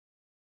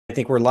I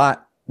think we're live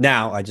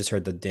now. I just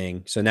heard the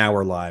ding. So now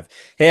we're live.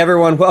 Hey,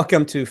 everyone.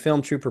 Welcome to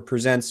Film Trooper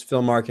Presents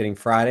Film Marketing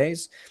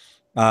Fridays.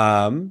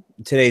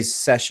 Today's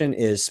session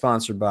is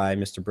sponsored by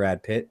Mr.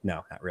 Brad Pitt.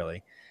 No, not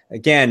really.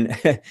 Again,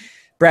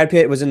 Brad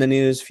Pitt was in the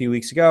news a few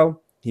weeks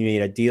ago. He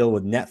made a deal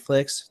with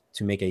Netflix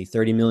to make a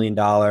 $30 million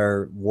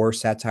war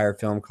satire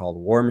film called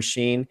War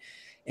Machine.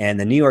 And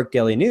the New York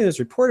Daily News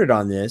reported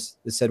on this.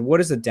 It said, what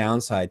is the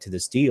downside to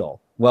this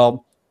deal?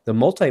 Well, the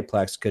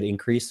multiplex could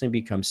increasingly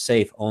become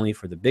safe only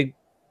for the big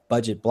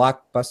budget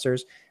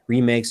blockbusters,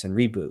 remakes, and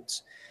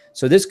reboots.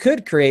 So this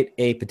could create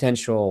a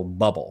potential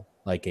bubble,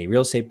 like a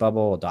real estate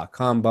bubble, a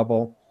 .com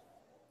bubble.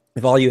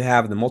 If all you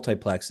have in the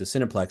multiplex, the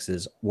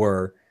cineplexes,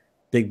 were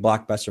big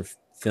blockbuster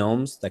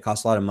films that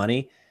cost a lot of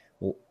money,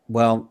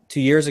 well,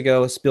 2 years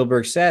ago,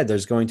 Spielberg said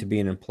there's going to be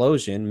an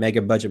implosion.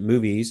 Mega budget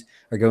movies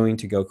are going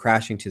to go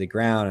crashing to the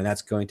ground, and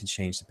that's going to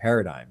change the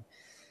paradigm.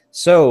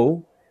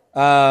 So,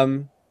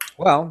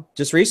 well,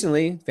 just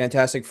recently,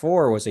 Fantastic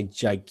Four was a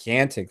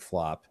gigantic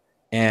flop.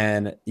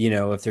 And, you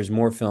know, if there's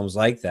more films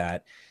like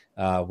that,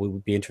 it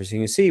would be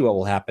interesting to see what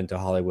will happen to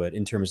Hollywood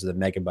in terms of the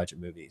mega budget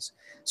movies.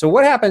 So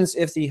what happens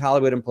if the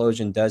Hollywood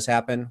implosion does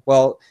happen?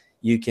 Well,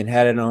 you can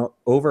head on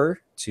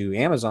over to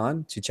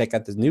Amazon to check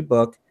out the new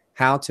book,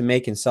 How to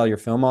Make and Sell Your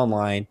Film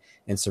Online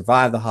and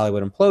Survive the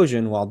Hollywood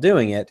Implosion While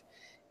Doing It,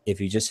 if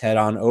you just head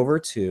on over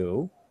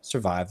to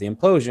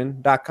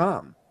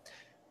survivetheimplosion.com.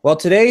 Well,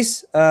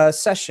 today's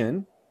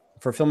session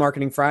for Film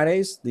Marketing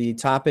Fridays, the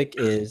topic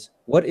is,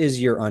 what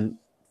is your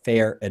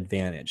unfair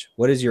advantage?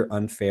 What is your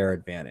unfair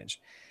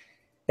advantage?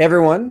 Hey,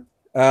 everyone,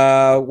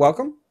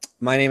 welcome.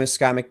 My name is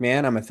Scott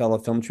McMahon. I'm a fellow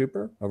film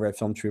trooper over at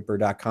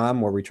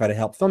filmtrooper.com, where we try to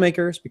help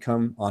filmmakers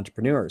become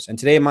entrepreneurs. And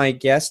today my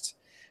guest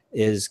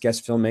is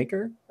guest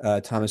filmmaker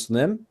Thomas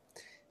Lim.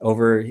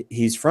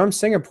 He's from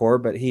Singapore,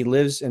 but he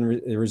lives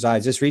and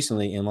resides just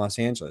recently in Los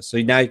Angeles. So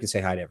now you can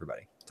say hi to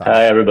everybody. Thomas.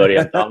 Hi, everybody.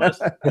 I'm Thomas.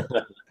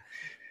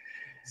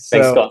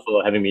 Thanks, Scott,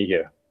 for having me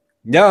here.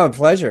 No,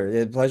 pleasure.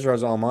 The pleasure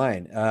was all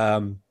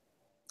mine.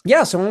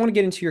 Yeah, so I want to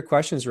get into your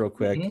questions real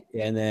quick.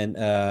 And then,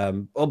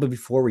 but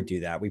before we do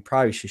that, we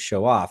probably should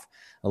show off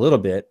a little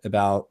bit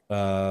about,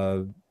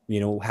 you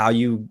know, how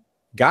you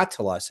got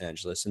to Los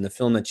Angeles and the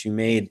film that you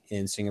made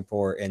in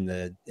Singapore and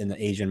in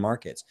the Asian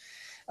markets.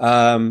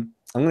 I'm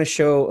going to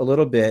show a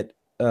little bit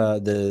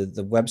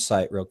the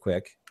website real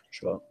quick.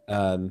 Sure.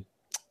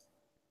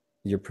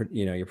 Your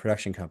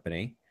production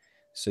company,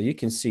 so you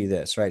can see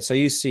this, right? So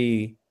you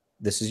see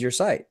this is your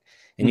site,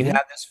 and you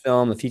have this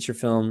film, the feature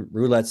film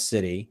Roulette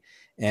City.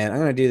 And I'm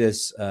going to do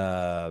this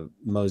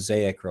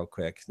mosaic real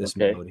quick, this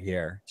mode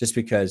here, just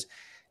because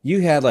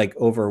you had like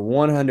over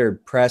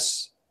 100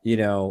 press, you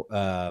know,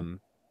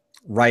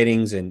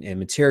 writings and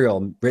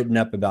material written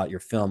up about your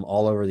film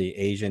all over the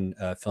Asian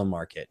film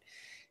market.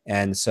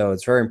 And so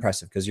it's very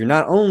impressive because you're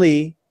not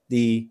only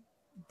the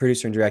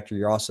producer and director,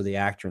 you're also the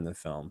actor in the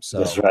film. So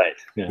that's right.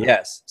 Yeah.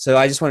 Yes. So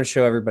I just want to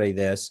show everybody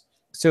this.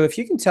 So if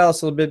you can tell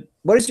us a little bit,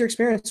 what is your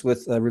experience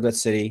with Roulette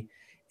City?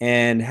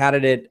 And how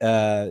did it,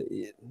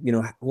 you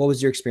know, what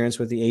was your experience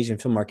with the Asian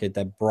film market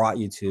that brought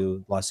you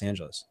to Los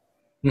Angeles?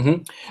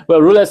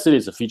 Well, Roulette City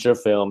is a feature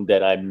film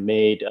that I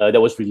made that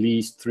was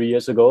released 3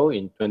 years ago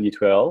in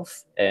 2012.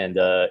 And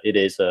it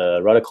is a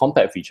rather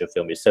compact feature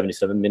film. It's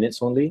 77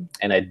 minutes only.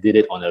 And I did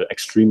it on an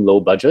extreme low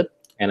budget.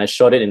 And I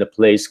shot it in a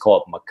place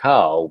called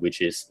Macau,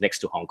 which is next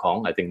to Hong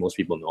Kong. I think most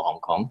people know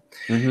Hong Kong.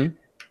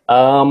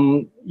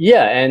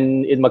 Yeah,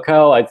 and in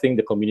Macau, I think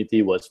the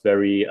community was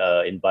very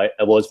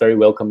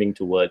welcoming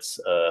towards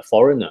a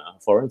foreign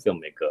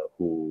filmmaker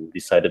who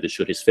decided to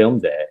shoot his film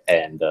there,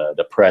 and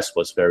the press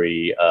was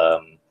very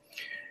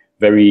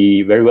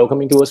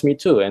welcoming towards me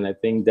too. And I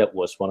think that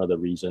was one of the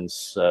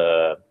reasons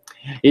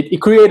it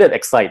created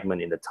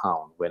excitement in the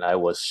town when I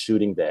was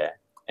shooting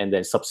there, and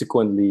then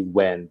subsequently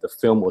when the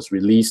film was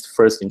released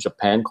first in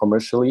Japan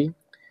commercially,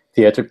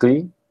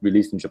 theatrically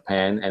released in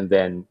Japan, and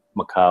then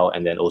Macau,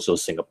 and then also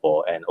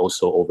Singapore, and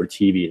also over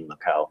TV in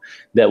Macau.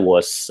 That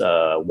was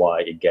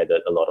why it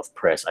gathered a lot of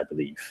press, I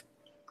believe.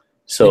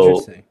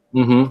 So,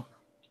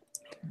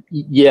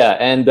 yeah,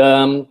 and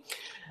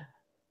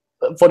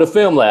for the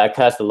film, like I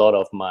cast a lot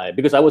of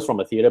because I was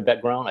from a theater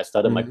background. I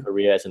started my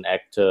career as an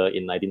actor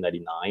in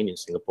 1999 in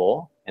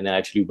Singapore, and then I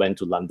actually went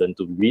to London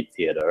to read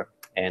theater,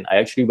 and I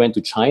actually went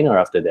to China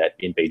after that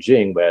in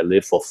Beijing, where I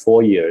lived for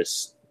 4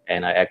 years,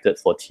 and I acted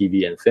for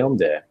TV and film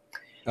there.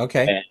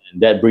 Okay.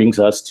 And that brings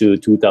us to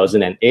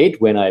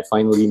 2008 when I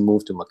finally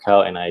moved to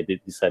Macau, and I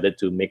decided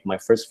to make my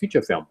first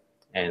feature film,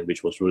 and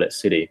which was Roulette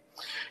City.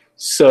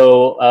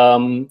 So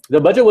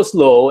the budget was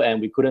low, and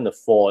we couldn't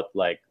afford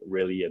like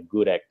really a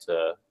good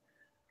actor,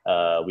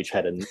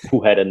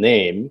 who had a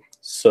name.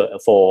 So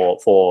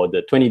for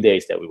the 20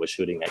 days that we were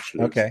shooting,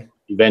 actually. Okay.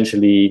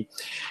 Eventually,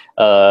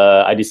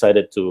 I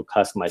decided to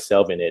cast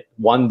myself in it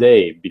one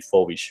day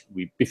before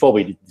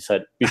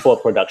before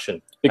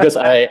production, because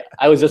I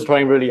was just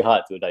trying really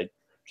hard to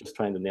just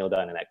trying to nail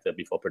down an actor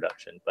before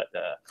production. But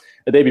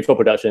the day before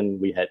production,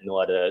 we had no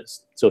other,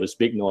 so to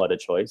speak, no other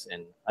choice,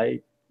 and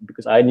I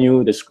because I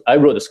knew I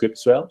wrote the script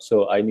as well,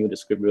 so I knew the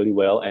script really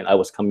well, and I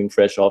was coming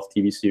fresh off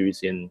TV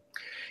series in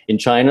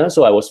China,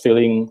 so I was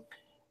feeling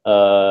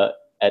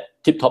at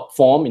tip-top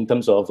form in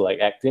terms of like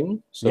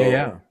acting.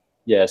 So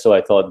so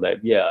I thought that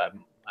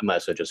I might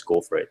as well just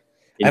go for it.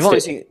 I've only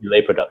seen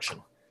delay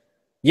production.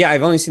 Yeah,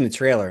 I've only seen the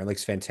trailer. It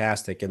looks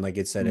fantastic, and like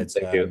it said, it's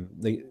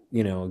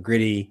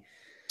gritty.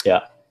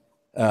 Yeah.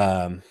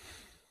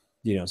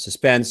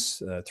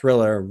 Suspense,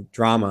 thriller,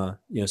 drama.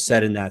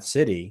 Set in that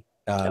city,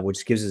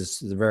 which gives us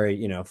the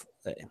very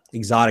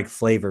exotic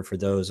flavor for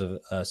those of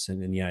us in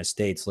the United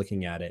States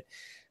looking at it.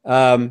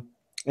 And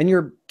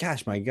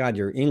my God,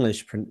 your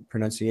English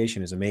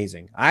pronunciation is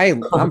amazing.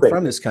 I'm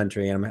from this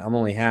country, and I'm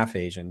only half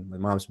Asian. My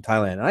mom's from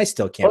Thailand, and I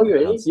still can't.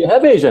 Oh, you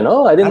have Asian?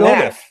 Oh, I didn't know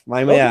half.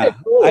 that.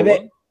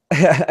 Cool.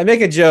 I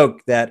make a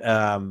joke that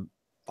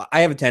I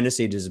have a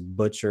tendency to just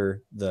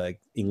butcher the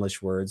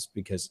English words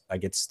because I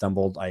get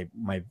stumbled. I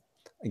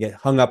get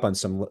hung up on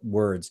some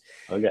words.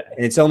 Okay.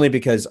 And it's only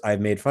because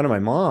I've made fun of my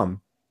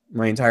mom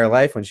my entire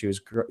life when she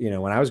was,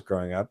 when I was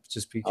growing up,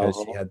 just because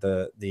she had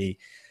the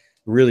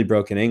really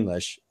broken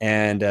English.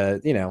 And,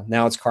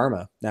 now it's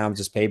karma. Now I'm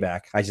just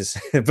payback.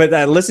 But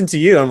I listen to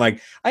you. I'm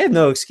like, I have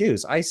no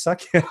excuse. I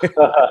suck.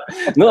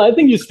 No, I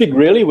think you speak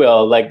really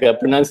well. Like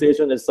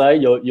pronunciation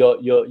aside,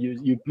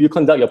 you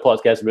conduct your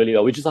podcast really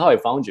well, which is how I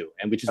found you.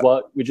 And which is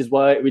why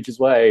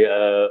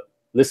I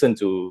listen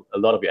to a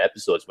lot of your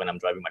episodes when I'm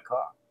driving my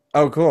car.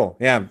 Oh, cool.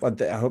 Yeah.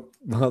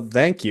 Well,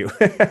 thank you.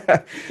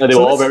 No, they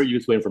were all very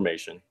useful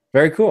information.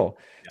 Very cool.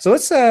 Yeah. So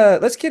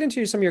let's get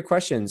into some of your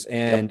questions,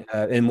 and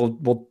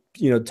we'll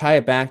tie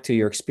it back to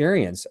your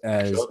experience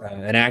as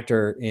an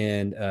actor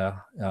in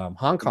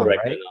Hong Kong,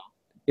 director, right? No.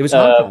 It was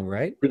Hong Kong,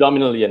 right?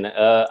 Predominantly,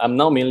 I'm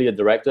now mainly a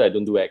director. I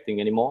don't do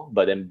acting anymore.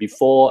 But then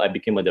before I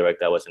became a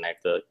director, I was an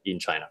actor in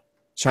China.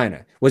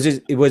 China. Was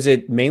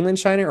it mainland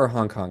China or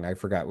Hong Kong? I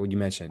forgot what you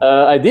mentioned.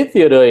 I did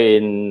theater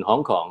in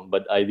Hong Kong,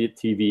 but I did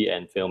TV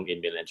and film in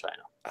mainland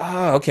China.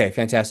 Oh, okay.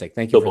 Fantastic.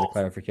 Thank you for the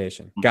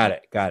clarification. Mm-hmm.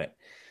 Got it.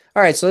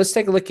 All right. So let's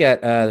take a look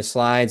at the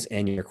slides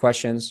and your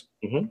questions.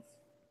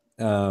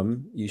 Mm-hmm.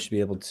 You should be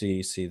able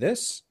to see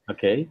this.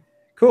 Okay.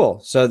 Cool.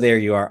 So there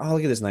you are. Oh,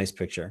 look at this nice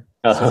picture.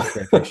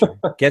 Great picture.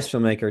 Guest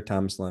filmmaker,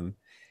 Tom Slim.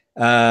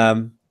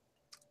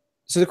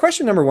 So the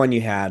question number one you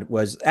had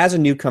was, as a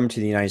newcomer to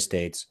the United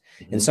States,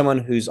 and someone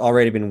who's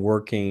already been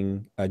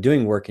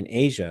doing work in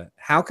Asia,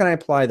 how can I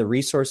apply the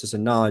resources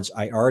and knowledge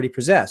I already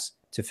possess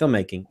to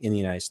filmmaking in the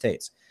United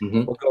States?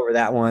 We'll go over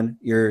that one.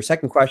 Your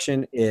second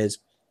question is,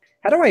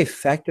 how do I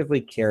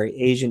effectively carry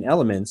Asian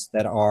elements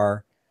that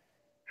are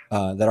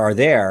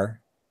there?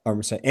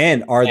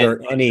 And are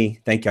there any,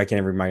 thank you, I can't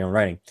even read my own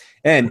writing.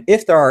 And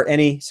if there are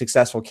any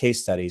successful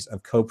case studies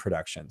of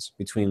co-productions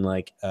between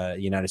like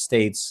United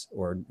States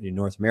or a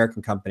North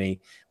American company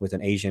with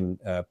an Asian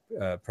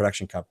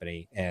production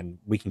company, and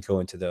we can go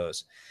into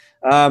those.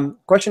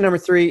 Question number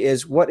three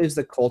is, what is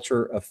the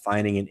culture of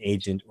finding an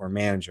agent or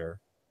manager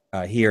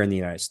here in the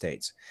United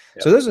States?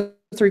 Yep. So those are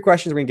the three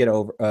questions we're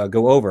gonna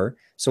go over.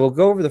 So we'll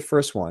go over the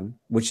first one,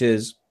 which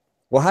is,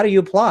 well, how do you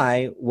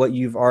apply what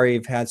you've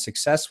already had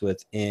success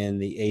with in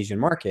the Asian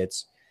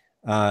markets,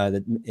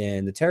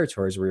 in the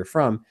territories where you're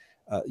from,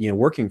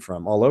 working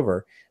from all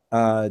over,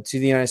 to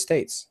the United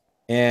States?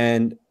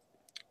 And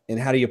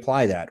how do you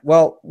apply that?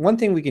 Well, one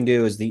thing we can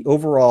do is, the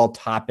overall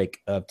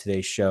topic of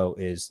today's show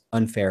is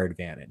unfair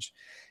advantage.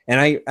 And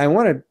I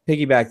want to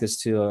piggyback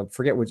this to,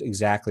 forget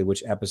exactly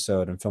which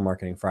episode on Film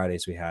Marketing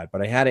Fridays we had,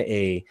 but I had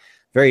a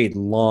very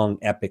long,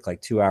 epic,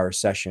 like 2-hour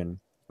session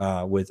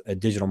with a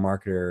digital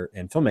marketer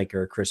and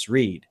filmmaker, Chris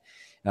Reed.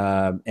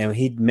 And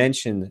he'd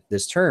mentioned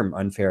this term,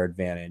 unfair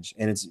advantage,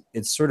 and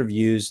it's sort of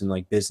used in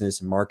like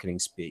business and marketing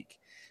speak.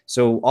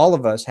 So all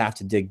of us have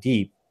to dig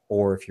deep,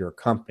 or if you're a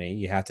company,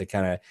 you have to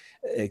kind of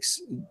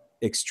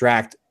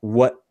extract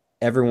what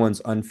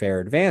everyone's unfair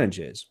advantage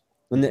is.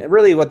 And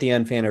really what the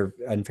unfair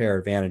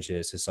advantage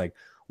is like,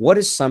 what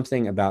is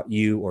something about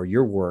you or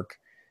your work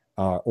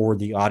or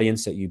the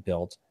audience that you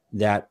built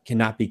that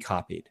cannot be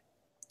copied?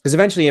 Because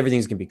eventually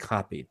everything's going to be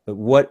copied, but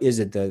what is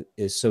it that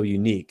is so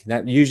unique? And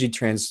that usually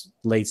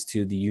translates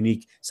to the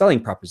unique selling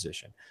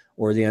proposition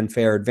or the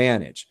unfair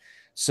advantage.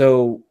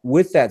 So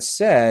with that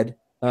said,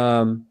 we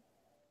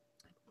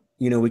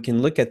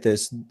can look at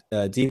this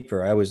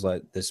deeper. I always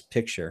like this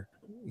picture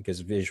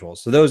because of visuals.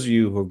 So those of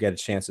you who get a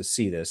chance to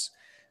see this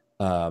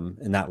and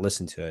not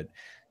listen to it,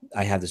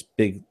 I have this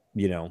big,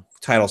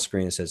 title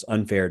screen that says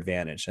unfair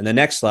advantage. And the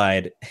next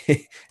slide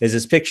is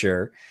this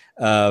picture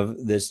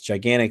of this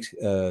gigantic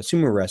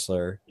sumo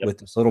wrestler with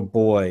this little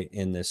boy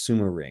in this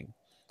sumo ring.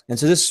 And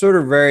so this sort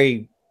of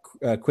very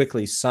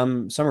quickly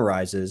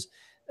summarizes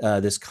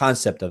this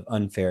concept of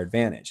unfair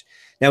advantage.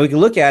 Now we can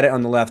look at it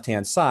on the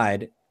left-hand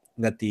side,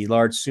 that the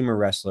large sumo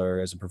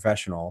wrestler is a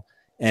professional,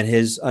 and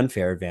his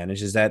unfair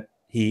advantage is that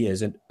he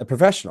isn't a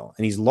professional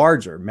and he's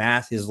larger.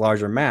 His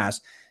larger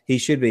mass, he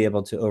should be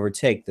able to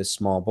overtake this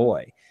small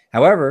boy.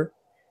 However,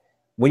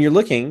 when you're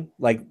looking,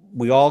 like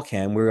we all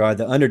can, we are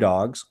the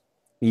underdogs.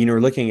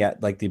 We're looking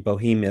at like the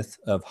behemoth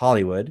of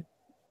Hollywood,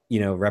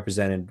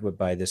 represented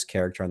by this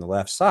character on the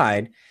left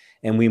side.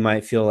 and we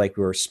might feel like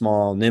we're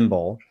small,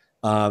 nimble,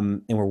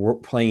 and we're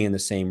playing in the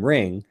same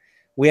ring,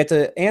 we have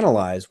to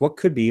analyze what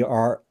could be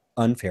our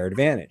unfair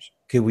advantage.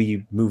 Could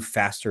we move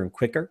faster and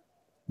quicker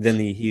than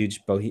the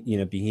huge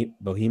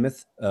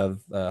behemoth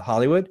of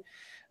Hollywood?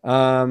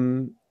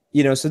 So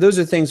those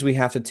are things we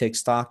have to take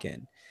stock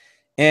in.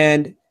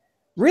 And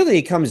really,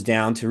 it comes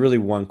down to really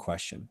one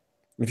question.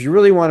 If you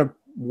really want to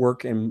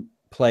work and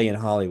play in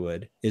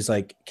Hollywood, is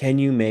like, can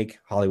you make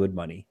Hollywood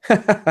money?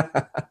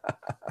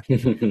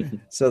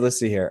 So let's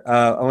see here.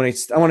 I want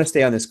to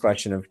stay on this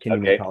question of can you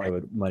make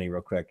Hollywood money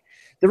real quick.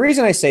 The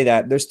reason I say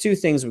that, there's two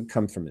things that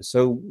come from this.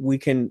 So we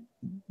can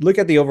look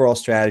at the overall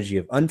strategy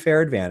of unfair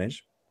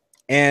advantage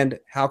and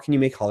how can you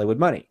make Hollywood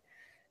money?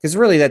 Because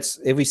really, that's,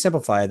 if we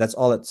simplify it, that's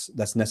all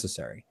that's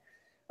necessary.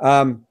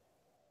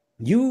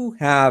 You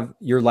have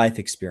your life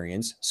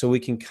experience, so we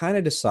can kind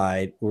of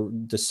decide or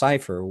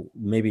decipher,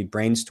 maybe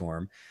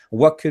brainstorm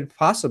what could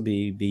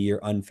possibly be your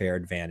unfair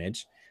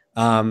advantage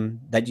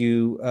that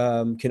you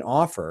can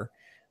offer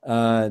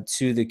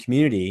to the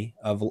community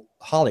of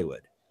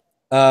Hollywood.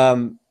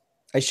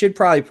 I should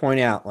probably point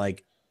out,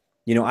 like,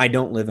 I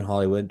don't live in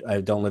Hollywood.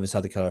 I don't live in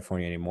Southern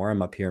California anymore.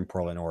 I'm up here in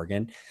Portland,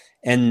 Oregon.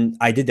 And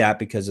I did that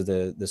because of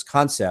this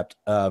concept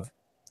of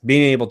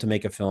being able to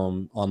make a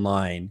film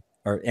online,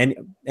 or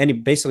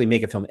basically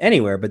make a film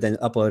anywhere, but then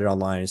upload it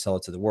online and sell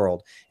it to the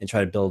world and try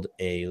to build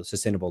a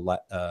sustainable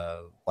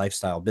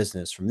lifestyle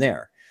business from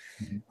there.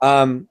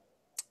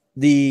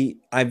 Mm-hmm.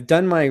 I've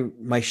done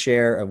my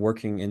share of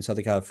working in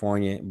Southern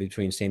California,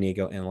 between San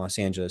Diego and Los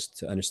Angeles,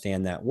 to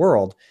understand that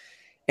world.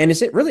 And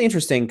it's really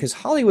interesting because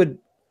Hollywood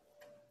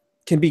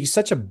can be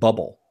such a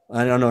bubble.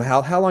 I don't know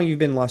how long you've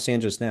been in Los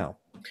Angeles now.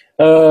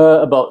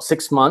 About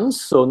 6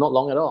 months, so not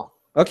long at all.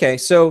 Okay,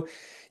 so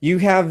you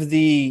have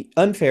the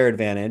unfair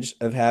advantage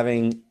of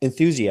having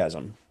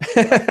enthusiasm.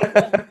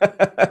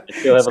 I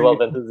still have a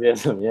lot of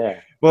enthusiasm, yeah.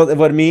 Well,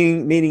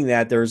 meaning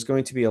that there's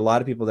going to be a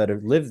lot of people that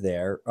have lived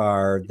there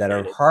that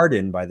are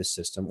hardened by the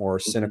system, or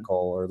cynical,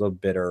 or a little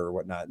bitter, or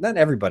whatnot. Not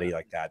everybody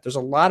like that. There's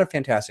a lot of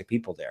fantastic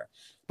people there.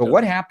 But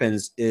what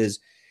happens is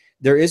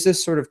there is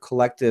this sort of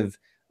collective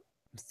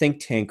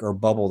think tank or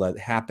bubble that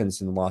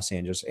happens in the Los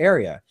Angeles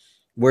area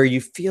where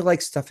you feel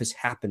like stuff is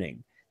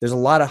happening. There's a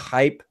lot of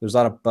hype. There's a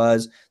lot of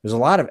buzz. There's a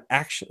lot of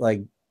action,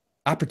 like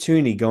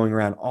opportunity going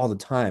around all the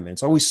time. And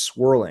it's always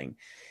swirling.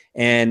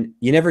 And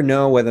you never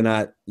know whether or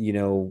not,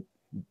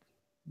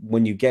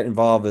 when you get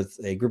involved with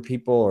a group of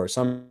people or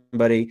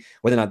somebody,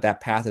 whether or not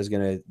that path is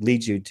going to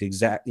lead you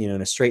to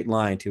in a straight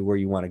line to where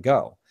you want to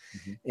go.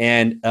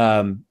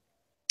 Mm-hmm.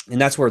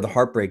 And that's where the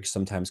heartbreak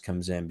sometimes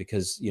comes in,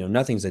 because,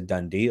 nothing's a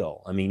done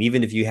deal. I mean,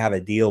 even if you have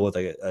a deal with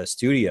a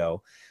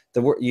studio,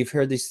 you've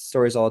heard these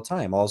stories all the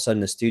time. All of a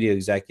sudden, the studio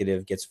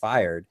executive gets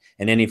fired,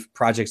 and any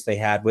projects they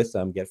had with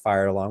them get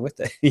fired along with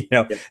it.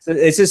 So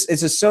it's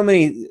just so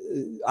many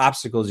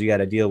obstacles you got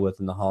to deal with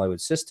in the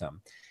Hollywood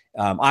system.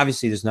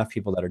 Obviously, there's enough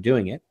people that are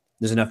doing it.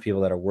 There's enough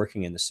people that are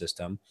working in the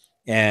system,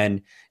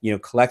 and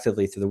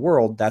collectively through the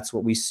world, that's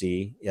what we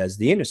see as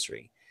the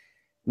industry.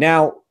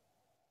 Now,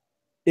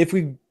 if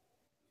we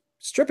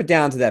strip it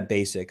down to that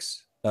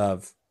basics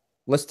of,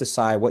 let's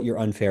decide what your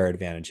unfair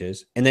advantage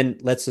is, and then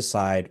let's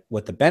decide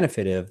what the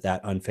benefit of that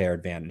unfair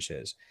advantage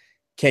is.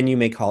 Can you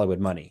make Hollywood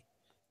money?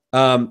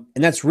 And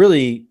that's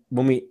really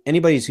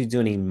anybody who's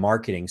doing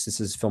marketing, since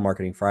this is Film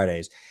Marketing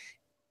Fridays,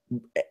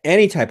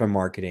 any type of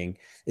marketing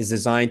is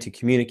designed to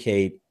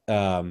communicate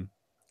a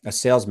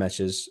sales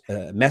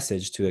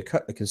message to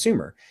a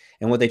consumer.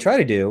 And what they try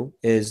to do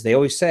is, they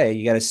always say,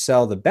 you got to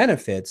sell the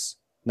benefits,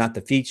 not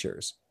the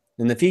features.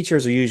 And the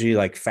features are usually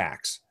like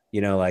facts,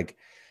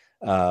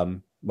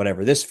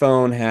 whatever, this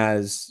phone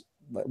has,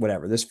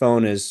 this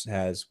phone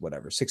has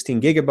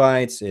 16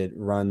 gigabytes. It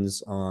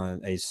runs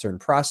on a certain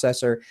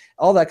processor,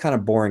 all that kind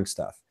of boring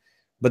stuff.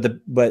 But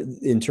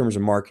in terms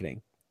of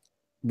marketing,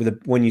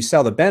 when you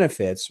sell the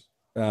benefits,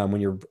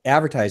 when you're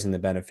advertising the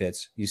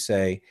benefits, you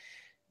say,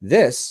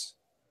 this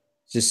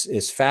just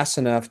is fast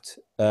enough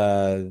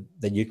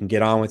that you can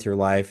get on with your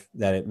life,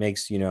 that it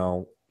makes,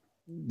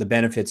 the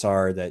benefits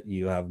are that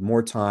you have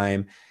more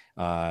time.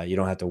 You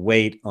don't have to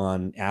wait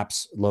on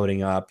apps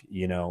loading up.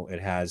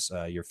 It has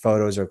your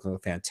photos are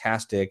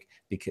fantastic,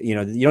 because you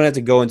don't have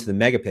to go into the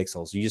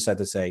megapixels. You just have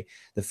to say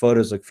the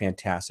photos look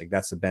fantastic.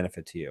 That's the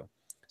benefit to you.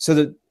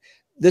 So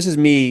this is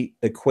me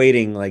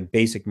equating like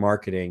basic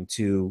marketing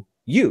to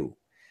you,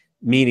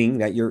 meaning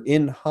that you're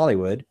in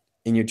Hollywood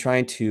and you're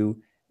trying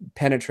to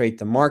penetrate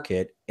the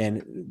market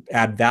and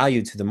add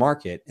value to the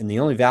market. And the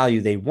only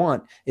value they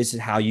want is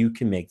how you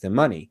can make them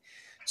money.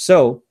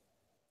 So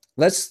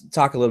let's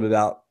talk a little bit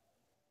about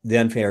the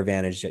unfair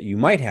advantage that you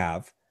might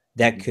have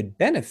that could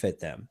benefit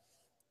them.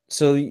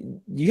 So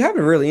you have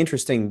a really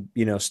interesting,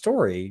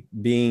 story,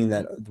 being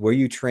that where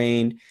you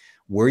trained,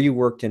 where you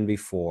worked in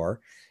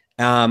before.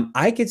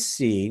 I could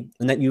see,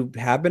 and that you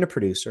have been a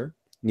producer,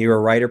 you're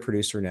a writer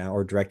producer now,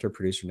 or director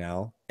producer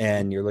now,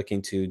 and you're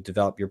looking to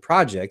develop your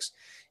projects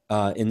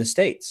in the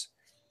States.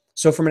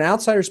 So from an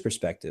outsider's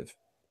perspective,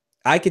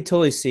 I could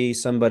totally see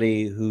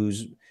somebody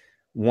who's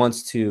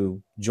wants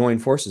to join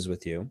forces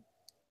with you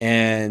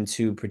and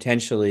to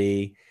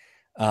potentially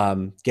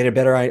get a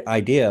better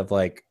idea of,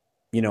 like,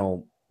 you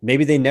know,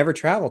 maybe they never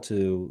traveled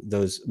to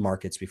those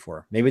markets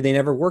before. Maybe they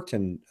never worked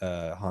in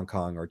Hong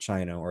Kong or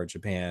China or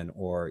Japan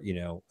or, you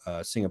know,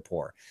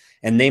 Singapore.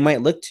 And they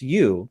might look to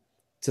you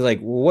to, like,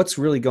 well, what's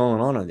really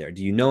going on there?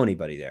 Do you know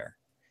anybody there?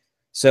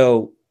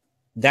 So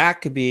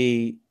that could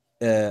be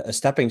a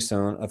stepping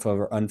stone of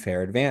an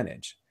unfair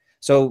advantage.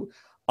 So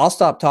I'll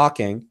stop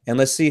talking and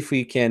let's see if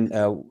we can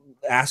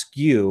ask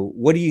you,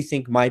 what do you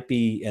think might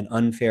be an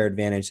unfair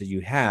advantage that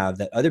you have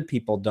that other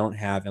people don't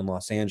have in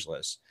Los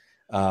Angeles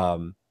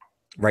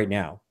right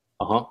now?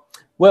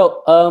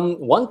 Well,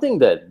 one thing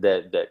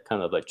that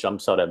kind of like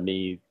jumps out at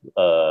me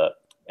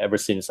ever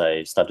since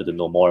I started to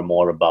know more and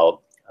more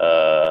about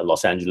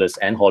Los Angeles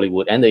and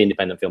Hollywood and the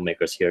independent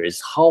filmmakers here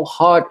is how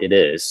hard it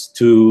is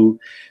to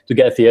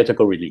get a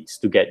theatrical release,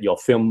 to get your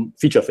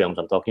feature films,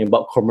 I'm talking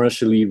about,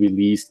 commercially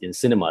released in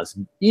cinemas,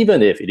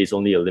 even if it is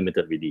only a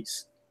limited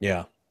release.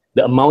 Yeah.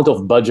 The amount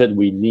of budget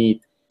we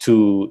need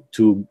to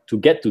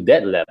get to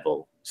that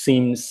level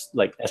seems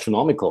like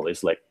astronomical.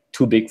 It's like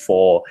too big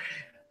for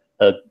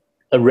a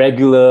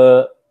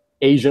regular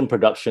Asian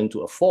production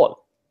to afford.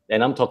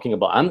 And I'm talking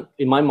about,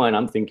 in my mind,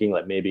 I'm thinking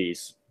like maybe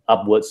it's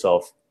upwards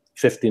of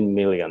 15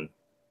 million.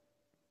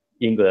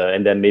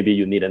 And then maybe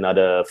you need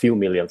another few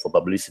million for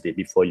publicity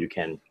before you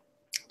can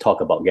talk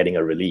about getting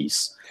a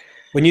release.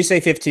 When you say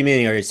 15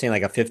 million, are you saying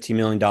like a $15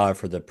 million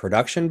for the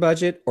production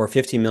budget or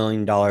 $15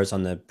 million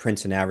on the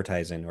prints and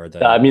advertising, or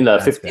the? I mean,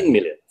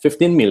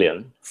 15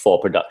 million for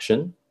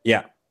production.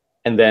 Yeah.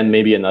 And then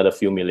maybe another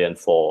few million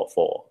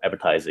for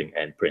advertising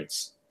and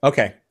prints.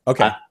 Okay.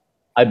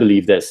 I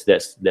believe that's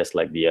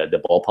like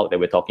the ballpark that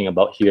we're talking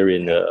about here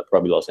in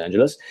probably Los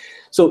Angeles.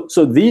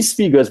 So these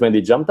figures, when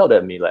they jumped out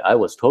at me, like I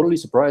was totally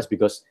surprised,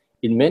 because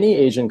in many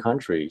Asian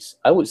countries,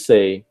 I would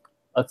say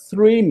a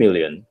 $3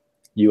 million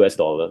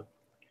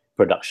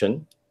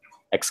production,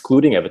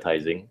 excluding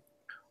advertising,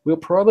 will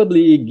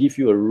probably give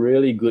you a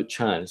really good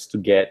chance to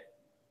get,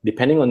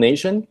 depending on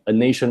nation, a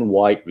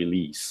nationwide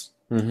release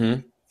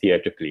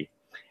theatrically.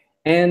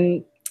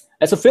 And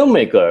as a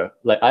filmmaker,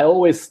 like I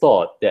always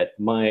thought that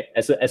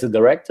as a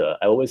director,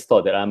 I always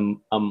thought that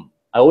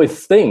I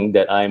always think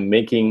that I'm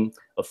making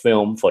a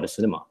film for the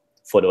cinema,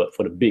 for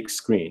the big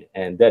screen,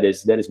 and that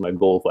is my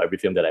goal for every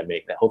film that I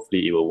make. That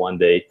hopefully it will one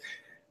day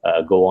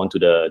go on to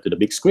the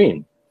big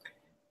screen.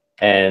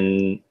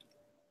 And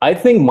I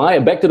think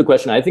back to the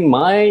question, I think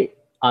my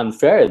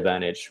unfair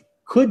advantage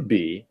could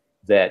be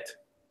that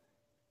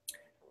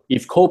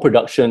if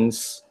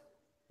co-productions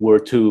were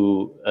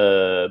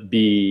to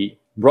be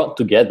brought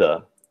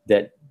together,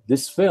 that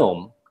this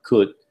film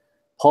could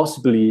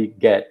possibly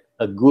get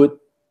a good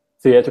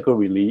theatrical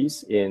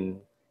release in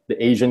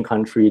the Asian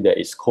country that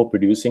is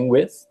co-producing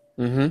with,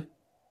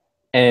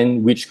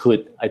 and which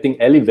could, I think,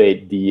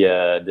 elevate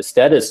the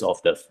status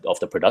of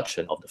the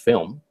production of the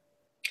film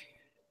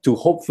to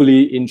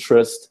hopefully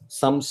interest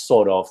some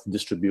sort of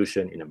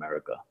distribution in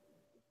America.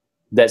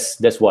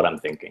 That's what I'm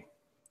thinking.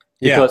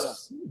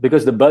 Because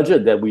the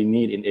budget that we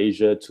need in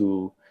Asia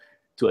to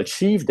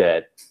achieve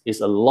that is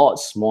a lot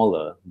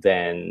smaller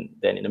than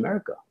in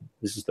America.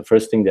 This is the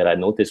first thing that I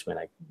noticed when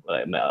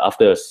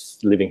after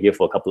living here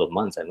for a couple of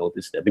months, I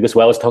noticed that, because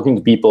when I was talking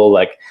to people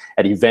like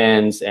at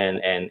events and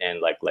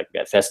like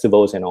at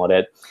festivals and all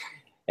that,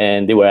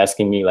 and they were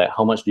asking me like,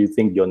 how much do you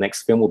think your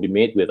next film will be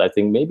made with? I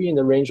think maybe in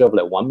the range of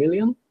like 1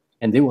 million.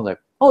 And they were like,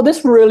 oh,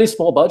 that's really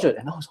small budget.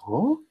 And I was,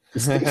 oh,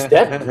 is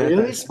that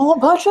really small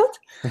budget?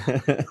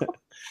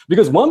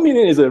 Because 1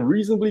 million is a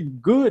reasonably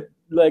good,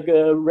 like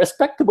a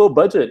respectable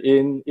budget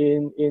in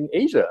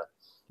Asia,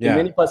 in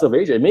many parts of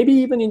Asia, maybe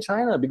even in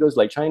China, because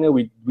like China,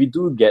 we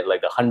do get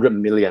like 100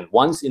 million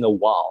once in a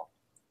while,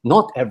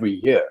 not every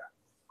year.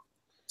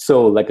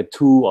 So like a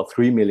 2 or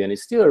 3 million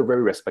is still a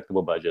very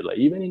respectable budget, like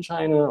even in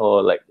China,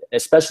 or like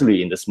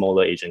especially in the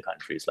smaller Asian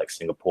countries like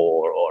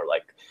Singapore or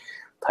like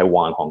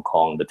Taiwan, Hong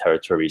Kong, the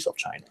territories of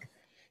China.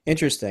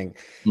 Interesting.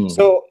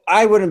 So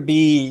I wouldn't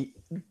be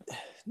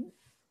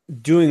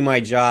doing my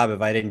job if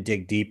I didn't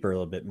dig deeper a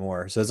little bit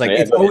more. So it's like,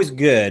 it's always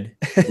good.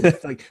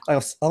 Like all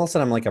of a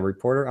sudden I'm like a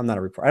reporter. I'm not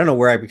a reporter. I don't know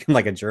where I become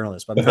like a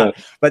journalist, but I'm not.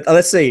 But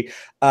let's say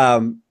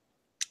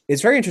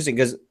it's very interesting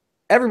because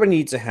everybody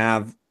needs to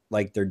have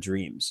like their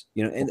dreams,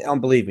 you know,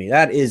 and believe me,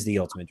 that is the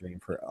ultimate dream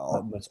for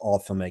almost all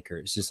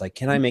filmmakers. Just like,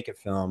 can I make a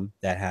film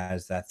that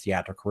has that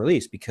theatrical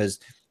release? Because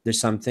there's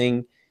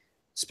something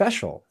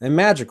special and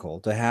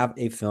magical to have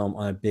a film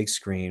on a big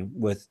screen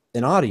with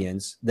an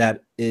audience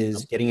that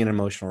is getting an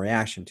emotional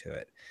reaction to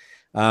it.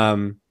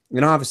 And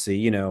obviously,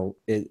 you know,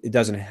 it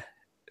doesn't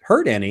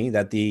hurt any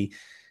that the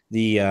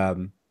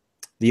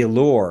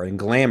allure and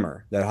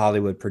glamour that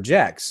Hollywood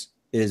projects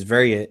is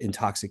very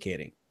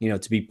intoxicating, you know,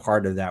 to be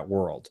part of that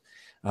world.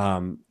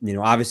 You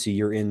know, obviously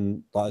you're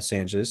in Los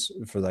Angeles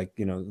for like,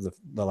 you know,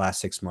 the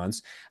last 6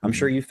 months. I'm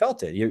sure you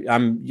felt it.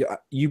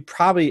 You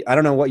probably, I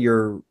don't know what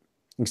your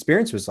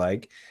experience was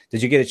like.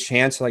 Did you get a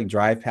chance to like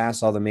drive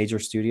past all the major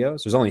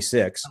studios? There's only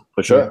 6.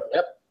 For sure.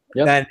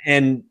 Yep.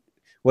 And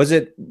was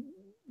it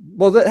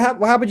well,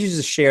 how would you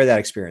just share that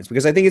experience?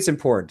 Because I think it's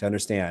important to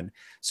understand.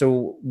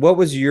 So what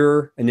was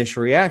your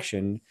initial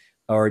reaction,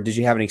 or did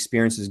you have any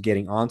experiences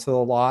getting onto the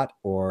lot,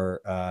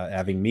 or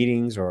having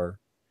meetings, or?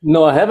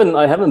 No, I haven't.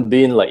 I haven't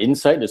been like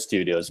inside the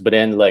studios. But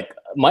then, like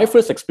my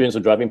first experience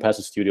of driving past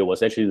the studio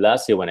was actually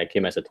last year when I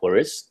came as a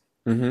tourist.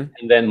 Mm-hmm.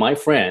 And then my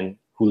friend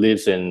who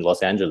lives in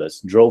Los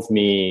Angeles drove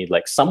me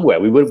like somewhere.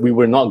 We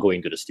were not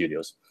going to the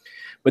studios,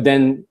 but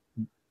then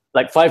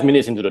like 5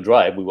 minutes into the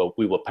drive, we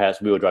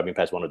were driving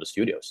past one of the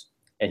studios,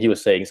 and he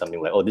was saying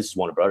something like, "Oh, this is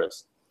Warner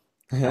Brothers."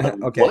 I'm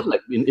like, Okay. what?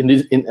 Like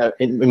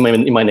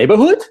in my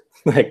neighborhood?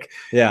 Like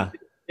Yeah.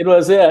 it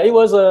was, yeah, it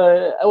was.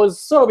 I was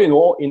sort of in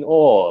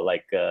awe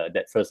like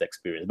that first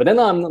experience. But then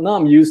now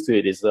I'm used to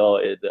it.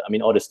 I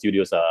mean, all the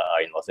studios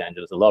are in Los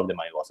Angeles. A lot of them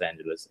are in Los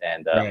Angeles,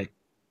 and Right.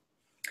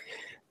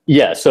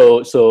 yeah. So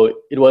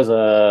it was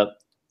a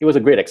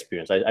great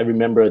experience. I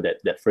remember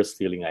that first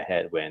feeling I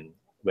had when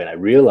I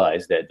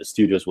realized that the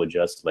studios were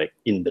just like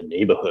in the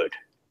neighborhood,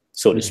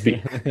 so to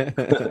speak.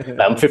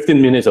 I'm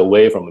 15 minutes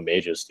away from a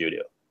major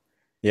studio.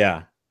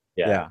 Yeah.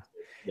 Yeah, Yeah.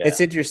 yeah.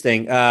 It's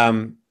interesting.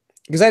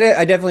 Because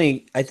I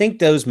definitely, I think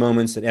those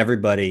moments that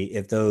everybody,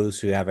 if those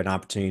who have an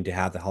opportunity to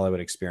have the Hollywood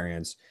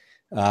experience,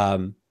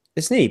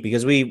 it's neat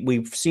because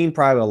we've seen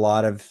probably a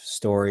lot of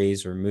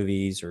stories or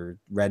movies or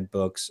read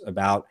books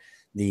about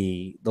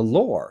the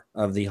lore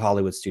of the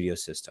Hollywood studio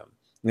system.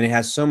 And it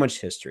has so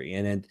much history,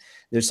 and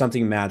there's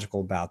something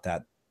magical about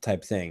that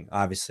type thing,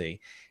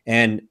 obviously.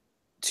 And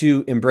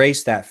to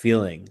embrace that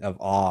feeling of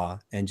awe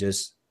and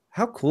just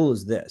how cool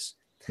is this?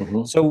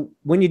 Hmm. So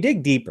when you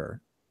dig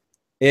deeper,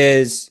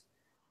 is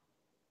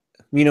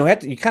you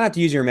kind of have to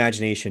use your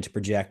imagination to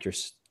project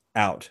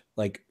out.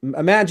 Like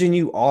imagine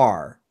you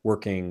are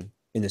working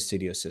in the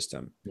studio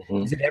system. Is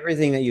Hmm. it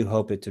everything that you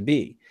hope it to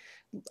be?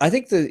 I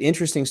think the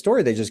interesting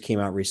story that just came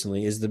out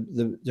recently is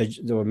the I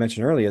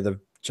mentioned earlier, the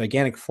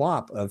gigantic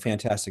flop of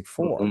Fantastic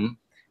Four, Hmm.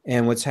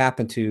 and what's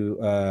happened to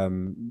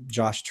oh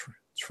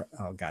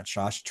God,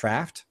 Josh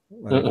Traft,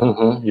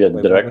 Hmm. Yeah,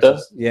 what's director.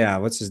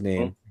 what's his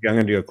name? I'm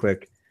gonna do a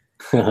quick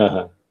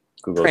Google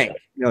Trank.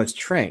 check. No, it's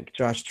Trank.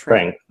 Josh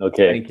Trank. Frank.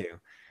 Okay. Thank you.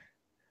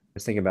 I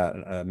was thinking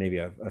about maybe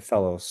a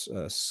fellow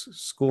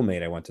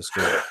schoolmate I went to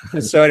school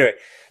with. So anyway,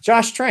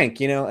 Josh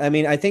Trank, I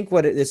mean, I think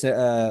what it is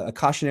a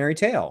cautionary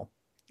tale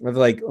of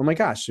like, oh my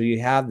gosh, so you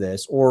have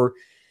this, or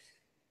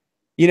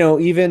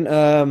even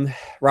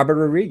Robert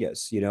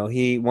Rodriguez,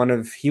 he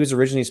was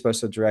originally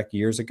supposed to direct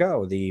years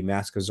ago the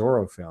Mask of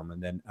Zorro film,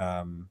 and then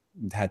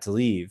had to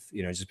leave,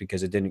 just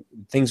because it didn't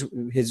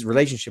his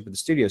relationship with the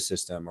studio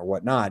system or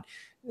whatnot,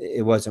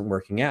 it wasn't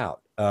working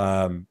out.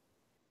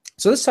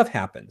 So this stuff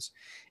happens.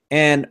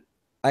 And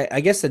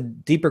I guess the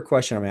deeper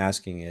question I'm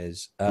asking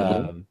is,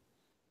 Hmm.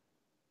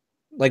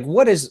 like,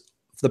 what is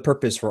the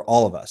purpose for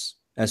all of us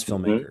as Hmm.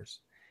 filmmakers?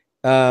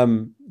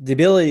 The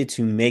ability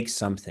to make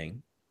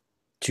something,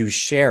 to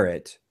share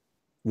it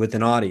with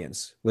an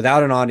audience.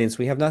 Without an audience,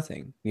 we have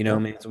nothing. I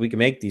mean, so we can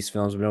make these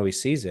films, but nobody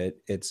sees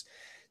it.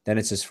 Then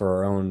it's just for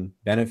our own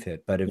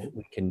benefit. But if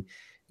we can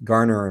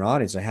garner an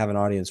audience and have an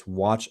audience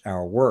watch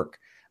our work,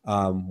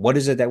 what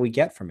is it that we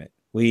get from it?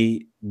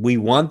 We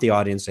want the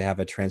audience to have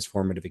a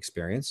transformative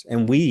experience,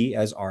 and we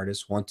as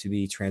artists want to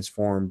be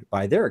transformed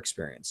by their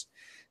experience.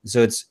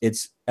 So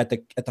it's at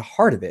the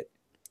heart of it,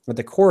 at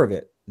the core of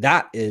it.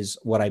 That is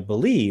what I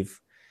believe.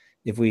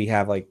 If we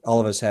have, like, all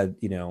of us had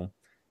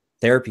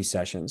therapy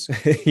sessions,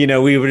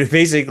 we would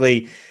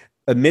basically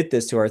admit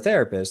this to our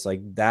therapist.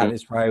 Like, that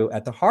is probably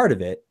at the heart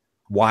of it,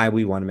 why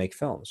we want to make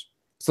films.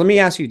 So let me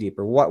ask you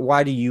deeper.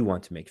 Why do you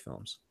want to make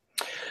films?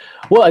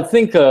 Well, I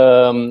think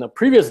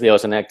previously I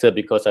was an actor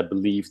because I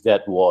believed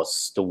that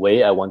was the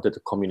way I wanted to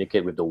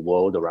communicate with the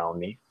world around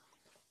me.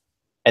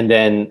 And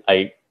then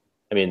I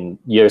mean,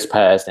 years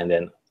passed, and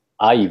then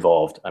I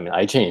evolved. I mean,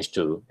 I changed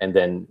too, and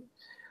then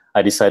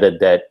I decided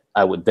that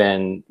I would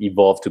then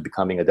evolve to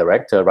becoming a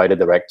director, writer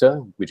director,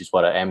 which is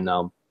what I am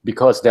now,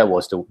 because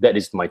that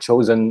is my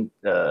chosen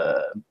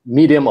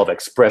medium of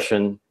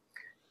expression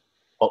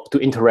to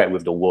interact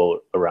with the world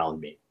around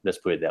me. Let's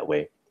put it that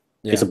way.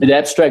 It's Yeah. a bit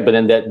abstract, but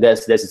then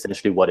that's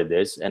essentially what it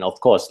is. And of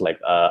course, like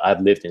I've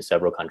lived in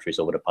several countries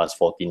over the past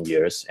 14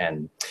 years,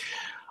 and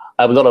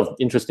I have a lot of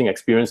interesting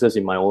experiences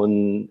in my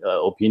own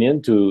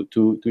opinion to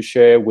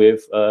share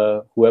with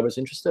whoever's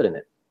interested in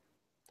it.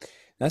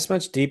 That's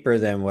much deeper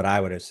than what I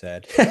would have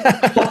said.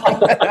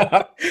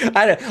 I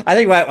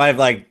think I've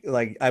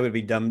like I would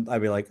be dumb.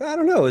 I'd be like, I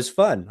don't know, it was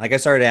fun. Like, I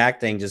started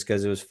acting just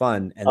because it was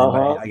fun, and then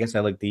Uh-huh. I guess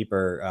I look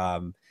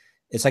deeper.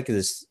 It's like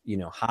this,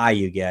 high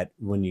you get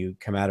when you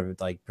come out of it,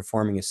 like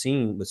performing a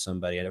scene with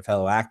somebody and a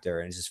fellow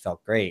actor, and it just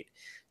felt great.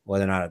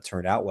 Whether or not it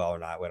turned out well or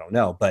not, we don't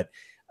know. But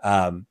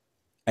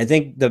I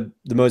think the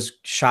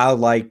most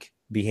childlike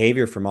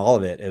behavior from all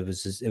of it, it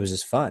was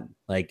just fun.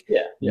 Like,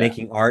 Yeah, yeah.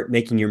 making art,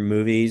 making your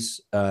movies,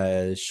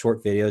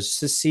 short videos,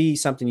 to see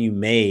something you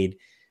made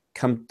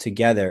come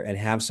together and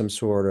have some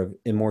sort of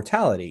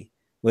immortality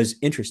was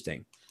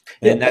interesting.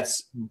 Yeah. And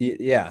that's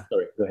yeah.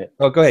 Sorry, go ahead.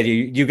 Oh, go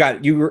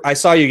ahead. I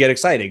saw you get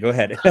excited. Go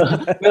ahead.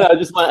 No, I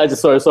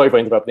just sorry for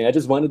interrupting. I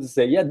just wanted to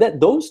say, yeah, that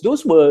those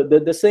were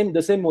the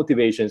same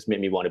motivations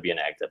made me want to be an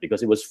actor,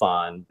 because it was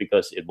fun,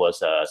 because it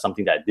was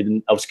something that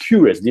I was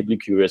curious, deeply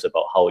curious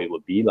about how it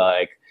would be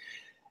like.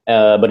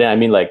 But then I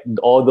mean, like,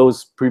 all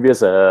those previous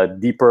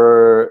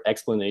deeper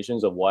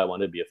explanations of why I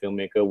wanted to be a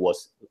filmmaker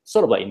was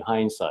sort of like in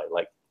hindsight,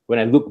 like when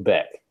I look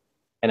back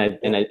and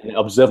I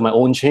observe my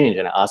own change,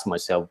 and I ask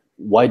myself,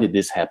 why did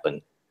this happen?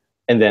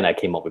 And then I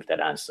came up with that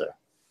answer.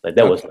 Like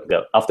that was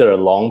after a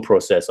long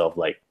process of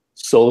like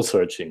soul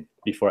searching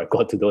before I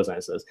got to those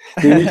answers.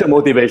 The initial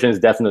motivation is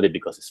definitely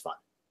because it's fun.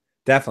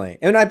 Definitely.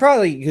 And I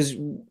probably, because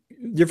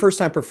your first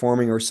time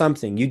performing or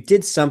something, you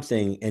did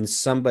something and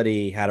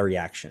somebody had a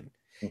reaction.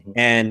 Mm-hmm.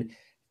 And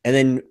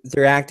then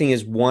their acting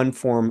is one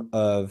form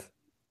of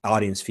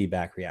audience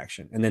feedback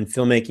reaction. And then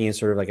filmmaking is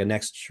sort of like a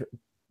next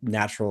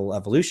natural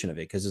evolution of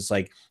it, because it's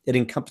like it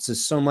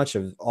encompasses so much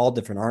of all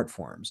different art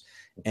forms.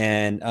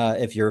 And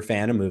if you're a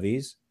fan of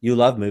movies, you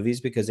love movies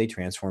because they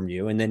transform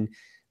you. And then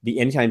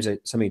anytime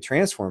that somebody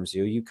transforms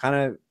you, you kind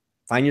of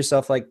find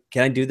yourself like,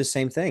 can I do the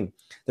same thing?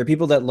 There are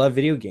people that love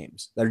video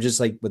games that are just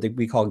like what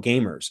we call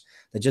gamers,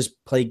 that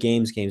just play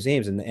games,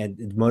 and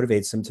it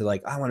motivates them to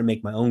like, I want to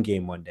make my own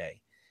game one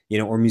day, you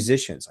know, or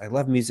musicians. I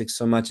love music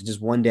so much.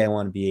 Just one day I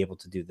want to be able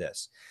to do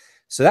this.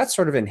 So that's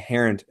sort of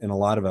inherent in a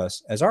lot of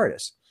us as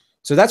artists.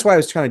 So that's why I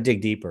was trying to dig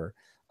deeper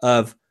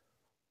of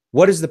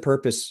what is the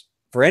purpose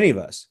for any of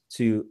us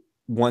to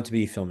want to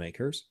be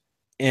filmmakers.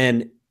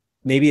 And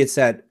maybe it's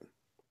that,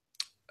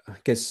 I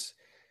guess,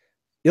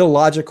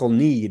 illogical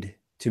need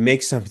to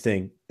make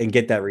something and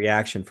get that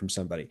reaction from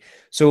somebody.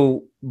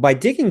 So by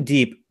digging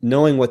deep,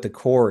 knowing what the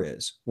core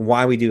is,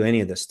 why we do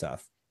any of this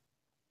stuff,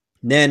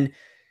 then,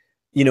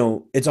 you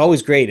know, it's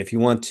always great if you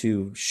want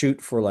to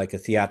shoot for like a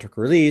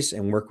theatrical release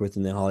and work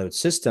within the Hollywood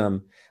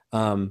system.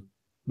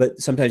 But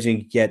sometimes you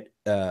get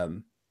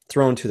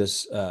thrown to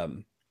this,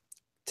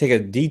 take a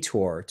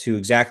detour to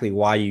exactly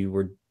why you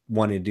were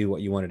wanting to do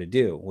what you wanted to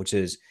do, which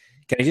is,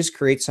 can I just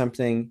create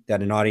something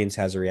that an audience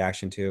has a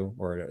reaction to,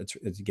 or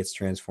it gets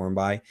transformed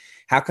by?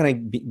 How can I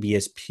be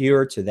as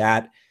pure to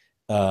that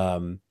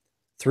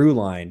through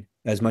line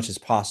as much as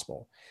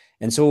possible?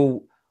 And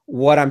so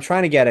what I'm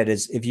trying to get at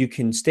is, if you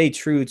can stay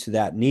true to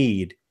that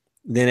need,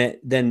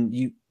 then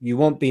you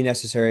won't be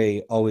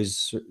necessarily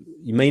always,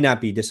 you may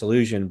not be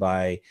disillusioned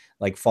by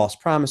like false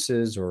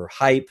promises or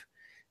hype.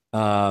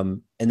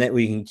 And that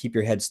we can keep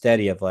your head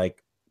steady of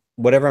like,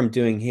 whatever I'm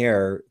doing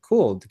here,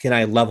 cool. Can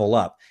I level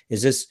up?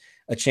 Is this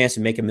a chance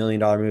to make $1 million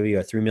movie or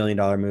a $3 million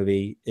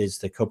movie? Is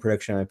the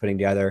co-production I'm putting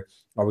together,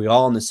 are we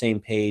all on the same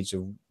page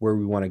of where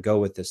we want to go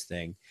with this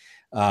thing?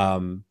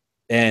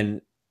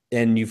 And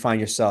you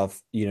find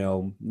yourself, you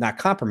know, not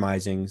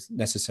compromising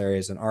necessarily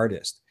as an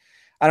artist.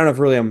 I don't know if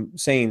really I'm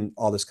saying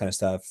all this kind of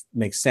stuff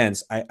makes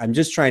sense. I'm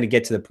just trying to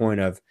get to the point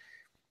of,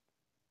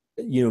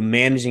 you know,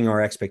 managing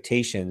our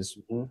expectations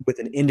with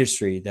an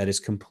industry that is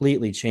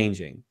completely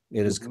changing.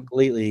 It is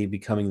completely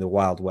becoming the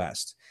Wild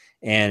West.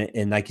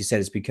 And like you said,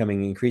 it's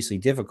becoming increasingly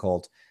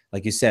difficult,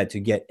 like you said, to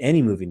get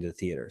any movie into the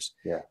theaters.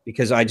 Yeah.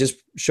 Because I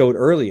just showed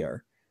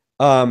earlier,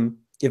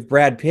 if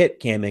Brad Pitt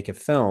can't make a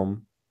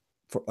film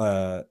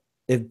for,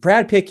 if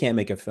Brad Pitt can't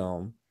make a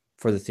film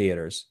for the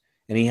theaters,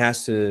 and he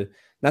has to,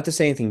 not to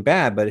say anything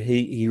bad, but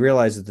he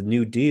realizes that the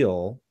new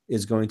deal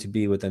is going to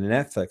be within the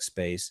Netflix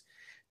space,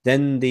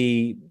 then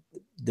the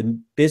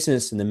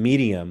business and the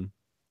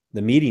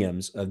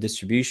mediums of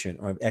distribution,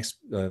 or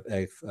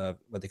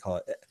what they call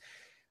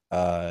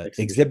it,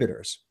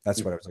 exhibitors.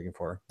 That's what I was looking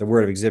for. The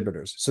word of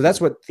exhibitors. So that's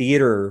what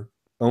theater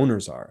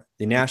owners are.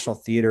 The National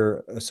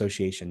Theater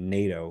Association,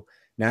 NATO,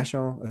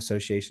 National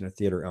Association of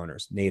Theater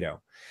Owners,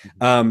 NATO.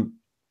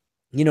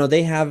 You know,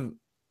 they have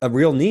a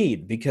real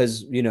need,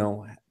 because, you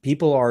know,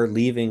 people are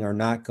leaving or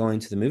not going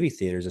to the movie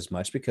theaters as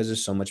much because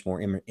there's so much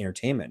more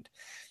entertainment.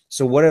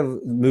 So what have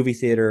movie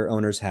theater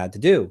owners had to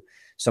do?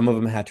 Some of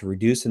them had to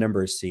reduce the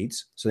number of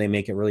seats, so they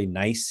make it really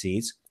nice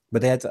seats,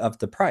 but they had to up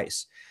the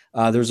price.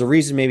 There's a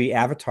reason maybe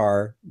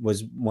Avatar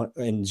was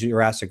in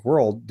Jurassic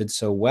World did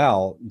so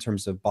well in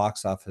terms of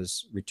box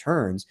office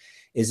returns,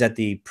 is that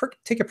the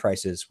ticket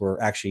prices were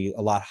actually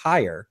a lot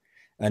higher,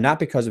 not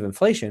because of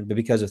inflation, but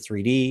because of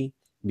 3D,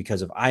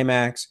 because of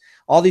IMAX,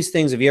 all these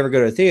things. If you ever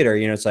go to a theater,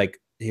 you know, it's like,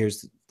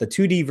 here's the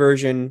 2D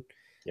version.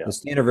 Yeah. The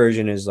standard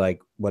version is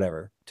like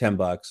whatever,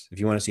 $10. If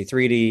you want to see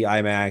 3D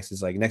IMAX,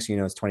 it's like, next thing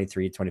you know, it's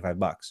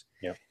 $25.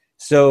 Yeah.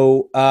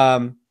 So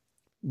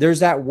there's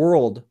that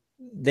world.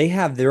 They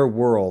have their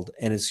world,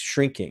 and it's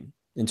shrinking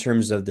in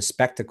terms of the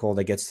spectacle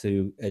that gets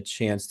to a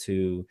chance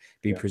to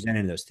be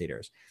presented in those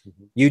theaters.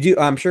 You do,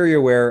 I'm sure you're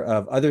aware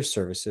of other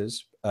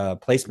services,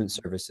 placement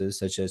services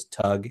such as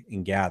Tug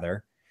and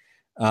Gather.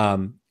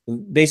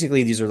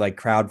 Basically, these are like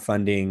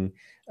crowdfunding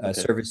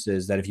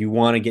services that if you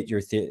want to get your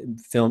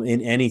film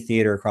in any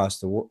theater across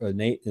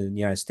the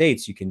United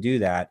States, you can do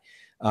that.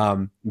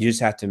 You just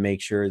have to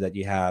make sure that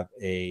you have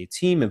a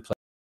team in place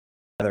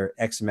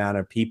X amount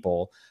of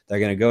people that are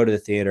going to go to the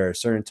theater at a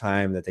certain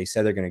time that they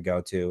said they're going to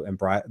go to and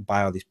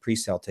buy all these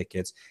pre-sale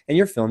tickets, and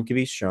your film can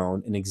be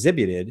shown and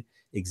exhibited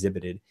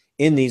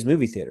in these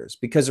movie theaters.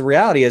 Because the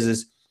reality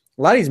is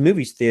a lot of these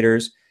movie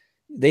theaters,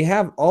 they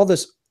have all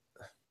this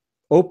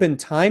open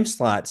time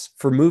slots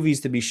for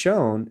movies to be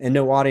shown and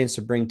no audience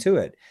to bring to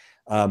it.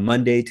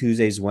 Monday,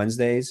 Tuesdays,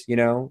 Wednesdays, you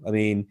know, I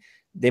mean,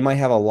 they might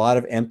have a lot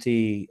of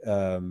empty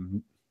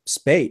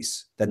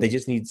space that they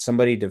just need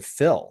somebody to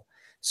fill.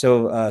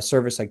 So a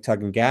service like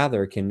Tug and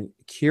Gather can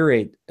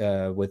curate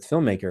with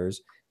filmmakers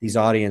these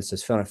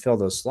audiences, fill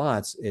those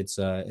slots. It's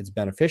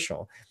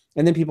beneficial,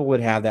 and then people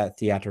would have that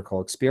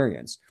theatrical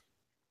experience.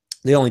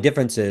 The only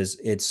difference is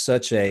it's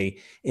such a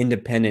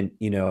independent,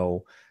 you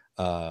know,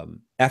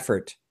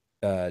 effort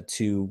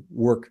to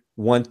work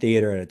one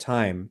theater at a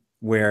time,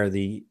 where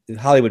the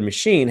Hollywood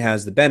machine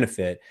has the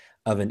benefit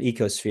of an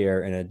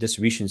ecosphere and a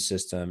distribution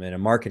system and a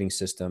marketing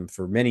system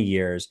for many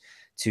years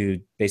to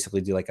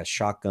basically do like a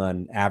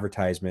shotgun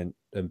advertisement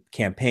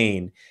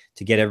campaign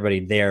to get everybody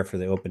there for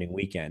the opening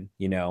weekend,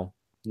 you know.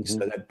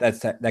 So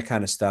that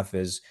kind of stuff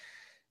is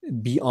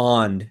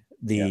beyond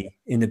the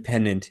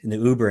independent and the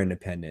uber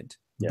independent.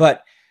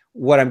 But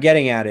what I'm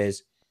getting at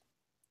is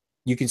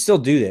you can still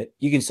do that.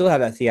 You can still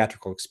have that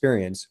theatrical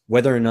experience,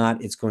 whether or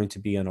not it's going to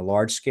be on a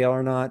large scale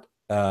or not.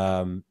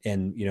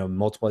 And, you know,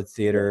 multiple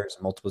theaters,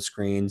 multiple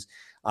screens.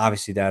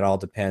 Obviously, that all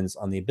depends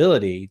on the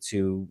ability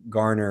to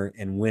garner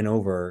and win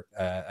over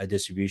a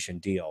distribution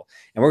deal.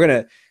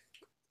 And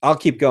I'll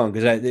keep going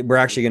because we're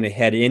actually going to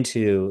head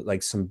into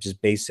like some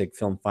just basic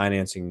film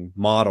financing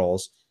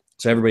models,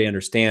 so everybody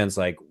understands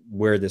like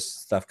where this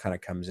stuff kind of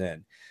comes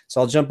in.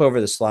 So I'll jump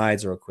over the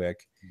slides real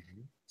quick.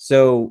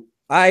 So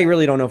I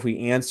really don't know if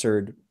we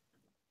answered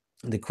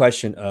the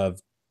question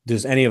of,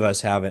 does any of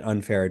us have an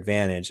unfair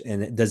advantage?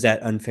 And does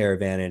that unfair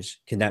advantage,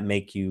 can that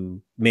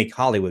make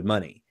Hollywood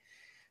money?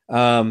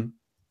 So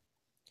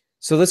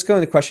let's go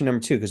into question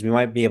number 2, because we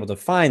might be able to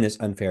find this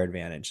unfair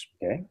advantage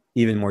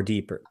even more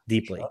deeply.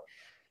 Sure.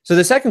 So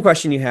the second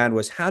question you had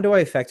was, how do I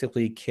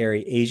effectively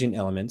carry Asian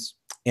elements?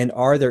 And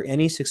are there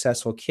any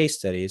successful case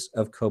studies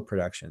of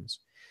co-productions?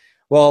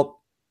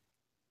 Well,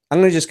 I'm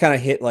going to just kind of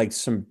hit like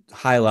some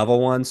high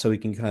level ones so we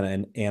can kind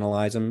of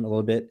analyze them a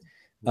little bit.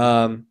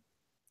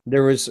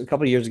 There was a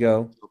couple of years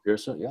ago,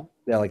 Snowpiercer,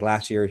 like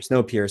last year,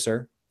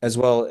 Snowpiercer, as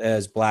well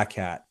as Black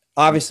Cat.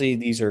 Obviously,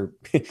 these are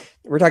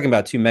we're talking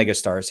about 2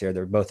 megastars here.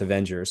 They're both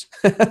Avengers.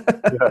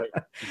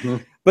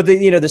 But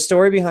the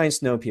story behind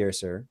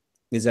Snowpiercer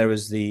is that it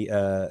was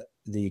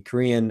the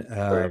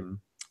Korean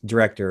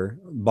director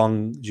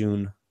Bong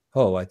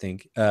Joon-ho, I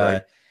think.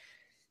 The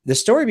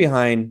story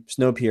behind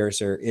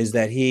Snowpiercer is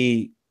that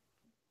he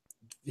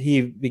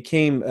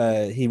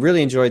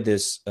really enjoyed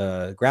this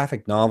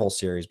graphic novel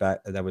series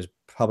that was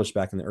published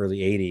back in the early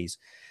 80s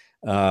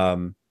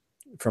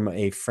from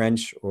a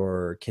French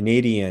or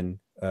Canadian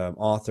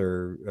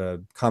author,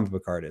 comic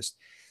book artist.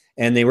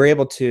 And they were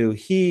able to,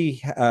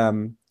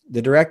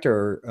 the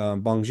director,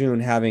 Bong Joon,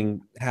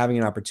 having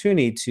an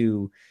opportunity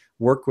to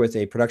work with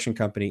a production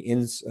company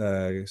in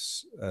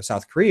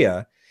South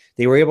Korea,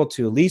 they were able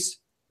to at least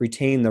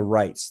retain the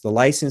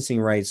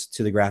licensing rights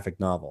to the graphic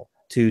novel,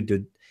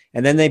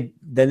 and then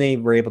they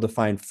were able to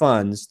find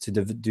funds to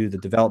do the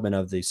development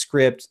of the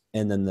script,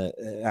 and then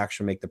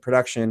make the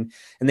production.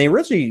 And they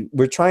originally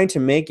were trying to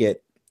make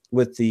it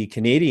with the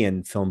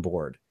Canadian Film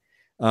Board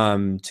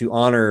to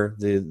honor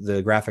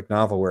the graphic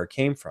novel where it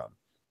came from.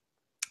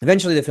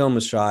 Eventually, the film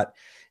was shot,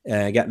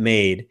 got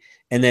made,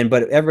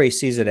 but everybody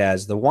sees it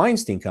as the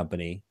Weinstein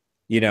Company,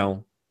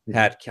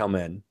 had come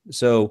in.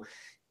 So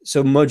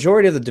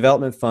majority of the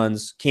development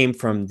funds came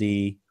from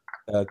the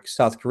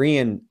South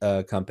Korean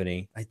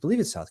company. I believe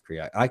it's South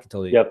Korea. I can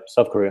totally. Yep,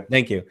 South Korea.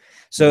 Thank you.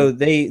 So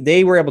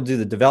they were able to do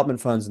the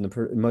development funds and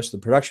most of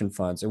the production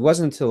funds. It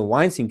wasn't until the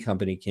Weinstein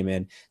Company came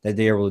in that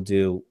they were able to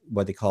do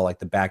what they call like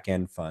the back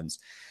end funds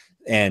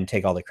and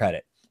take all the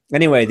credit.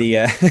 Anyway,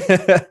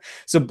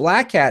 so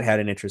Black Cat had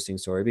an interesting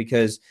story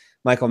because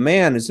Michael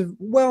Mann is a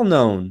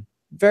well-known,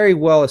 very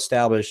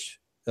well-established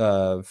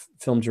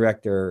film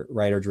director,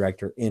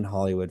 writer-director in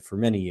Hollywood for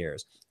many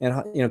years.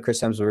 And,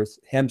 Chris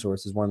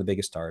Hemsworth is one of the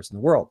biggest stars in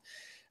the world.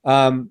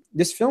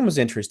 This film was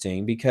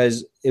interesting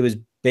because it was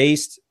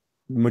based,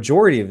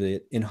 majority of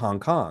it, in Hong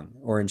Kong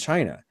or in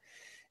China.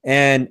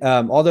 And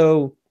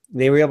although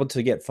they were able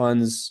to get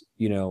funds,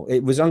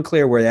 it was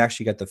unclear where they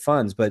actually got the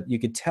funds, but you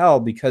could tell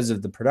because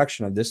of the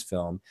production of this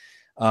film,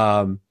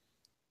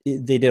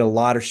 they did a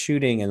lot of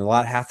shooting, and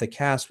half the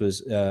cast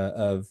was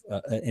of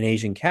an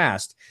Asian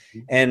cast.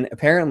 And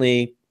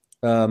apparently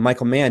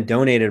Michael Mann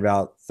donated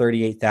about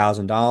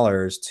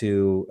 $38,000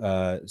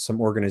 to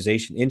some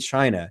organization in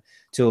China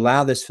to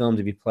allow this film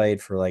to be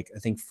played for I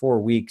think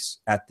 4 weeks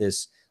at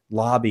this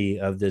lobby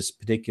of this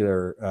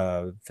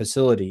particular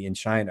facility in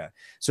China.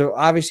 So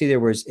obviously there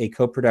was a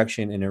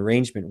co-production and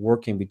arrangement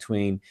working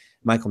between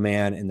Michael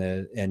Mann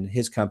and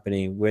his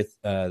company with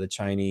the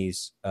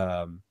Chinese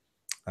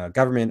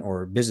government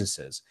or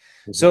businesses.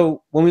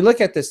 So when we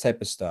look at this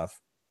type of stuff,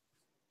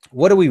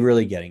 what are we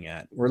really getting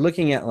at? We're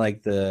looking at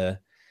like the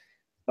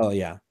Oh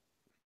yeah.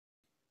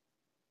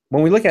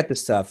 When we look at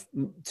this stuff,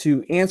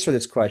 to answer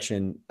this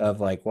question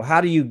of like, well,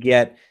 how do you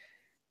get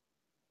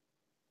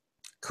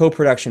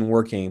co-production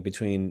working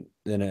between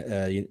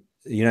the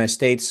United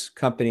States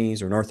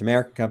companies or North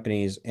American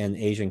companies and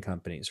Asian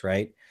companies,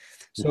 right?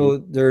 So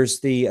there's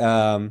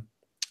the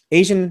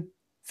Asian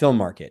film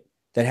market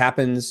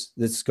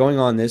that's going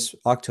on this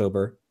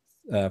October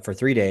for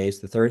 3 days,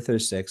 the 3rd through the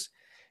 6th,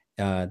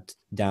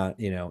 down,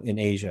 in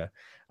Asia.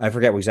 I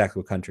forget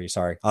exactly what country.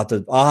 Sorry, I'll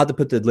have to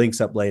put the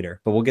links up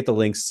later, but we'll get the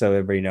links so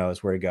everybody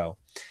knows where to go.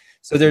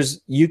 So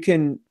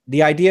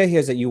the idea here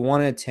is that you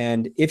want to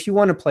attend if you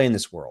want to play in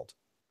this world.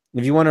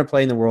 If you want to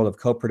play in the world of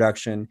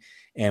co-production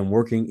and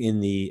working in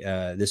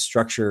this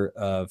structure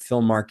of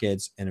film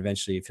markets and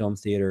eventually film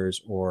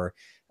theaters or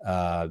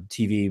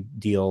TV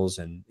deals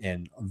and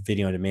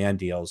video on demand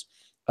deals,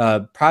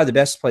 probably the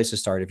best place to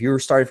start, if you were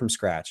starting from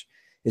scratch,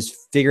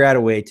 is figure out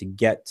a way to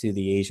get to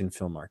the Asian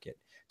film market,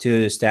 to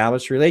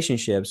establish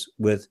relationships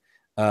with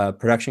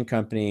production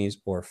companies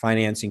or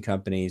financing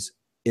companies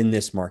in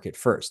this market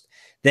first.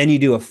 Then you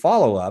do a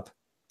follow-up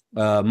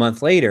a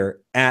month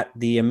later at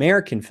the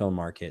American film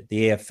market,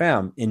 the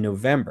AFM, in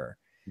November,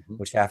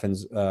 which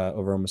happens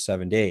over almost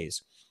 7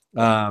 days.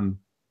 The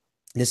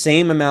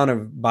same amount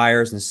of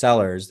buyers and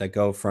sellers that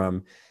go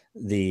from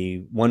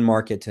the one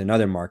market to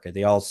another market,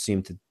 they all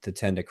seem to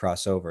tend to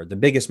cross over. The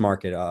biggest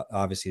market,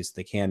 obviously, is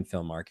the Cannes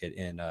film market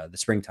in the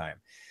springtime.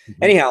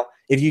 Anyhow,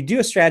 if you do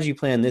a strategy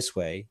plan this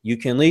way, you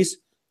can at least,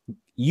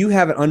 you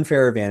have an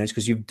unfair advantage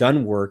because you've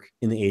done work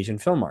in the Asian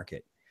film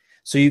market.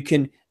 So you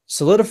can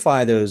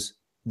solidify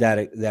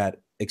that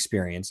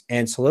experience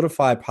and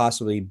solidify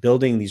possibly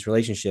building these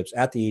relationships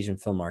at the Asian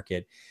film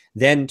market,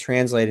 then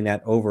translating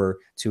that over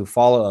to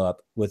follow up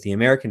with the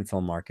American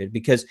film market,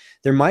 because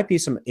there might be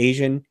some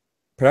Asian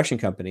production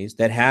companies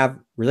that have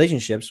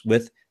relationships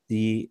with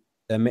the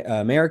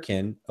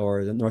American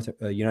or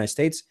the United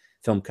States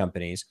film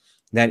companies,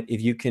 that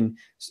if you can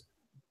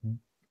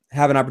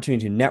have an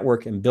opportunity to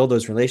network and build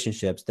those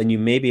relationships, then you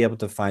may be able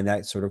to find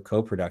that sort of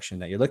co-production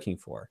that you're looking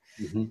for.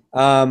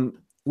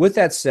 With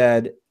that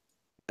said,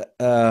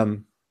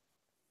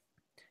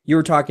 you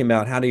were talking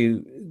about how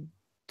to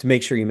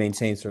make sure you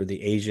maintain sort of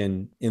the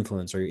Asian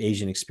influence or your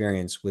Asian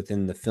experience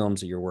within the films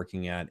that you're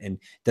working at, and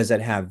does that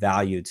have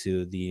value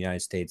to the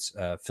United States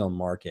film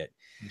market?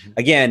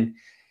 Again,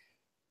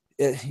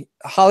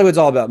 Hollywood's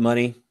all about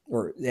money,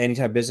 or any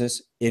type of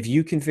business. If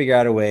you can figure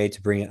out a way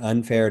to bring an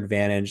unfair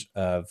advantage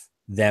of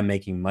them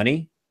making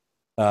money,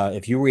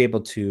 if you were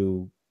able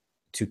to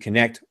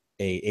connect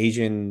a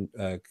Asian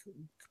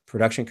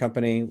production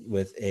company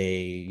with a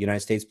United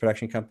States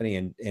production company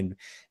and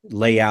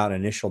lay out an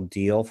initial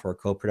deal for a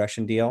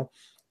co-production deal,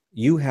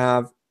 you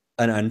have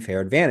an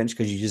unfair advantage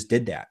because you just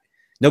did that.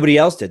 Nobody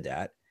else did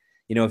that.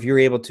 If you're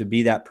able to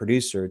be that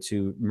producer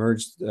to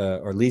merge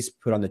or at least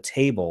put on the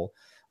table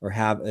or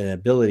have an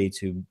ability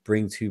to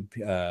bring two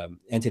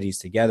entities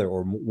together,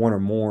 or one or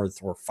more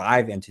or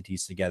 5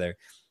 entities together,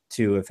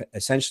 to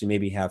essentially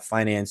maybe have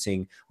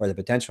financing or the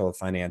potential of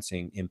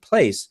financing in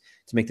place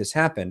to make this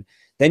happen,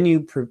 then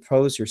you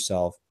propose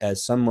yourself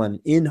as someone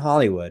in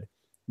Hollywood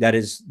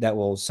that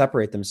will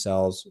separate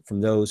themselves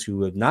from those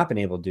who have not been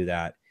able to do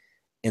that.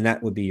 And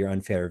that would be your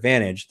unfair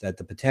advantage, that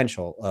the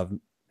potential of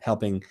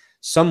helping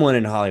someone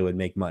in Hollywood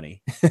make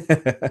money.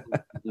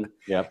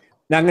 Yeah.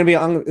 Now, I'm going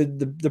to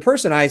be the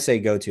person I say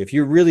go to if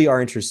you really are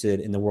interested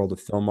in the world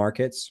of film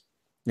markets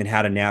and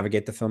how to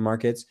navigate the film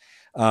markets.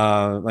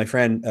 My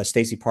friend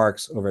Stacey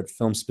Parks over at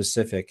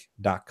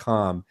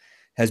filmspecific.com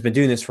has been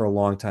doing this for a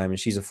long time, and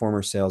she's a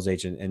former sales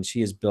agent, and she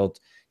has built,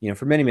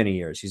 for many, many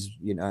years. She's,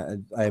 I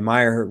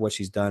admire her, what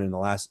she's done in the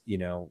last,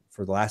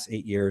 for the last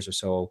 8 years or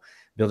so,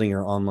 building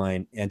her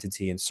online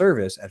entity and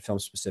service at Film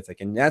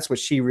Specific, and that's what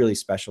she really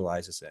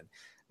specializes in.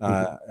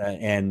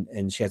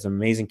 And she has an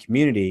amazing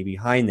community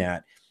behind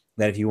that.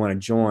 That if you want to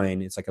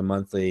join, it's like a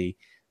monthly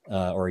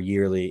or a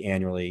yearly,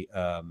 annually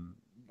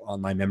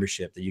online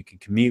membership that you can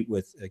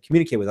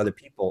communicate with other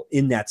people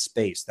in that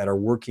space that are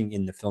working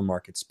in the film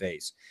market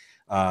space.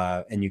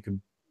 And you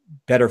can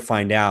better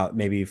find out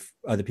maybe if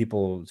other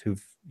people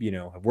who've,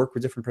 have worked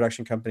with different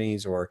production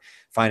companies or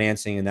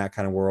financing in that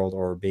kind of world,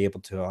 or be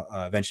able to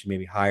eventually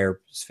maybe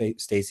hire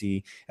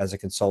Stacey as a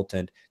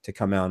consultant to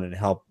come out and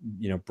help,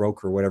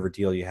 broker whatever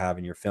deal you have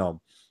in your film.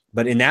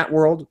 But in that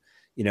world,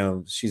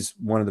 she's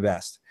one of the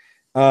best.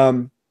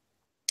 So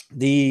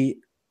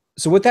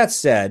with that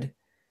said,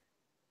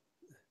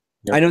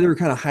 I know there were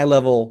kind of high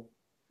level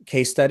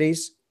case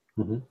studies,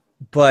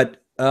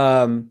 but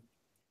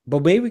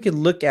maybe we could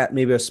look at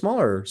maybe a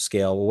smaller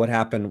scale. What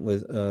happened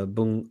with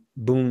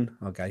Boon?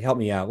 Oh God, help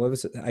me out. What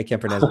was it? I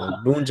can't pronounce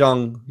it. Boon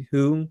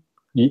Jong-hoon.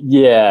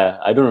 Yeah,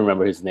 I don't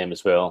remember his name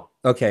as well.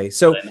 Okay,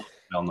 so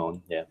well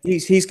known. Yeah,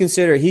 he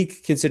considered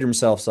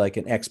himself like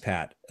an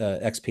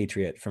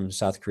expatriate from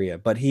South Korea,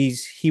 but he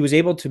was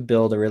able to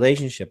build a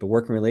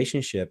working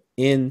relationship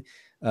in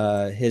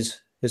his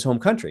home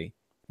country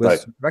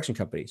with production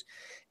companies,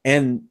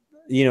 and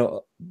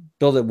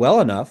build it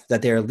well enough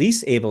that they're at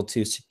least able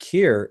to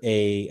secure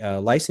a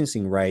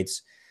licensing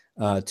rights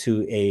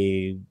to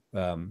a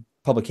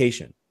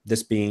publication,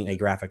 this being a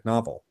graphic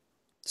novel.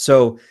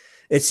 So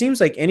it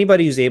seems like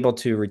anybody who's able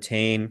to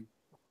retain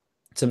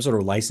some sort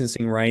of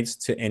licensing rights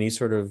to any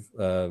sort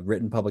of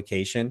written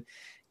publication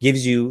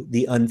gives you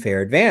the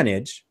unfair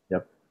advantage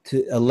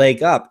to a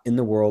leg up in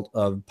the world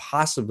of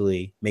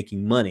possibly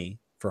making money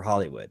for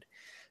Hollywood.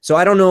 So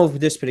I don't know if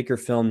this particular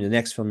film, the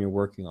next film you're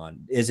working on,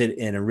 is it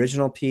an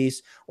original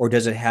piece or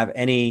does it have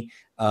any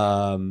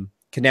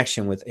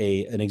connection with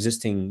an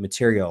existing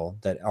material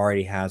that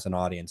already has an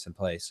audience in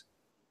place?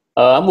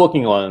 I'm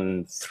working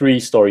on 3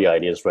 story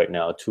ideas right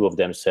now. 2 of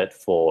them set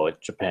for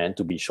Japan,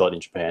 to be shot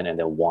in Japan, and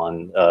then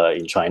 1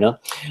 in China.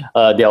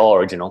 They're all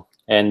original.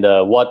 And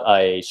what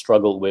I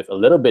struggled with a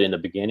little bit in the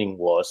beginning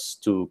was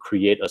to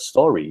create a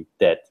story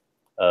that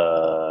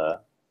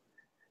that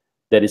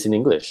is in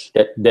English,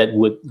 that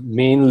would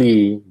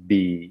mainly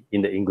be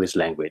in the English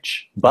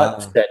language, but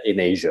set in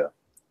Asia.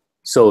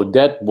 So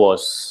that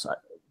was,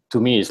 to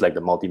me, it's like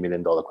the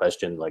multi-million-dollar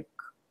question. Like,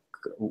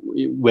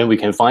 when we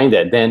can find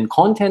that, then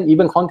content,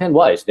 even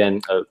content-wise,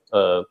 then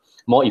a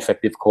more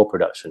effective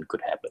co-production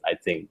could happen, I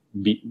think,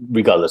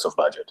 regardless of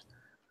budget.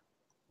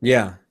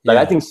 Yeah. Like,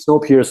 I think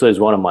Snowpiercer is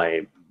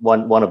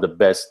one of the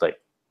best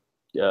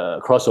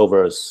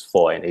crossovers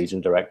for an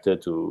Asian director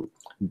to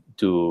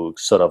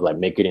sort of like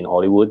make it in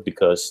Hollywood,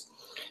 because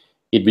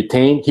he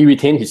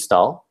retained his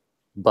style,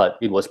 but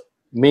it was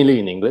mainly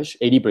in English.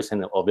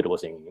 80% of it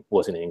was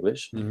in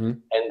English, and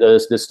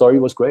the story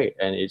was great,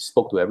 and it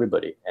spoke to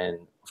everybody. And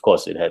of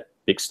course, it had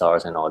big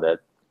stars and all that.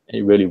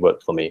 It really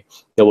worked for me.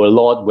 There were a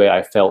lot where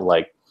I felt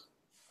like,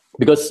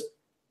 because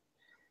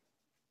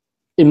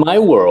in my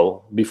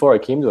world, before I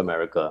came to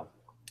America,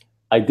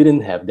 I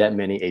didn't have that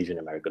many Asian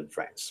American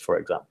friends, for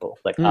example.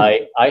 Like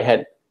I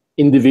had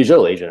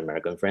individual Asian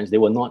American friends. They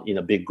were not in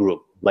a big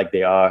group like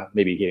they are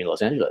maybe here in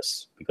Los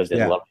Angeles, because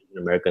there's a lot of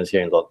Asian Americans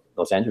here in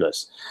Los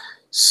Angeles.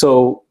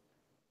 So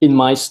in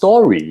my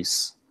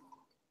stories,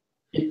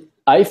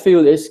 I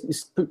feel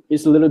it's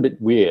a little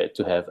bit weird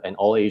to have an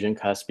all Asian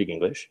cast speak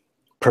English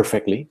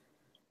perfectly.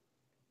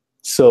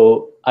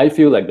 So I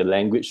feel like the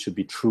language should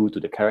be true to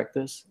the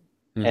characters,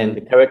 and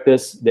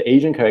the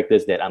Asian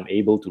characters that I'm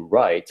able to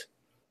write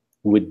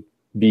would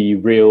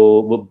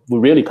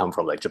really come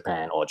from like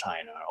Japan or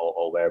China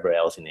or wherever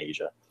else in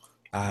Asia.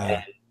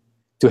 And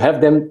to have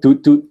them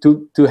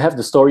to have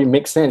the story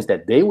make sense,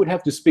 that they would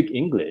have to speak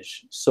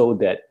English so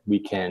that we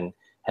can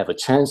have a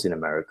chance in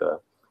America.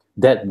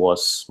 That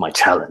was my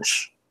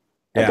challenge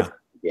at the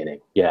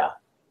beginning. Yeah.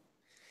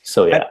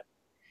 So yeah.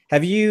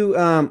 Have you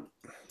a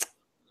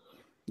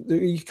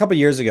couple of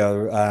years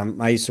ago,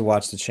 I used to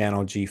watch the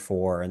channel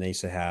G4, and they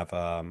used to have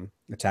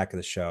Attack of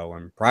the Show,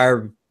 and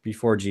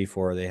before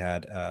G4 they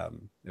had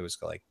it was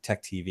like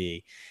Tech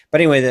TV. But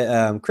anyway,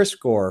 the Chris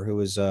Gore, who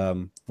was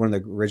one of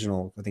the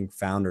original, I think,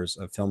 founders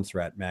of Film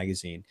Threat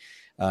magazine,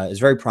 is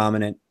very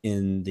prominent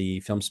in the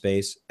film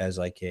space as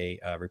like a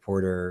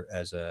reporter,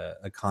 as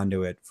a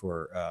conduit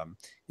for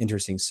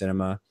interesting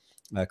cinema.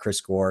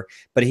 Chris Gore,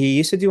 but he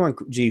used to do on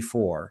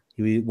G4.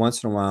 He would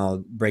once in a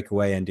while break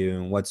away and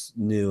do what's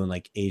new in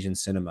like Asian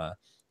cinema.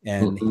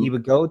 And he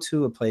would go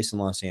to a place in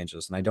Los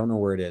Angeles, and I don't know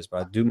where it is, but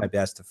I'll do my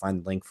best to find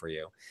the link for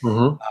you.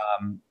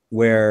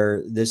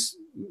 Where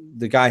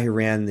the guy who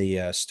ran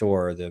the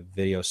store, the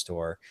video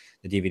store,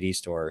 the DVD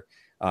store,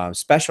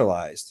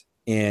 specialized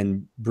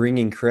in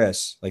bringing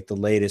Chris like the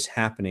latest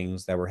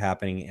happenings that were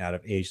happening out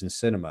of Asian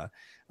cinema.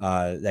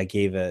 That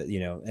gave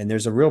and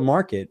there's a real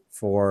market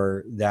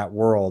for that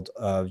world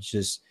of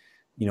just,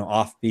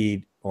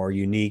 offbeat or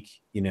unique,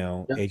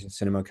 Asian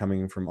cinema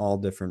coming from all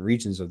different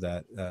regions of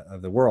that,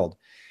 of the world.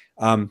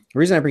 The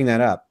reason I bring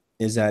that up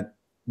is that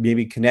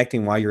maybe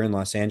connecting while you're in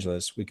Los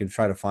Angeles, we could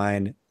try to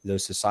find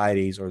those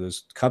societies or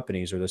those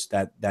companies or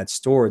that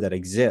store that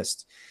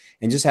exists,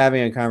 and just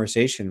having a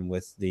conversation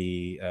with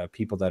the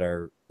people that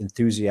are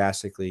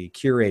enthusiastically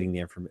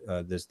curating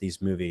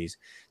these movies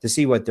to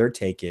see what their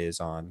take is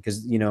on,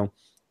 because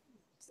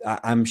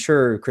I'm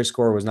sure Chris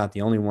Gore was not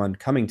the only one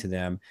coming to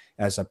them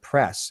as a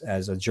press,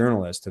 as a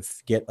journalist, to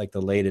get like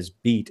the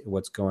latest beat of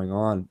what's going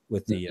on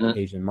with the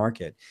Asian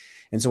market.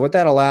 And so what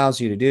that allows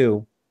you to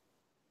do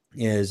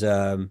is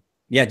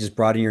just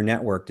broaden your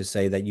network to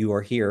say that you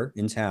are here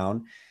in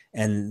town,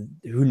 and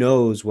who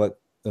knows what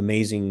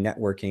amazing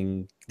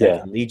networking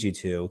that can lead you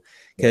to.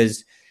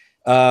 Because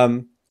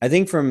I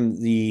think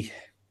from the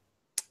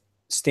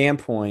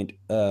standpoint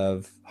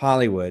of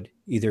Hollywood,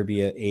 either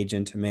be an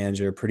agent, a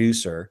manager, a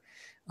producer,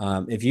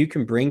 if you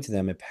can bring to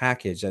them a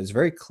package that's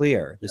very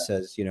clear that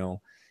says,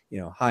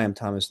 hi, I'm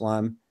Thomas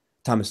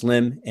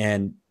Lim,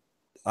 and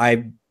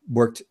I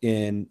worked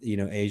in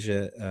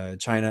Asia,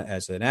 China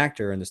as an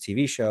actor in this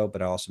TV show,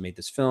 but I also made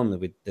this film.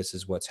 This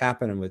is what's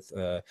happening with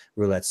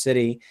Roulette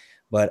City.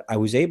 But I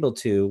was able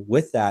to,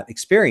 with that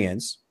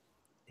experience,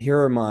 here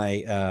are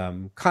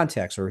my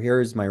contacts, or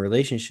here's my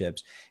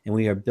relationships, and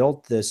we have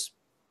built this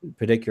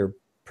particular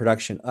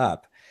production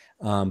up.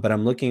 But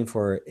I'm looking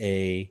for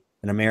an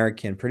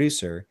American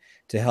producer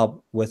to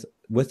help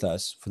with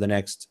us for the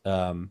next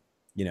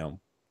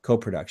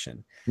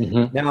co-production.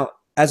 Now,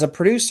 as a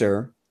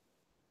producer,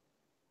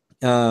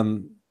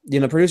 you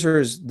know,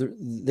 producers,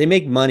 they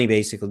make money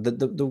basically.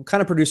 The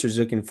kind of producers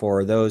looking for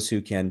are those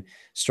who can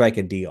strike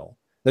a deal.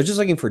 They're just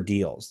looking for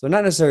deals. They're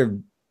not necessarily,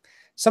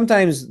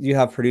 sometimes you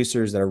have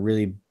producers that are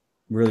really,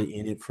 really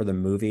in it for the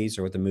movies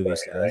or what the movie Right,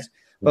 right. says.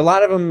 But a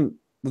lot of them,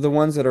 the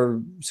ones that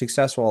are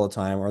successful all the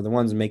time, are the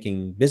ones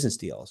making business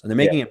deals. And they're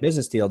Yeah, making a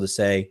business deal to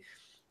say,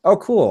 oh,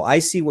 cool, I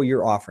see what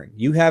you're offering.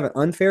 You have an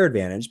unfair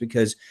advantage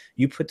because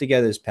you put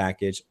together this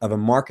package of a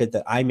market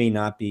that I may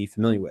not be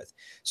familiar with.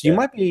 So you yeah.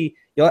 might be,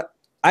 you know,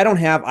 I don't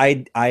have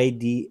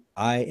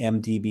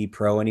IMDb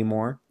Pro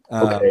anymore.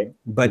 Okay.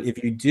 But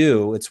if you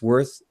do, it's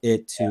worth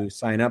it to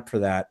sign up for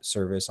that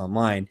service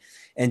online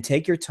and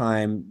take your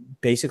time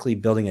basically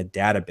building a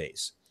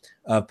database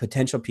of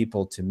potential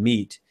people to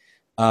meet.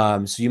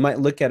 So you might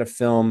look at a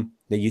film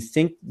that you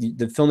think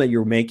the film that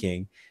you're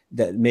making,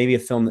 that maybe a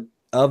film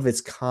of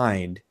its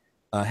kind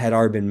had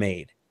already been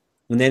made.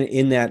 And then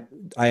in that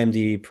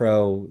IMDb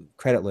Pro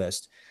credit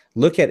list,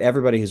 look at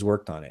everybody who's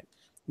worked on it.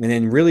 And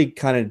then really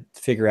kind of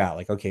figure out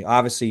like, okay,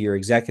 obviously your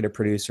executive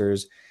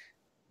producers,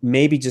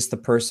 maybe just the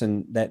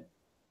person that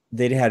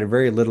they'd had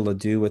very little to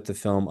do with the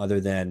film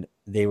other than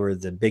they were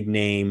the big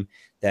name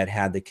that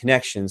had the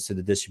connections to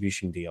the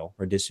distribution deal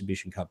or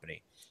distribution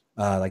company.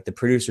 Like the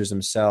producers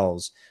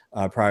themselves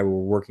probably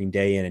were working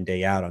day in and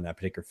day out on that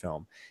particular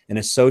film. An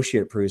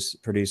associate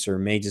producer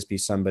may just be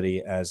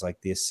somebody as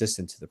like the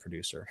assistant to the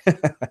producer.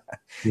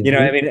 You know,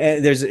 I mean,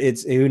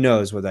 it's who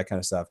knows with that kind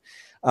of stuff.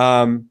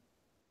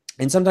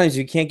 And sometimes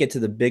you can't get to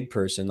the big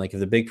person. Like if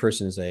the big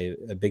person is a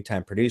big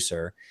time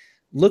producer,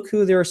 look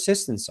who their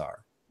assistants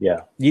are.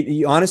 Yeah.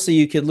 You honestly,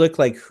 you could look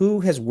like who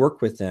has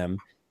worked with them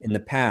in the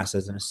past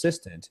as an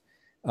assistant,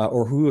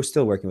 or who is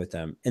still working with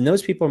them. And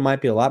those people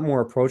might be a lot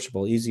more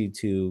approachable, easy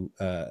to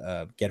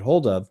get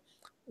hold of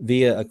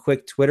via a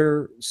quick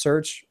Twitter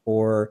search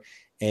or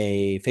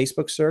a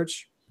Facebook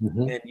search.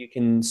 And you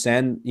can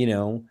send, you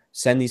know,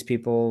 send these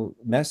people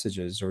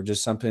messages or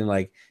just something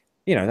like,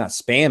 you know, not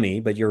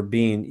spammy, but you're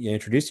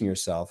introducing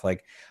yourself.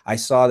 Like, I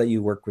saw that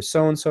you work with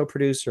so-and-so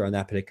producer on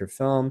that particular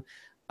film.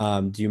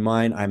 Do you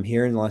mind? I'm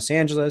here in Los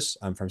Angeles.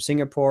 I'm from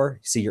Singapore.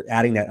 See, you're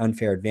adding that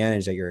unfair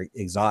advantage that you're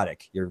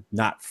exotic. You're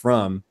not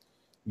from,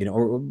 you know,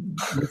 or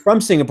you're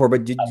from Singapore,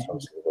 but did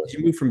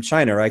you move from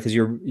China, right? Because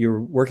you're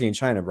working in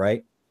China,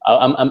 right?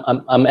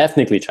 I'm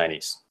ethnically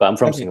Chinese, but I'm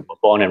from Singapore,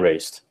 born and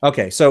raised.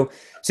 Okay, so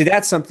see,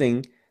 that's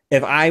something.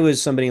 If I was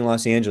somebody in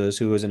Los Angeles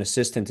who was an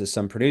assistant to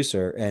some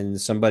producer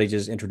and somebody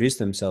just introduced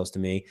themselves to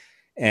me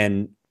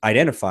and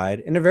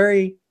identified in a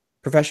very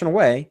professional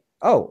way,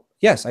 oh,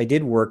 yes, I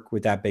did work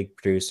with that big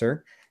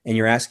producer, and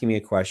you're asking me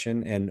a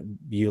question and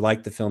you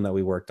like the film that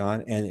we worked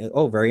on, and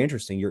oh, very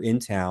interesting. You're in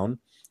town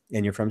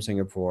and you're from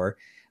Singapore,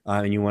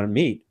 and you want to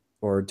meet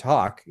or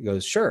talk. He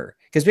goes, sure.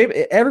 Because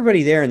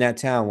everybody there in that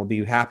town will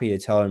be happy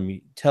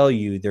to tell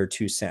you their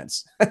 2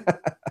 cents.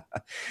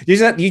 You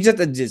just have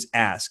to just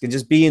ask and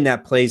just be in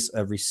that place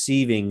of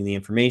receiving the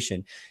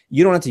information.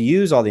 You don't have to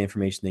use all the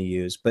information they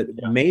use, but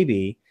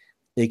maybe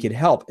it could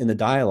help in the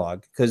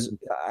dialogue, because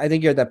I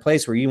think you're at that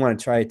place where you want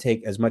to try to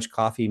take as much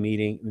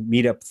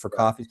meet up for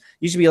coffee.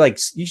 You should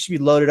be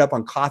loaded up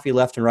on coffee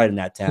left and right in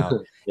that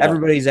town.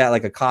 Everybody's at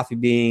like a Coffee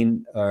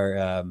Bean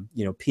or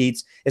you know,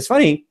 Pete's. It's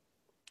funny.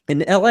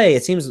 In LA,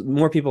 it seems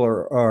more people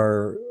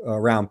are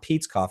around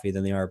Pete's Coffee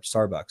than they are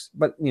Starbucks.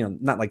 But, you know,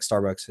 not like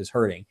Starbucks is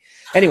hurting.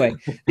 Anyway,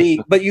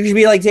 but you should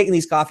be like taking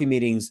these coffee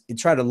meetings and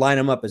try to line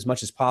them up as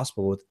much as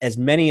possible with as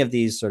many of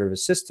these sort of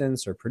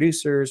assistants or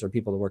producers or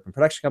people that work in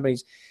production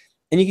companies.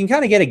 And you can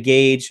kind of get a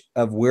gauge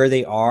of where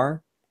they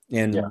are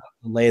and what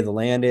the lay of the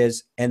land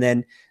is. And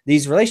then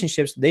these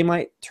relationships, they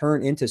might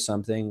turn into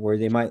something where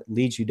they might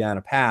lead you down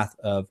a path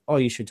of, oh,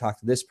 you should talk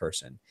to this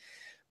person.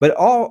 But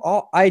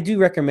I do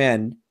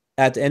recommend,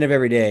 at the end of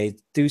every day,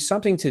 do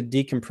something to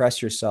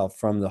decompress yourself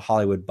from the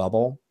Hollywood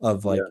bubble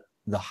of like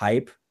the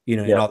hype, you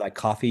know, and all that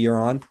coffee you're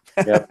on.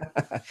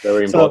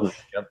 Very important.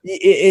 So,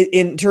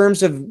 in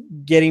terms of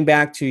getting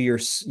back to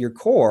your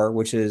core,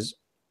 which is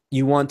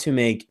you want to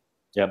make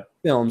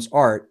films,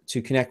 art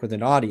to connect with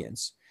an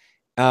audience,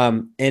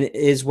 and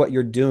is what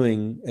you're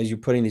doing as you're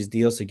putting these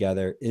deals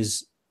together,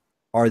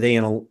 are they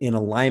in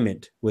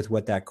alignment with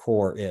what that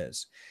core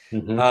is?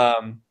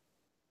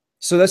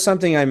 So that's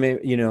something I may,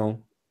 you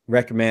know,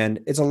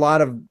 recommend. It's a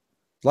lot of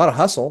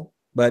hustle,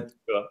 but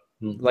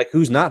like,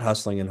 who's not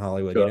hustling in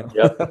Hollywood? You know?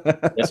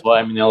 That's why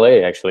I'm in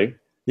LA, actually.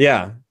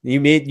 Yeah, you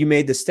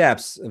made the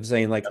steps of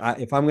saying like,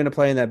 if I'm going to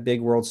play in that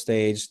big world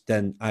stage,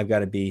 then I've got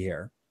to be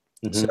here.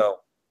 So,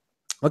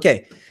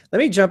 okay, let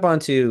me jump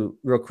onto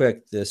real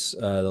quick this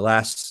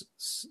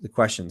the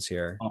questions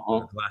here,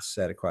 the last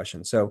set of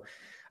questions. So,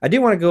 I do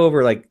want to go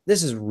over, like,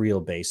 this is real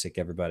basic,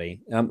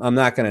 everybody. I'm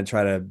not going to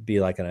try to be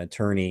like an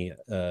attorney,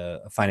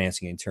 a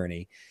financing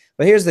attorney,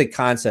 but here's the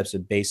concepts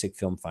of basic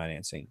film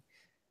financing.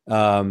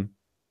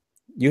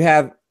 You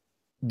have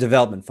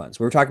development funds.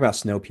 We were talking about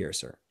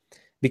Snowpiercer.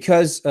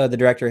 Because the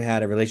director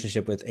had a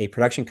relationship with a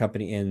production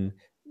company in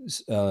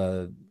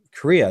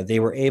Korea, they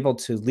were able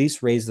to at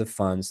least raise the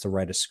funds to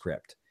write a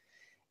script.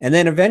 And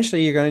then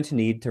eventually you're going to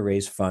need to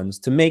raise funds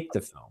to make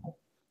the film.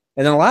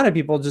 And then a lot of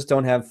people just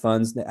don't have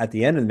funds at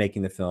the end of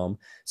making the film,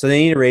 so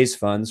they need to raise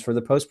funds for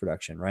the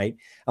post-production, right?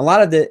 A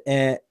lot of the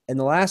and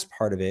the last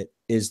part of it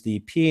is the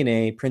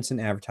P&A, prints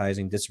and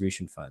advertising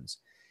distribution funds.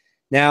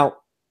 Now,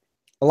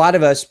 a lot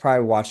of us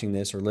probably watching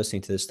this or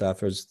listening to this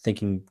stuff is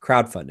thinking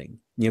crowdfunding.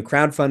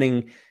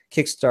 Crowdfunding,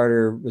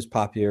 Kickstarter was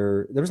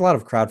popular. There was a lot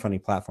of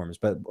crowdfunding platforms,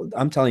 but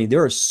I'm telling you,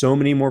 there are so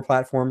many more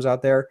platforms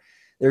out there.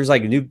 There's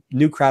like new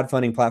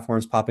crowdfunding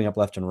platforms popping up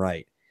left and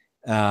right.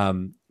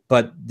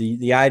 But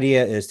the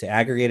idea is to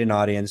aggregate an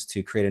audience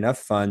to create enough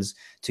funds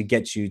to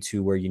get you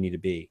to where you need to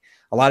be.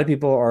 A lot of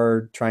people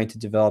are trying to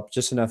develop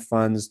just enough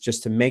funds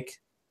just to make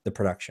the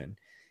production.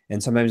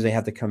 And sometimes they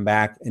have to come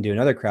back and do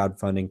another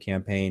crowdfunding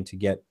campaign to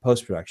get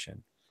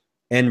post-production.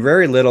 And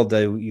very little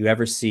do you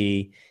ever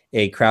see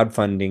a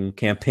crowdfunding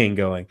campaign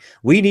going,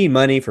 we need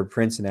money for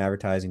prints and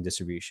advertising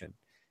distribution.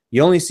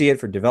 You only see it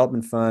for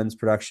development funds,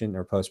 production,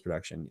 or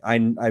post-production. I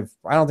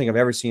don't think I've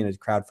ever seen a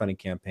crowdfunding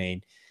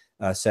campaign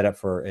set up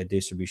for a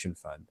distribution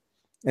fund.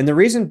 And the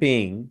reason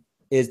being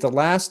is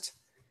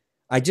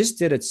I just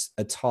did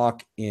a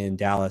talk in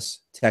Dallas,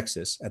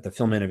 Texas at the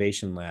Film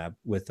Innovation Lab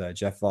with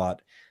Jeff Vaught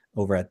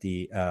over at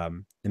the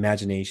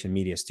Imagination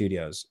Media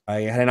Studios.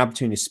 I had an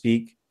opportunity to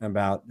speak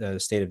about the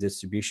state of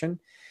distribution.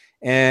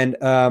 And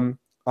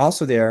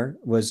also there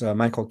was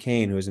Michael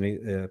Caine, who was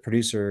a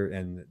producer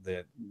and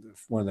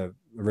one of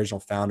the original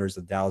founders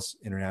of the Dallas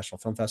International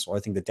Film Festival, I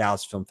think the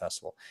Dallas Film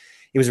Festival.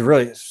 He was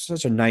really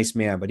such a nice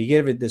man, but he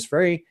gave this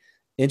very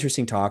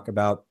interesting talk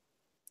about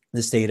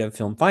the state of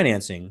film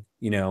financing,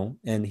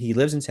 and he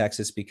lives in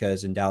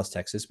Dallas,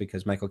 Texas,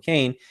 because Michael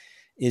Caine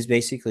is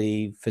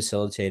basically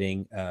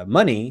facilitating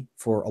money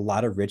for a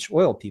lot of rich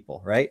oil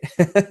people, right?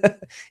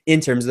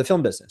 In terms of the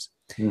film business.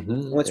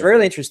 Mm-hmm. What's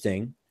really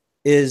interesting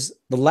is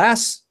the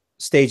last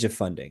stage of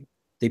funding,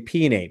 the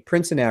P&A,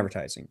 prints and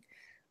advertising.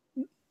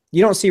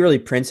 You don't see really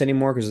prints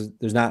anymore because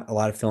there's not a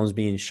lot of films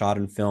being shot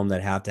in film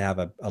that have to have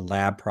a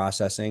lab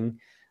processing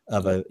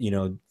of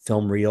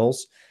film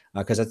reels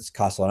because that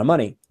costs a lot of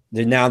money.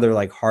 Now they're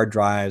like hard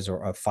drives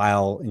or a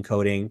file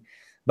encoding,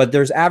 but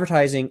there's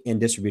advertising and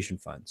distribution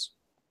funds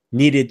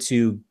needed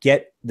to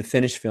get the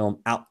finished film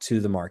out to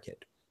the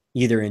market,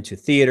 either into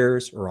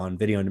theaters or on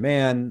video on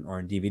demand or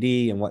on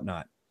DVD and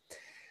whatnot.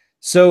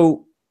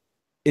 So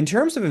in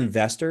terms of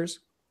investors,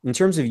 in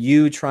terms of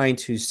you trying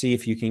to see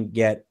if you can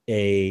get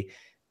a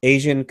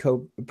Asian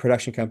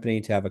co-production company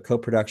to have a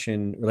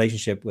co-production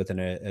relationship with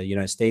a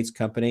United States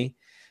company,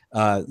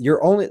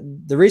 the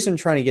reason I'm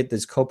trying to get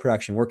this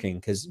co-production working,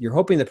 because you're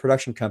hoping the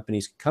production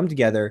companies come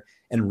together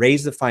and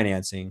raise the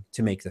financing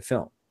to make the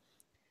film.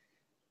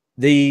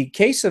 The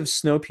case of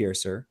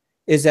Snowpiercer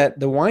is that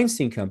the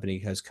Weinstein Company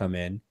has come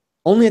in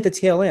only at the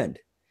tail end.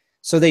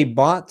 So they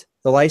bought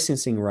the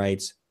licensing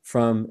rights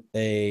from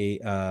a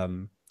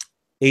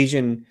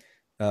Asian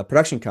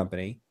production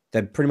company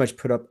that pretty much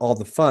put up all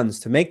the funds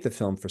to make the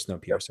film for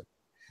Snowpiercer.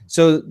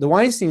 So the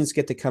Weinsteins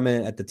get to come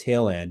in at the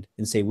tail end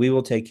and say, we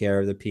will take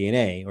care of the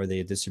P&A or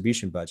the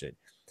distribution budget.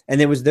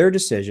 And it was their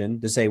decision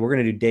to say, we're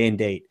going to do day and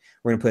date.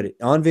 We're going to put it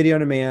on video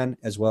on demand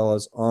as well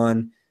as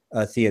on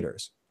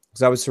theaters. Because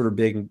that was sort of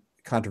big and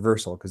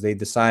controversial because they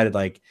decided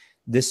like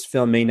this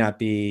film may not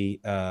be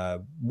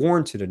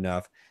warranted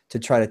enough to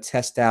try to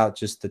test out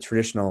just the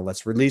traditional,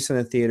 let's release it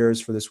in the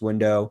theaters for this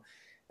window,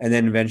 and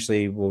then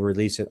eventually we'll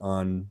release it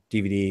on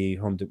DVD,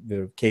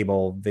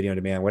 cable, video on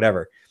demand,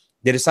 whatever.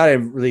 They decided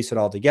to release it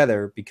all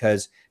together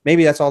because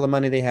maybe that's all the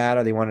money they had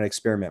or they wanted to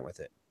experiment with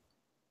it.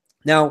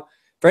 Now,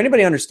 for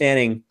anybody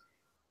understanding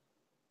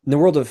in the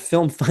world of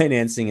film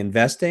financing,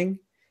 investing,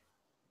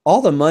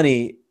 all the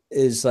money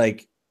is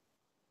like,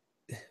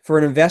 for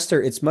an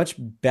investor, it's much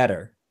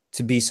better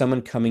to be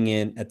someone coming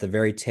in at the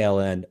very tail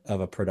end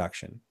of a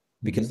production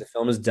because the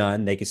film is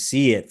done. They can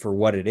see it for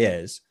what it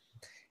is.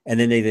 And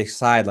then they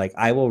decide like,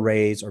 I will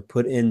raise or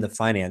put in the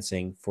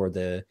financing for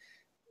the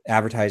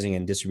advertising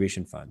and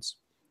distribution funds.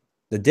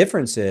 The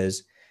difference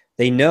is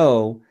they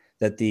know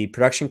that the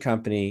production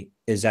company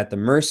is at the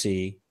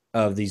mercy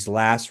of these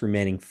last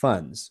remaining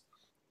funds.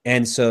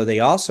 And so they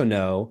also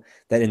know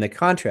that in the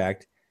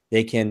contract,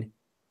 they can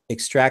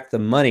extract the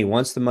money.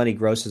 Once the money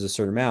grosses a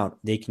certain amount,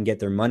 they can get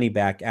their money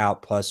back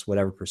out plus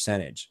whatever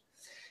percentage.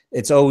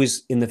 It's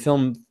always in the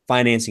film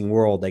financing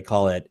world, they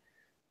call it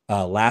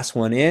last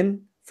one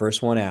in,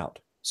 first one out.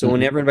 So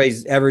when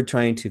everybody's ever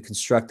trying to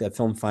construct a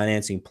film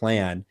financing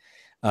plan,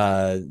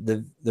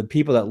 the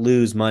people that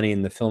lose money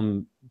in the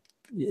film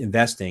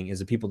investing is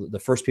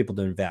the first people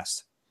to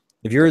invest.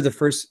 If you're the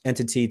first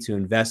entity to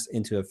invest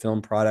into a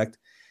film project,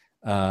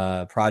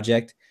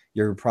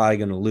 you're probably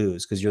going to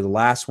lose because you're the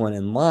last one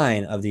in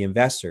line of the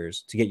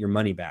investors to get your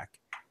money back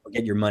or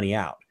get your money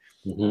out,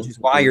 which is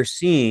why you're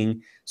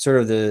seeing sort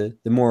of the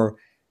more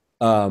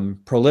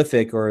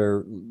prolific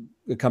or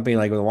a company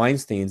like the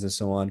Weinsteins and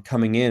so on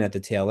coming in at the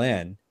tail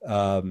end.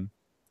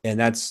 And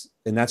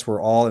that's where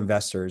all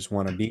investors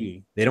want to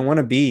be. They don't want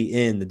to be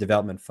in the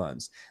development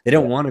funds. They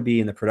don't want to be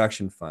in the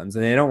production funds,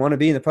 and they don't want to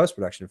be in the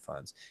post-production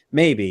funds.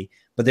 Maybe,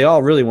 but they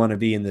all really want to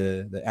be in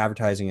the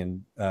advertising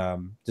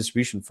and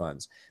distribution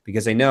funds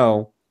because they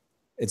know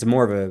it's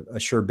more of a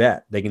sure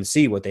bet. They can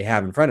see what they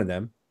have in front of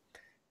them,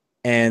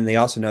 and they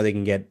also know they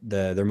can get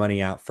their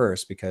money out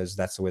first because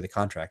that's the way the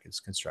contract is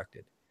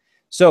constructed.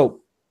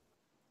 So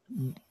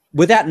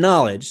with that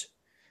knowledge,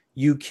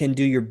 you can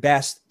do your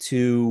best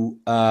to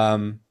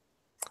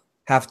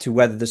have to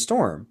weather the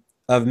storm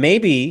of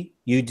maybe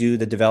you do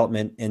the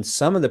development and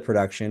some of the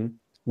production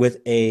with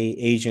a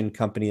Asian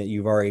company that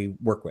you've already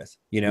worked with,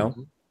 you know.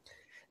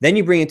 Then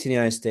you bring it to the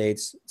United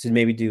States to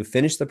maybe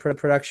finish the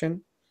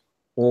production,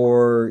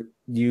 or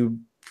you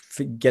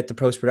get the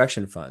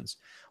post-production funds,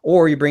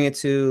 or you bring it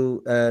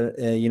to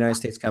a United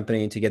States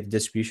company to get the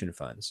distribution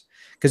funds.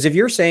 Because if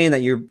you're saying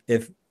that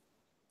if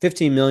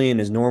 15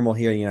 million is normal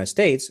here in the United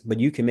States, but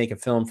you can make a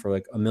film for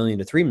like $1 million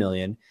to $3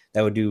 million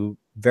that would do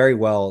very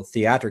well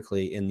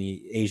theatrically in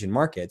the Asian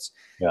markets.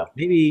 Yeah.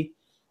 Maybe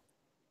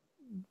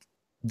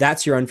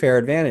that's your unfair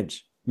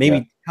advantage.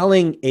 Maybe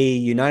telling a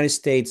United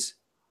States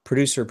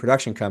producer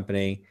production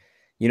company,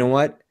 you know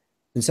what,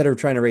 instead of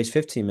trying to raise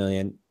 15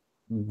 million,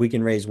 we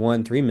can raise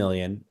 3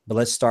 million, but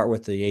let's start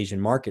with the Asian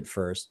market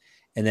first,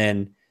 and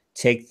then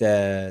take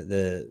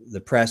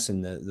the press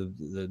and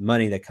the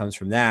money that comes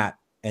from that,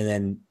 and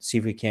then see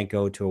if we can't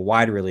go to a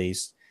wide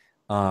release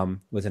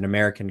with an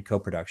American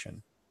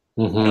co-production.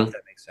 I don't know if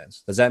that makes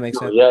sense. Does that make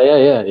sense?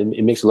 Yeah.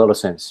 It makes a lot of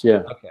sense.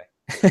 Yeah. Okay.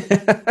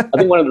 I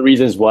think one of the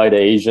reasons why the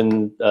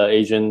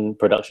Asian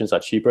productions are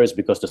cheaper is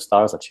because the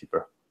stars are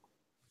cheaper.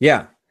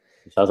 Yeah.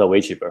 The stars are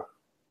way cheaper.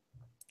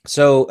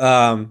 So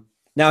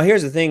now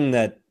here's the thing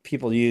that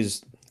people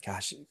use.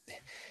 Gosh,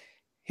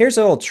 here's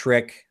a little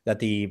trick that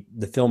the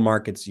film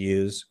markets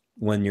use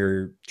when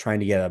you're trying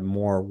to get a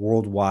more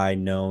worldwide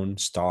known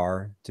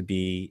star to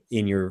be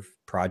in your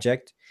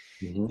project,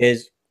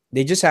 is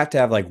they just have to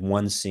have like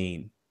one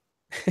scene.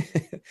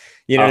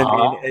 You know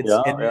what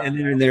I mean? And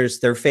then there's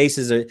their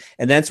faces,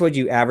 and that's what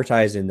you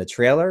advertise in the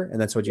trailer, and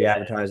that's what you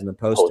advertise in the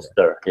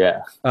poster.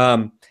 Yeah.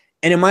 And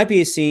it might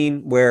be a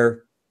scene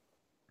where,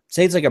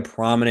 say it's like a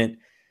prominent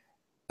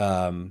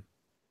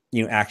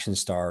action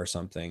star or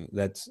something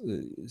that's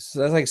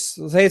like,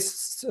 say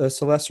it's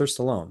Sylvester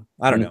Stallone.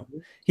 I don't know.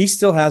 He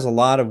still has a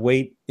lot of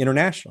weight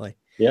internationally.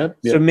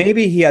 So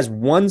maybe he has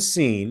one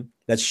scene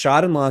that's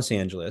shot in Los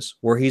Angeles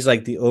where he's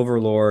like the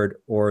overlord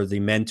or the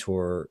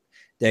mentor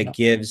that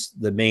gives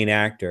the main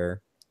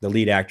actor, the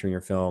lead actor in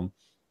your film,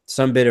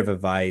 some bit of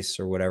advice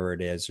or whatever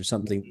it is, or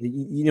something,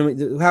 you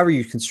know, however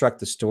you construct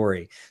the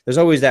story, there's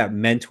always that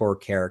mentor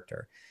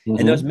character.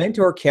 And those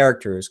mentor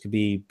characters could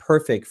be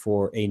perfect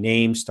for a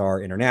name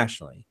star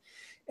internationally.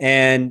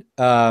 And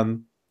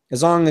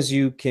as long as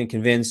you can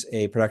convince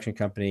a production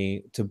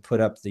company to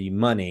put up the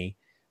money,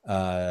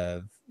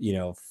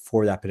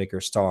 for that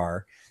particular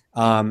star,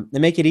 and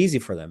make it easy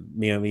for them,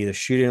 you know, either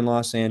shoot it in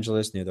Los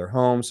Angeles near their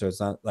home, so it's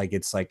not like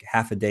it's like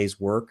half a day's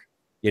work,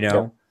 you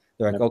know.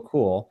 They're like, oh,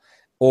 cool.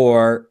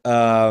 Or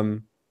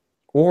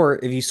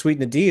if you sweeten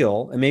the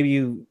deal and maybe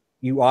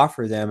you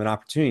offer them an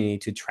opportunity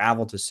to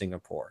travel to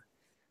Singapore.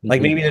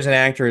 Like maybe there's an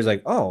actor who's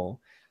like, oh,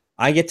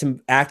 I get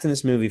to act in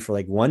this movie for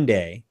like 1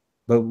 day,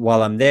 but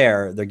while I'm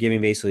there, they're giving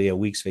basically a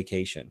week's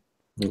vacation.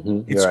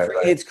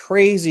 It's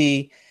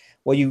crazy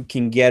what you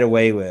can get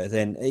away with.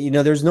 And, you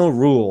know, there's no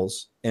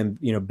rules and,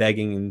 you know,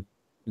 begging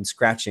and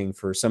scratching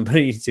for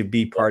somebody to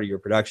be part of your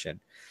production.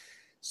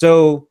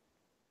 So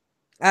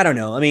I don't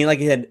know. I mean, like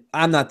I said,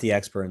 I'm not the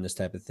expert in this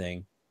type of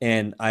thing.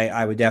 And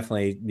I would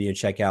definitely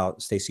check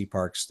out Stacey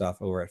Park's stuff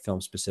over at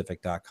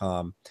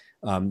filmspecific.com.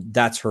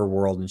 That's her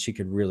world, and she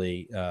could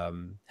really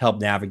help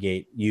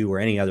navigate you or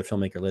any other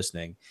filmmaker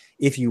listening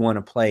if you want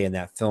to play in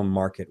that film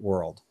market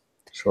world.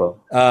 Sure.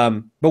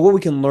 But what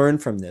we can learn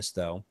from this,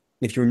 though,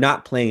 if you're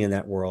not playing in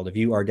that world, if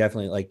you are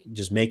definitely like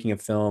just making a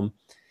film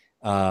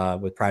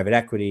with private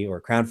equity or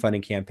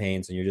crowdfunding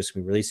campaigns, and you're just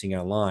going to be releasing it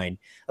online,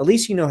 at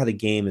least you know how the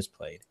game is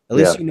played. At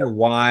least you know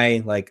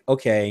why, like,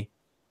 okay,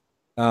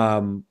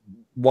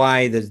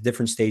 why the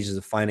different stages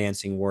of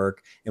financing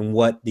work and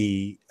what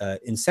the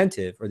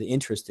incentive or the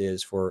interest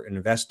is for an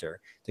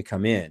investor to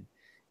come in,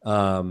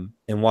 and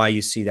why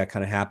you see that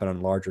kind of happen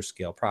on larger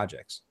scale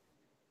projects.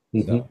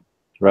 So,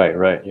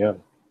 right. Yeah.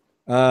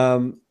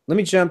 Let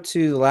me jump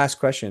to the last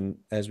question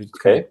as we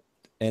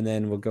and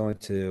then we'll go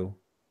into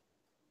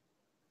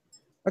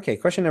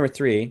question number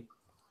 3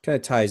 kind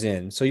of ties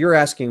in. So you're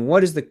asking,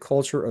 what is the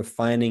culture of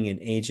finding an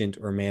agent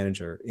or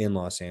manager in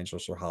Los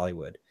Angeles or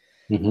Hollywood?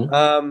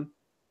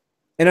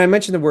 And I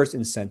mentioned the word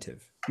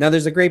incentive. Now,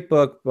 there's a great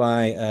book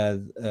by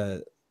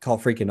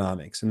called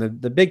Freakonomics, and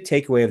the big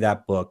takeaway of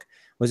that book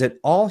was that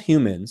all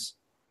humans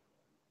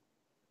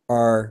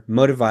are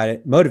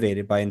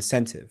motivated by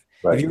incentive.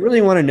 If you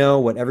really want to know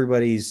what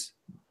everybody's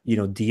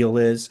deal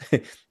is,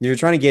 if you're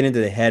trying to get into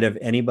the head of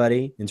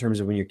anybody in terms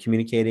of when you're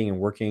communicating and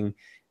working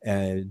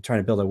and trying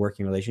to build a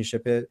working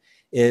relationship,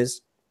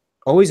 is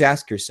always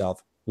ask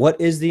yourself, what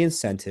is the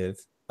incentive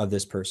of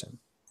this person?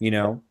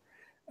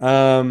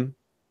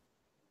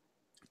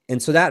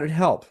 And so that would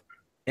help.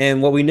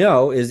 And what we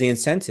know is the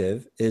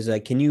incentive is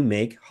can you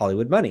make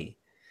Hollywood money?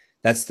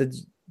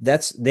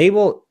 They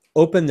will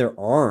open their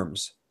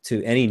arms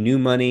to any new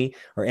money,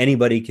 or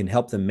anybody can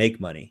help them make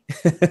money.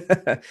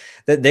 That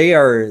they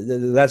are,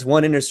 that's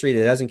one industry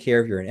that doesn't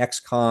care if you're an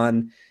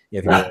ex-con,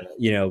 if you're,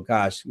 you know,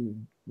 gosh,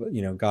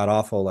 you know, god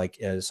awful, like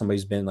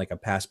somebody's been like a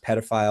past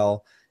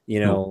pedophile, you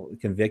know,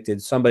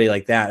 convicted, somebody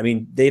like that. I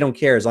mean, they don't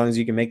care. As long as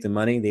you can make the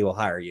money, they will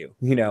hire you.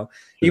 You know,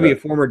 you can be a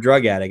former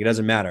drug addict. It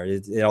doesn't matter.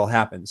 It all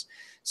happens.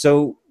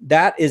 So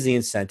that is the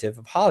incentive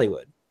of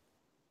Hollywood.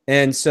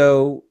 And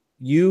so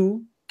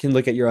you can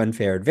look at your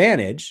unfair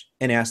advantage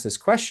and ask this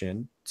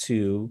question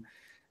to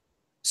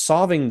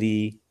solving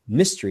the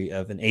mystery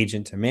of an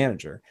agent and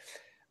manager.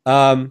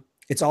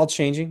 It's all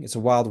changing. It's a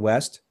wild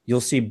west.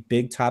 You'll see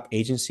big top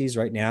agencies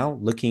right now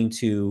looking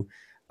to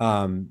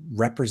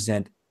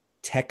represent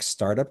tech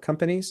startup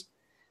companies.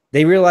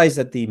 They realize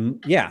that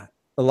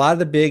a lot of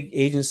the big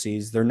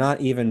agencies, they're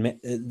not even,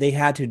 they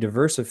had to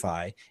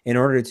diversify in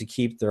order to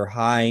keep their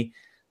high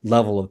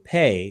level of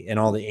pay and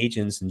all the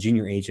agents and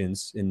junior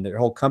agents in their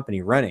whole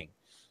company running.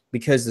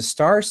 Because the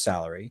star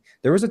salary,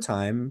 there was a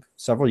time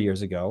several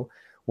years ago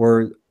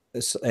where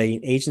an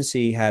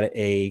agency had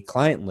a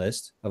client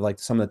list of like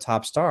some of the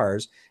top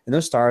stars, and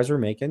those stars were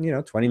making, you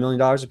know, $20 million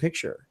a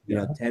picture, you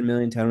know, 10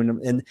 million, 10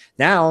 million. And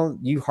now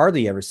you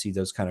hardly ever see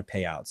those kind of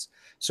payouts.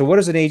 So what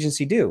does an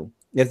agency do?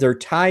 If they're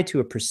tied to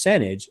a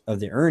percentage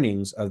of the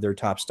earnings of their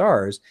top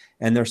stars,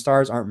 and their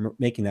stars aren't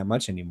making that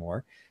much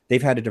anymore,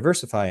 they've had to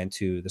diversify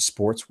into the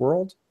sports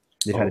world.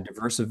 They've had to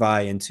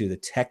diversify into the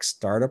tech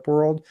startup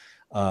world,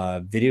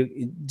 video,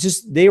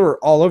 just, they were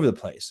all over the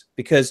place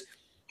because,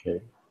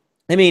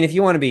 I mean, if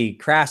you want to be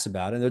crass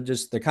about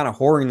it, they're kind of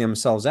whoring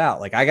themselves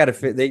out. Like, I got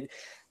to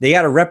they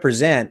got to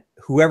represent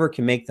whoever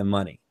can make the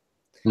money.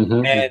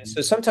 And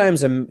so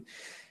sometimes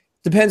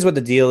depends what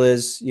the deal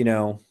is, you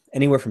know,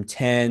 anywhere from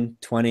 10,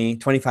 20,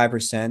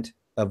 25%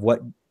 of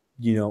what,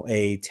 you know,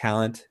 a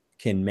talent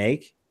can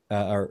make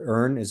or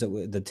earn is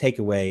the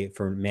takeaway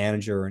for a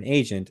manager or an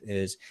agent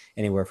is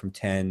anywhere from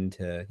 10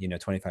 to, you know,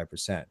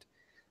 25%.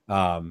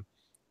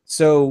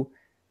 So,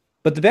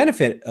 but the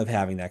benefit of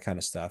having that kind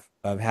of stuff,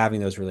 of having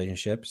those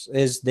relationships,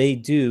 is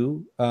they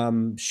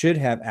should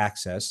have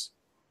access,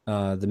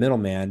 the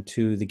middleman,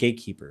 to the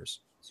gatekeepers,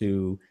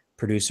 to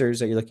producers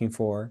that you're looking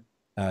for,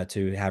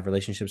 to have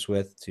relationships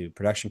with, to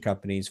production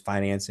companies,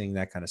 financing,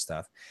 that kind of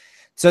stuff.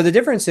 So the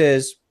difference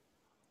is,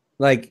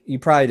 like, you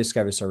probably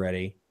discovered this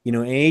already, you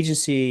know, an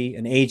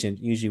agent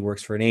usually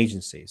works for an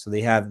agency. So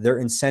they have their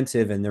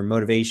incentive and their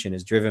motivation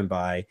is driven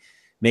by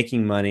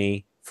making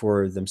money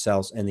for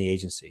themselves and the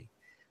agency.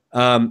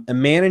 A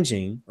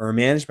managing or a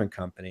management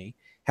company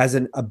has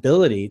an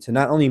ability to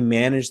not only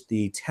manage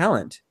the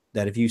talent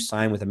that if you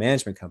sign with a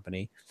management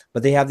company,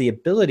 but they have the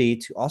ability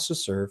to also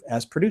serve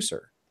as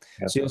producer.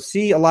 So you'll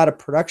see a lot of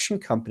production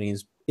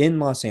companies in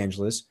Los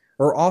Angeles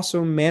are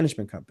also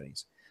management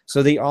companies.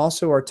 So they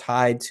also are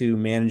tied to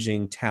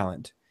managing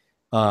talent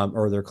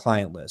or their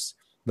client list,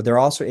 but they're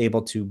also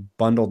able to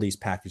bundle these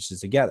packages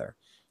together.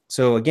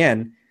 So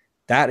again,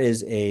 that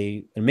is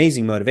an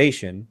amazing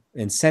motivation,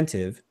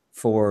 incentive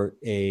for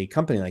a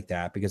company like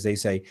that, because they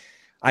say,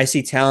 I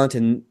see talent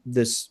in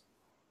this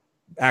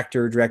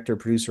actor, director,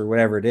 producer,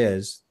 whatever it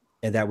is,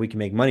 and that we can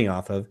make money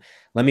off of.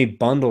 Let me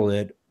bundle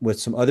it with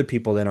some other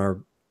people in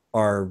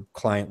our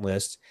client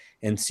list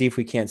and see if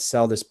we can't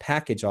sell this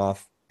package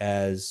off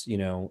as, you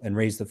know, and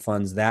raise the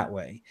funds that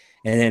way.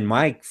 And then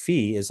my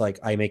fee is like,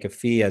 I make a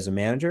fee as a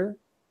manager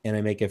and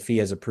I make a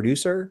fee as a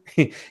producer.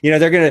 You know,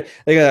 I'm going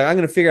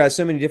to figure out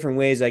so many different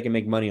ways I can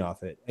make money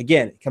off it.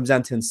 Again, it comes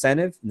down to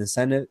incentive, and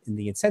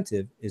the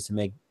incentive is to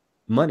make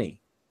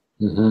money.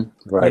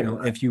 Right. You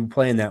know, if you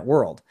play in that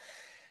world.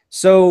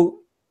 So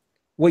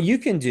what you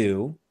can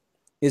do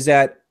is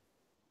that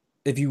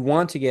if you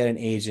want to get an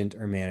agent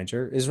or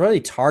manager, is really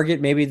target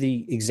maybe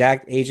the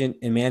exact agent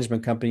and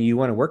management company you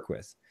want to work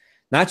with.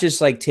 Not just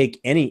like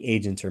take any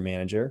agent or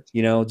manager,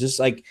 you know,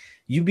 just like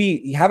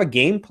you have a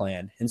game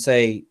plan and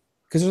say,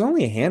 because there's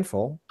only a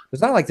handful.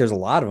 It's not like there's a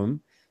lot of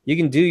them. You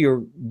can do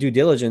your due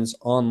diligence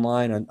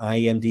online on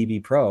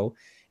IMDb Pro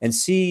and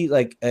see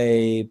like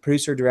a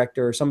producer,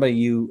 director, or somebody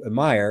you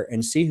admire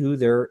and see who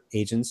their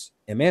agents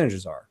and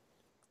managers are.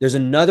 There's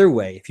another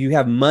way. If you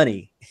have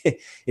money,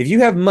 if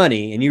you have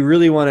money and you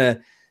really want to,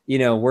 you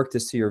know, work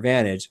this to your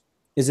advantage,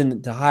 is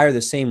to hire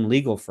the same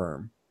legal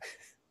firm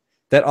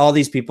that all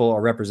these people are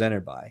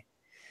represented by.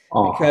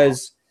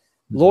 Because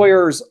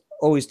lawyers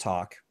always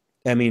talk.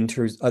 I mean,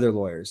 to other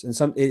lawyers,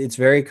 and it's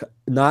very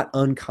not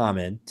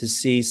uncommon to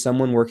see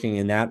someone working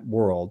in that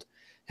world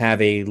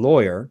have a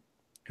lawyer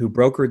who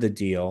brokered the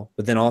deal,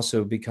 but then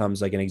also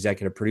becomes like an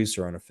executive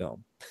producer on a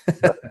film.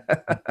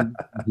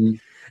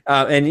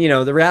 And, you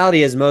know, the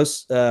reality is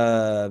most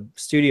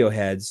studio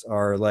heads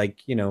are like,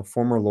 you know,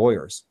 former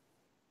lawyers.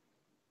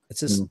 It's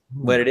just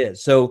what it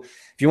is. So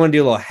if you want to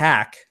do a little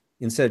hack,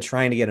 instead of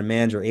trying to get a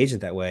manager or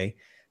agent that way,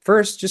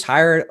 first, just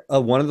hire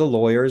one of the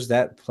lawyers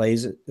that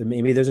plays.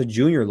 Maybe there's a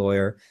junior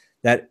lawyer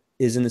that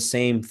is in the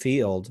same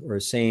field or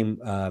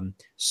same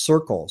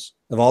circles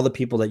of all the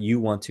people that you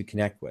want to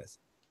connect with.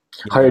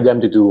 Hire them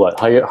to do what?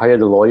 Hire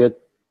the lawyer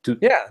to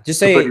just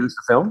say, produce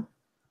the film.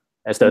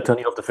 as the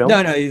attorney of the film?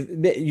 No,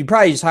 you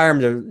probably just hire him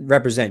to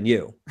represent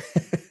you.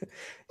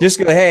 Just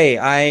go, hey,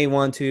 I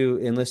want to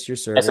enlist your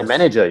service. As a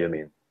manager, you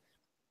mean?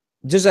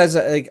 Just as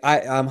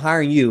I'm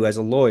hiring you as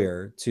a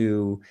lawyer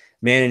to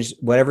manage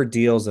whatever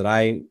deals that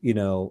I,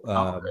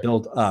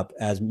 build up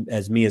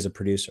as me as a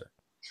producer.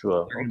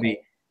 Sure.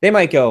 They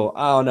might go,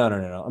 oh,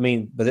 no. I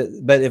mean, but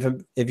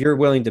if you're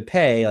willing to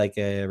pay like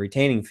a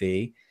retaining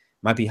fee,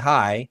 might be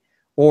high,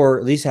 or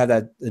at least have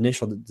that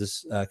initial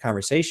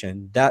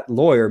conversation, that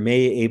lawyer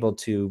may be able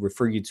to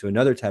refer you to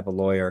another type of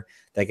lawyer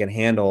that can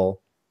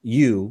handle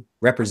you,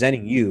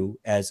 representing you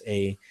as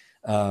a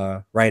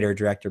writer,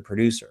 director,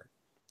 producer,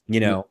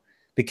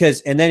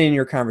 because, and then in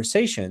your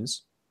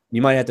conversations,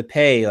 you might have to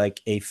pay like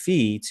a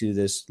fee to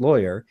this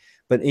lawyer,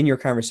 but in your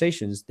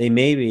conversations, they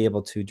may be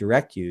able to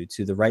direct you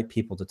to the right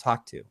people to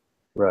talk to.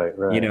 Right.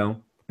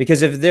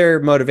 Because if their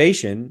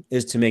motivation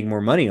is to make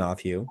more money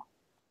off you,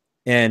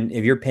 and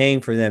if you're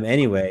paying for them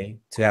anyway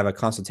to have a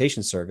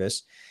consultation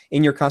service,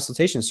 in your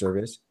consultation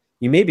service,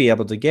 you may be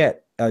able to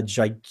get a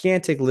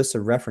gigantic list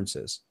of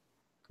references.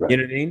 Right. You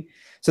know what I mean?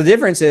 So the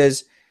difference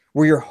is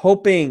where you're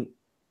hoping,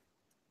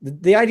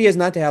 the idea is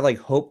not to have like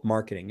hope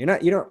marketing. You're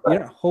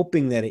not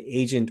hoping that an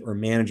agent or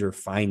manager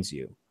finds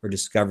you or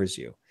discovers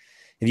you.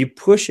 If you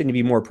push and to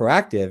be more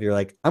proactive, you're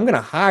like, I'm going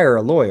to hire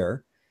a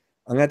lawyer.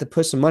 I'm going to have to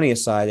put some money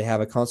aside to have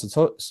a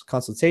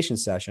consultation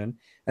session,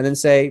 and then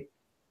say,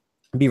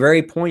 be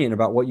very poignant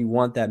about what you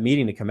want that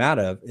meeting to come out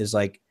of. Is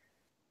like,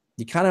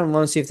 you kind of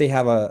want to see if they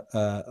have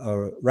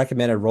a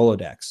recommended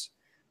Rolodex,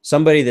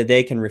 somebody that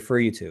they can refer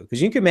you to.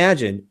 Because you can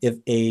imagine if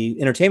a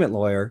entertainment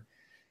lawyer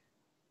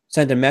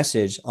sent a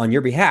message on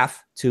your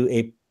behalf to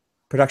a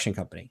production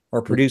company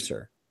or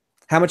producer,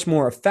 how much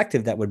more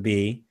effective that would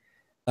be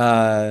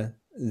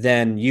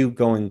than you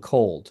going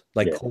cold,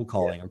 like cold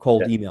calling or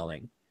cold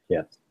emailing.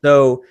 Yeah.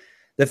 So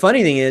the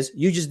funny thing is,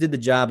 you just did the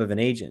job of an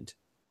agent,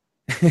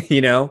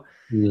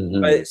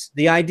 But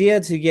the idea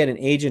to get an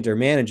agent or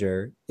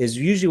manager is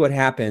usually what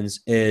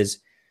happens is,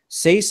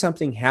 say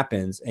something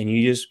happens and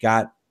you just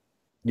got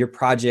your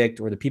project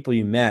or the people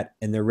you met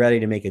and they're ready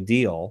to make a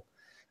deal.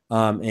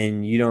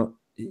 And you don't,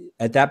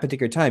 at that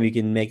particular time, you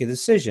can make a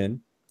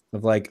decision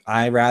of like,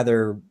 I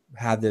rather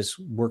have this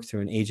work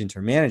through an agent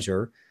or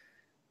manager,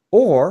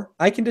 or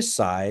I can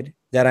decide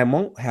that I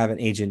won't have an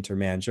agent or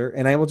manager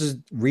and I will just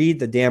read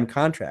the damn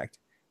contract.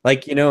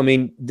 Like,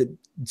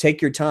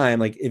 take your time.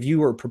 Like if you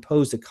were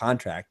proposed a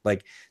contract,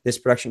 like this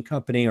production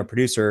company or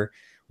producer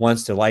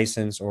wants to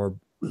license or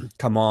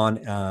come on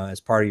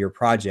as part of your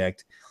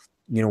project,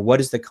 what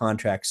does the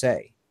contract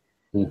say?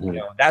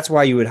 That's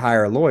why you would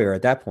hire a lawyer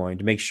at that point,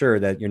 to make sure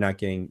that you're not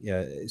getting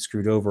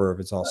screwed over if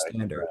it's all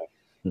standard.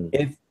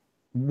 If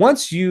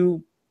once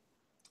you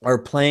are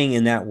playing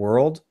in that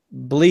world,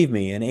 believe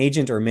me, an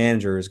agent or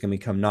manager is going to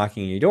come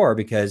knocking on your door,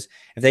 because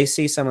if they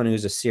see someone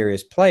who's a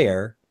serious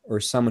player or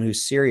someone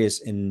who's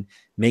serious in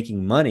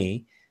making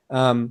money,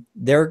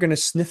 they're going to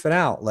sniff it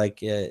out, like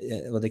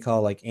what they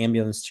call like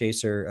ambulance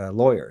chaser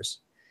lawyers,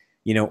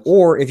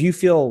 or if you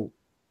feel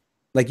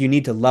like you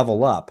need to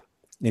level up,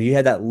 if you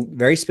had that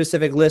very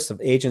specific list of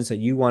agents that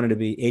you wanted to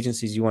be,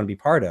 agencies you want to be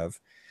part of,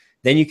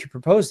 then you could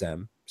propose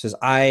them. It says,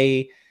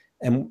 I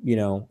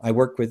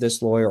work with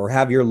this lawyer, or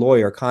have your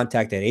lawyer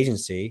contact that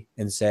agency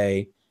and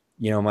say,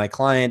 my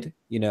client,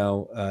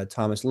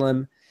 Thomas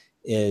Lim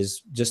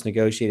is just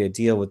negotiated a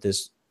deal with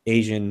this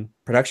Asian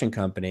production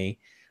company.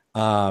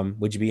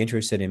 Would you be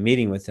interested in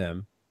meeting with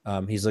him?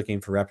 He's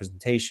looking for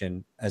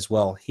representation as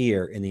well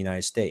here in the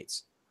United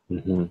States.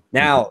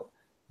 Now,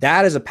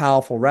 that is a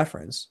powerful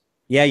reference.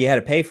 Yeah, you had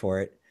to pay for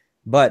it,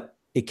 but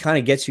it kind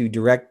of gets you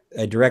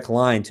a direct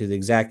line to the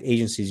exact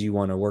agencies you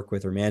want to work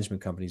with or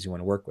management companies you want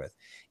to work with,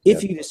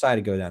 if you decide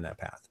to go down that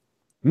path.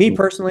 Me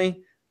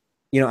personally,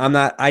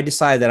 I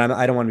decided that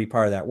I don't want to be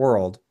part of that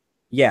world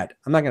yet.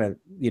 I'm not going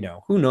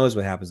to, who knows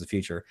what happens in the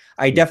future.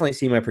 I definitely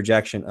see my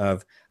projection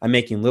of I'm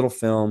making little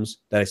films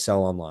that I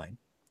sell online.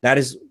 That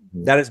is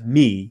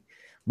me.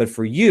 But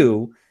for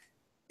you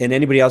and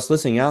anybody else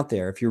listening out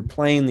there, if you're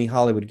playing the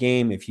Hollywood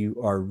game, if you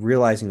are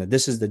realizing that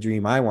this is the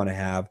dream I want to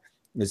have,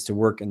 is to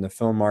work in the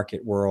film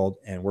market world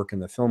and work in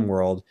the film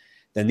world,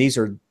 then these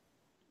are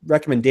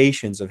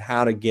recommendations of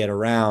how to get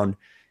around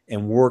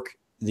and work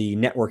the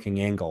networking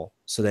angle,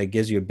 so that it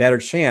gives you a better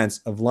chance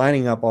of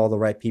lining up all the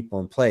right people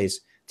in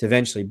place to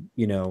eventually,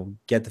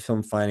 get the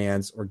film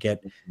finance or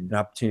get an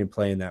opportunity to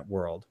play in that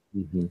world.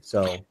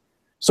 So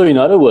in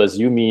other words,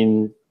 you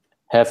mean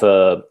have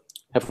a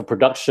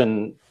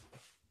production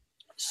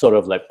sort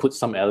of like put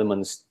some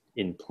elements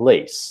in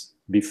place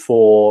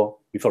before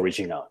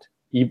reaching out,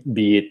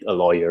 be it a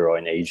lawyer or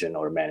an agent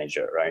or a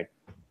manager, right?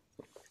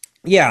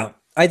 Yeah,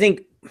 I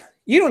think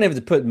you don't have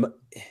to put.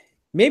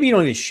 Maybe you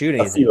don't even shoot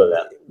anything. A few of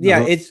that.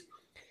 Yeah, it's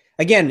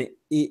again,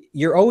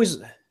 you're always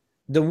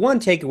the one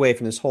takeaway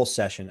from this whole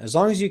session. As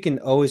long as you can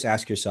always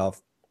ask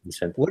yourself,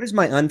 what is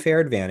my unfair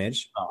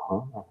advantage,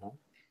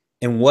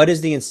 and what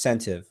is the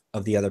incentive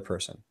of the other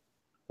person?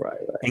 Right.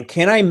 And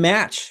can I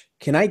match?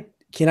 Can I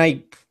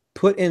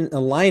put in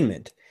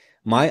alignment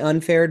my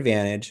unfair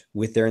advantage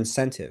with their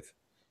incentive?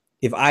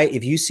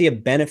 if you see a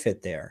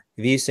benefit there,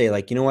 if you say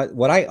like, you know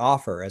what I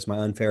offer as my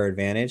unfair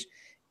advantage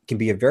can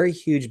be a very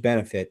huge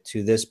benefit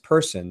to this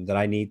person that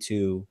I need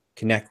to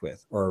connect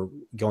with or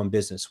go in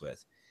business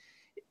with.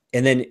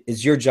 And then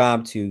it's your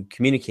job to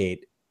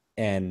communicate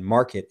and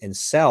market and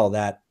sell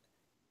that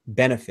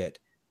benefit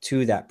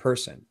to that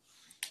person.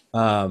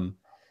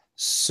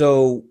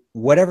 So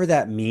whatever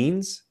that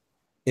means,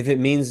 if it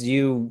means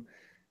you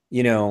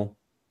know,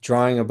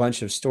 drawing a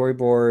bunch of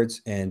storyboards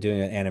and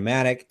doing an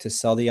animatic to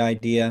sell the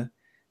idea,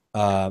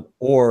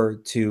 or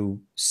to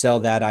sell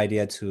that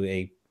idea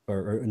to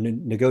or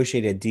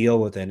negotiate a deal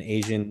with an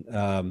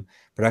Asian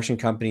production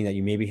company that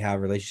you maybe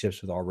have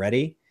relationships with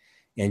already,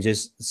 and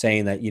just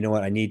saying that, you know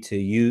what, I need to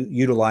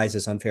utilize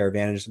this unfair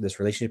advantage, this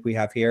relationship we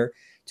have here,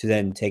 to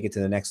then take it to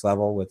the next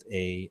level with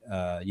a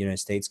United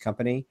States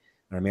company,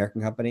 an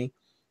American company.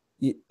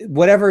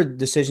 Whatever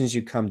decisions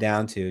you come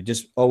down to,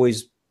 just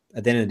always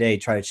at the end of the day,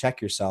 try to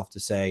check yourself to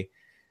say,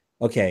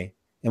 okay,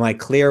 am I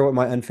clear what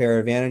my unfair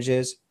advantage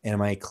is? And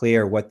am I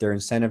clear what their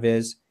incentive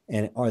is?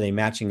 And are they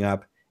matching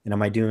up? And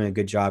am I doing a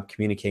good job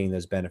communicating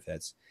those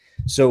benefits?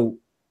 So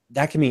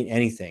that can mean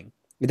anything.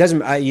 It doesn't,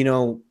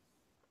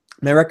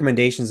 my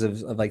recommendations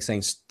of like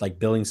saying like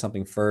building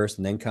something first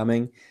and then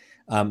coming,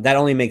 that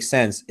only makes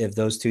sense if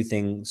those two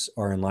things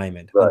are in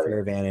alignment, Right. unfair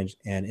advantage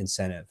and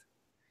incentive.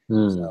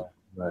 So,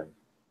 right.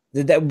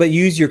 But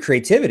use your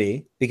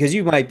creativity, because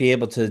you might be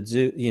able to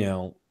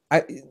do,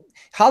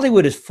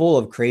 Hollywood is full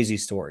of crazy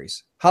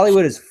stories.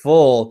 Hollywood is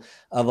full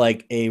of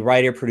like a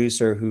writer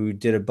producer who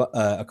did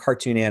a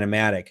cartoon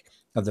animatic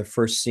of the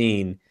first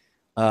scene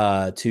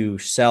to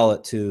sell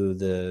it to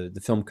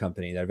the film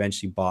company that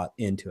eventually bought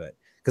into it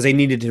because they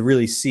needed to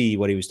really see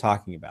what he was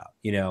talking about.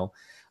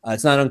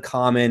 It's not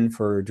uncommon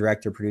for a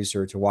director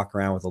producer to walk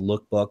around with a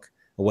lookbook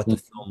of what the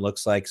film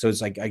looks like. So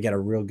it's like I get a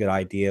real good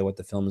idea what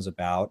the film is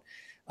about.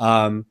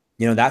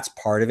 That's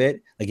part of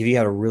it. Like if you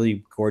have a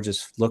really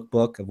gorgeous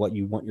lookbook of what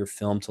you want your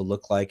film to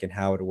look like and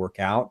how it would work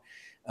out,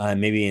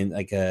 maybe in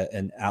like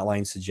an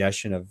outline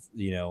suggestion of,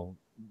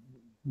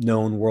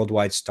 known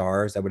worldwide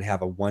stars that would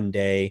have a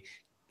one-day,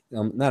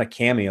 not a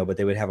cameo, but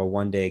they would have a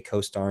one-day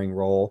co-starring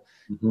role,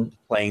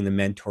 playing the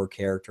mentor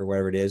character,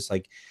 whatever it is.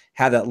 Like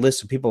have that list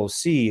so people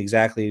see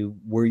exactly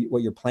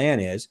what your plan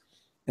is.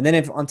 And then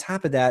if on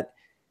top of that,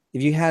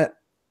 if you had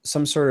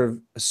some sort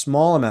of a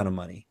small amount of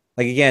money,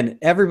 like again,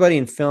 everybody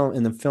in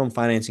the film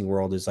financing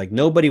world is like,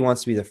 nobody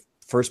wants to be the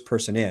first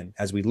person in,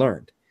 as we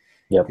learned.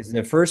 Yep. Because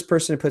the first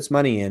person who puts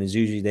money in is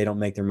usually they don't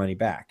make their money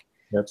back.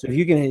 Yep. So if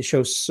you can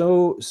show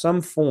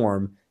some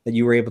form that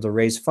you were able to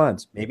raise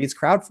funds, maybe it's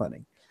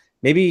crowdfunding,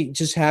 maybe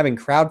just having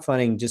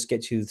crowdfunding just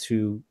get you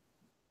to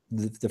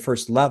the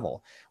first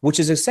level, which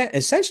is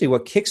essentially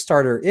what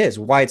Kickstarter is,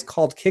 why it's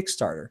called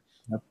Kickstarter.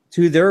 Yep.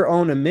 To their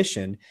own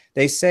admission,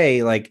 they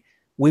say like,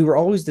 we were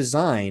always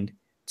designed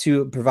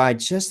to provide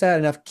just that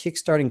enough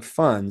kickstarting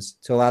funds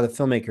to allow the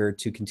filmmaker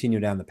to continue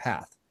down the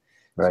path.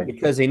 Right. So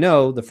because they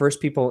know the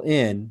first people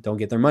in don't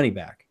get their money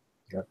back.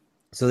 Yep.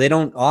 So they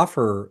don't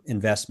offer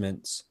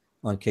investments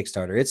on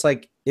Kickstarter.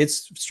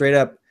 It's straight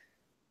up,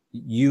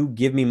 you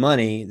give me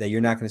money that you're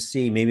not going to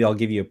see. Maybe I'll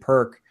give you a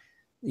perk,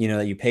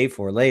 that you pay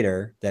for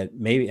later that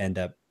maybe end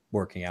up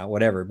working out,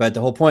 whatever. But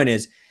the whole point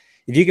is,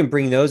 if you can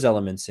bring those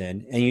elements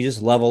in and you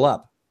just level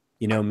up,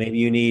 maybe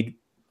you need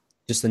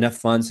just enough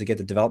funds to get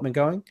the development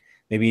going.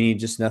 Maybe you need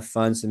just enough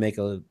funds to make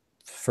a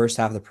first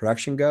half of the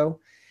production go.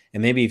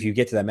 And maybe if you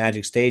get to that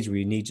magic stage where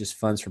you need just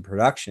funds for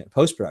production,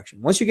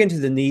 post-production. Once you get into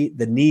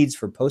the needs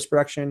for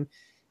post-production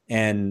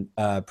and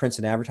prints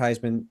and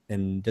advertisement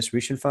and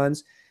distribution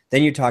funds,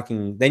 then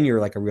you're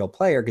like a real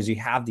player because you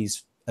have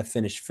a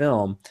finished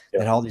film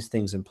that all these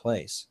things in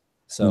place.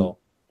 So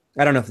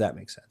I don't know if that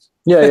makes sense.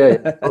 Yeah.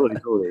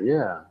 Totally.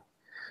 Yeah.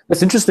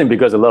 That's interesting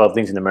because a lot of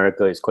things in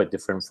America is quite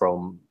different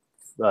from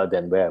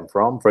than where I'm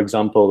from. For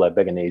example, like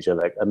back in Asia,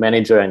 like a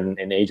manager and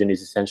an agent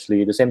is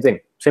essentially the same thing,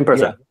 same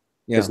person.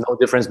 Yeah. There's no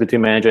difference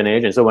between manager and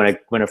agent. So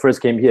when I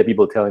first came here,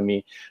 people telling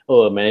me,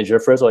 "Oh, a manager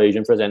first or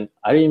agent first," and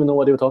I didn't even know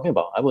what they were talking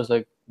about. I was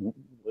like,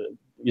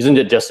 "Isn't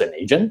it just an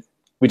agent?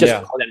 We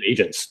just call them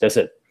agents. That's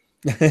it."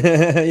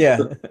 Yeah.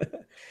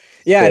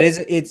 It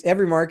is. It's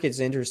every market's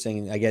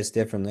interesting, I guess,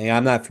 differently.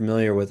 I'm not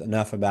familiar with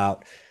enough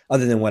about,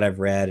 other than what I've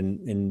read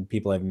and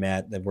people I've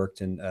met that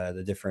worked in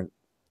the different,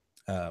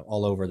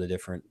 all over the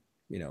different,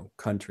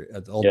 country,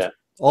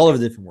 all over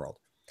the different world.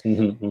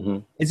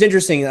 It's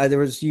interesting. There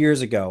was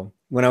years ago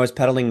when I was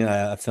peddling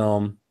a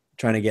film,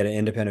 trying to get an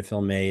independent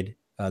film made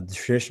the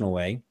traditional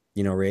way,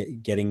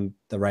 getting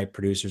the right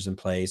producers in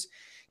place,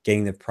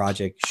 getting the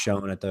project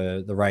shown at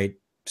the right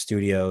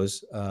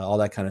studios, all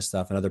that kind of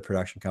stuff, and other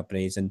production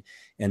companies,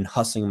 and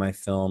hustling my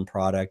film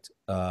project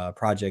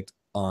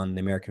on the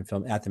American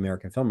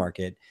film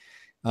market.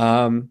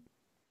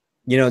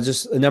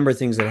 Just a number of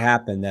things that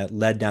happened that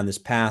led down this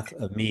path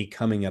of me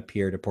coming up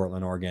here to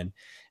Portland, Oregon.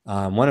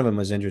 One of them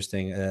was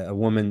interesting. A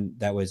woman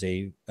that was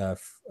a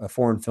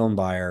foreign film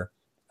buyer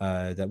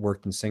that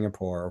worked in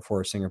Singapore or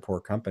for a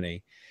Singapore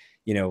company,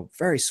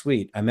 very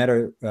sweet. I met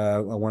her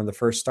one of the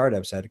first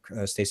startups at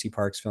Stacey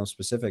Park's Film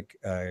Specific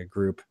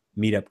group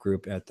meetup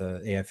group at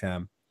the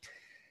AFM.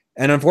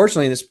 And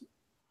unfortunately, this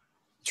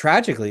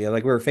tragically,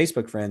 like, we were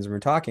Facebook friends and we're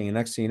talking, and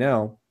next thing you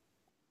know,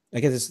 I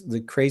get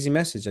the crazy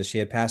message that she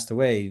had passed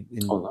away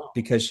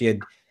because she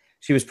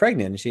was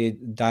pregnant and she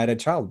had died at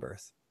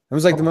childbirth. It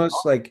was like the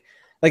most like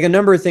a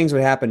number of things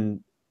would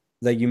happen.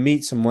 Like, you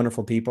meet some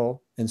wonderful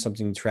people and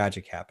something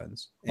tragic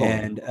happens.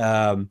 And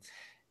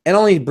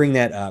only bring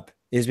that up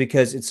is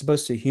because it's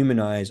supposed to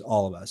humanize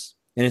all of us.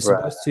 And it's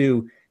supposed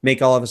to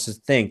make all of us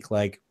think,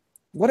 like,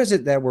 what is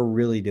it that we're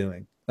really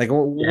doing? Like,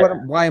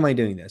 why am I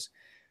doing this?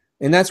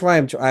 And that's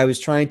why I was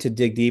trying to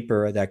dig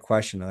deeper at that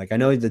question. Like, I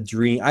know the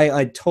dream,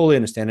 I totally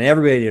understand. And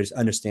everybody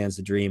understands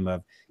the dream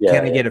of,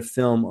 can I get a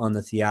film on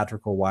the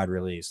theatrical wide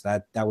release?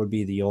 That would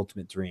be the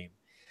ultimate dream.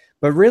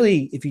 But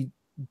really, if you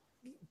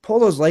pull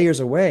those layers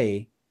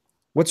away,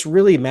 what's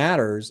really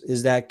matters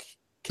is that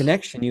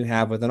connection you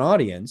have with an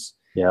audience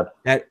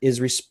that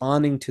is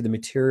responding to the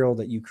material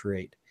that you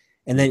create.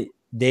 And then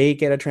they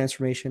get a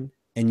transformation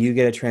and you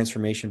get a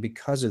transformation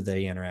because of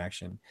the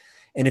interaction.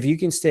 And if you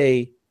can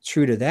stay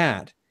true to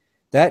that,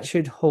 that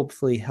should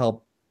hopefully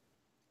help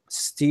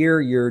steer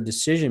your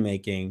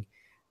decision-making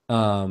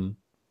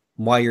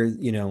while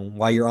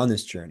you're on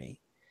this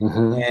journey.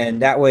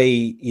 And that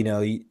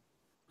way,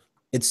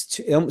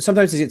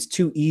 sometimes it's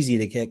too easy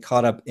to get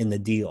caught up in the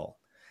deal.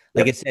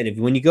 Like I said,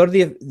 when you go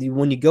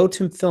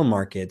to film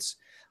markets,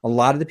 a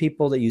lot of the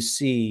people that you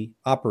see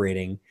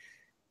operating,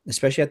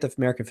 especially at the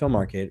American Film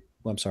Market,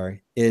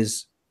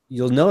 is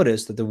you'll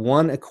notice that the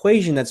one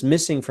equation that's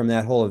missing from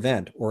that whole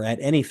event or at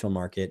any film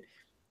market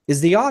is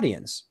the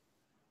audience.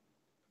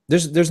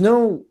 There's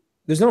no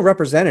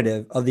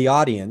representative of the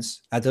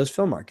audience at those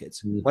film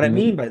markets. What I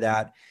mean by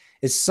that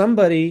is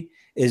somebody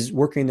is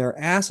working their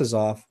asses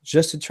off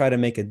just to try to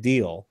make a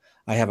deal.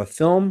 I have a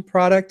film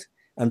product.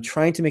 I'm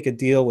trying to make a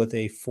deal with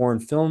a foreign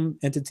film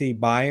entity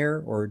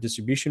buyer or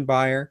distribution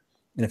buyer.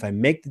 And if I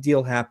make the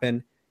deal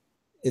happen,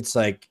 it's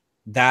like,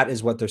 that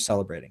is what they're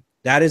celebrating.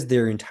 That is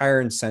their entire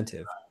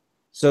incentive.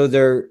 So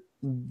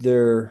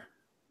their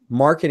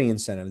marketing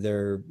incentive,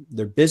 their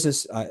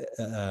business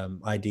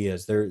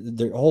ideas,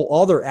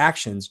 all their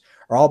actions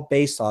are all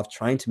based off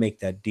trying to make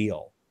that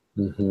deal.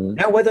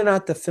 Now, whether or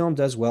not the film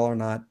does well or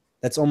not,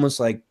 that's almost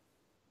like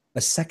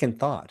a second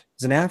thought.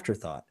 It's an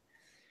afterthought,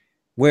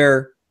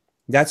 where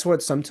that's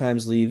what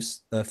sometimes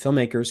leaves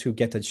filmmakers who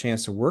get the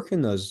chance to work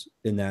in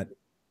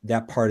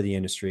that part of the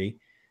industry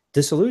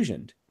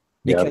disillusioned,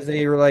 because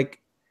they were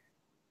like,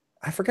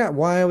 I forgot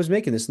why I was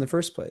making this in the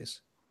first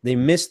place. They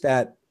missed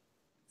that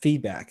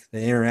feedback, the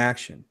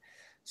interaction.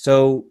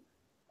 So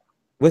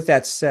with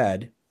that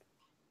said,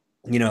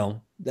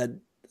 that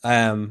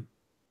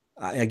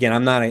again,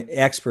 I'm not an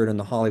expert in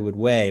the Hollywood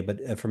way,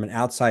 but from an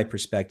outside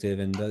perspective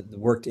and the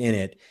worked in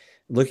it,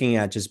 looking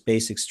at just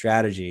basic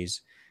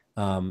strategies,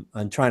 I'm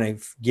trying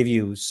to give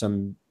you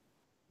some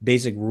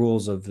basic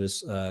rules of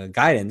this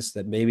guidance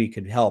that maybe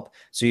could help,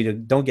 so you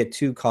don't get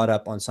too caught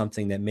up on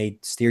something that may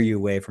steer you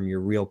away from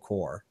your real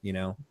core,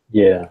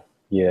 Yeah.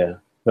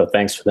 Well,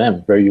 thanks for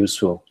them. Very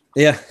useful.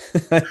 Yeah.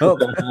 I hope.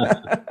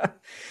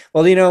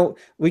 Well,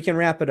 we can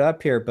wrap it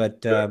up here,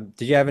 but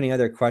did you have any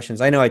other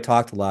questions? I know I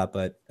talked a lot,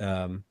 but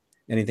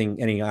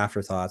any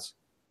afterthoughts?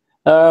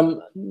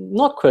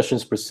 Not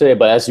questions per se,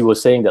 but as you were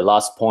saying, the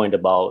last point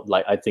about,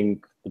 like, I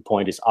think the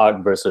point is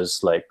art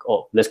versus,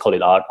 let's call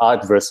it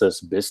art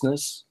versus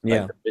business. Yeah.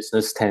 Like, the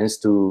business tends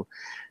to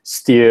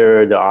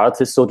steer the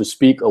artist, so to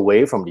speak,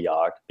 away from the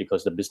art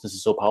because the business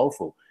is so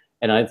powerful.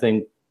 And I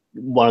think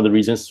one of the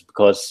reasons is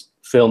because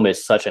film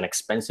is such an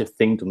expensive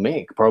thing to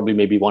make, probably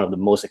maybe one of the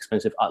most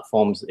expensive art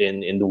forms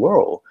in the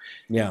world.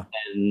 Yeah.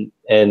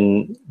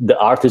 And the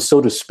artist,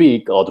 so to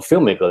speak, or the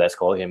filmmaker, let's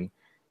call him,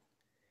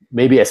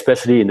 maybe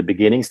especially in the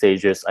beginning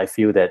stages, I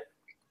feel that,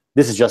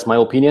 this is just my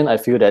opinion, I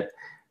feel that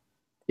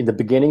in the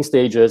beginning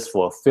stages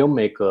for a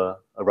filmmaker,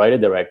 a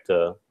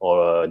writer-director,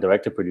 or a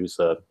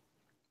director-producer,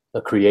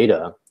 a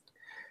creator,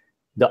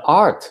 the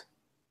art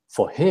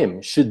for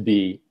him should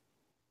be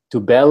to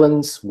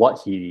balance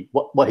what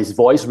his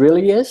voice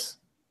really is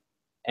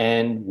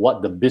and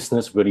what the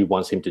business really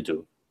wants him to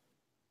do.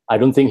 I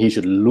don't think he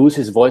should lose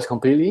his voice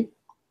completely,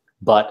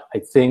 but I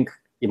think,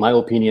 in my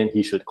opinion,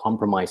 he should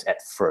compromise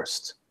at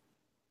first.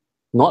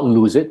 Not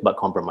lose it, but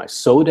compromise,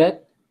 so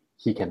that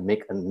he can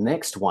make a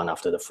next one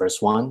after the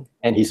first one,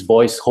 and his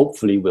voice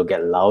hopefully will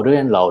get louder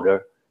and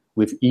louder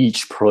with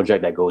each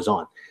project that goes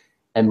on.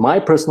 And my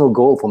personal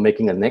goal for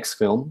making a next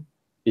film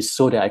is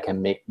so that I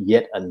can make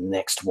yet a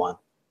next one,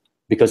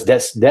 because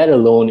that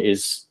alone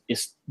is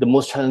the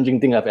most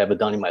challenging thing I've ever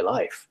done in my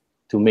life,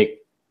 to make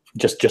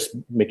just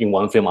making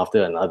one film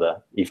after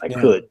another, if I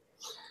could.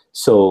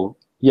 So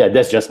yeah,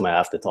 that's just my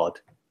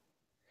afterthought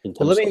in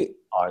terms of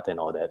art and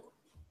all that.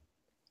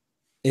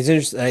 It's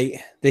interesting.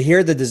 They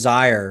hear the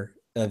desire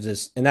of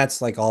this, and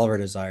that's like all of our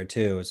desire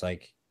too. It's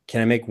like,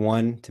 can I make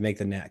one to make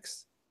the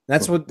next?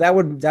 That's what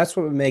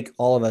would make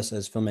all of us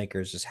as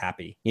filmmakers just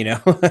happy,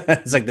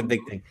 It's like the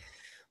big thing.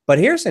 But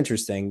here's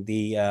interesting: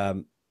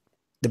 the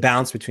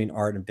balance between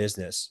art and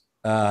business.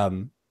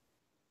 I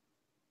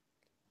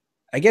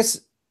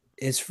guess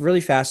it's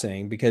really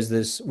fascinating because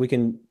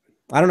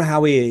I don't know how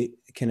we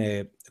can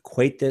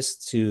equate this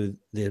to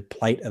the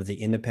plight of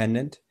the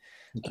independent,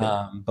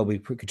 Okay. but we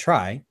could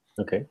try.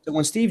 Okay. So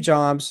when Steve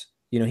Jobs,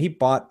 he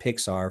bought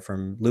Pixar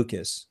from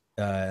Lucas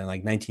in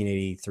like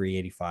 1983,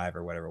 85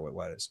 or whatever it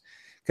was,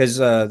 because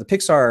the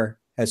Pixar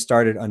had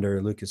started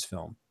under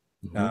Lucasfilm,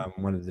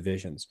 Mm-hmm. one of the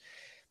divisions.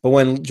 But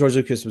when George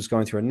Lucas was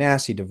going through a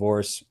nasty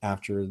divorce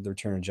after the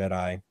Return of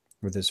Jedi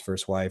with his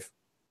first wife,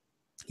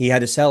 he had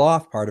to sell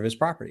off part of his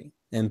property.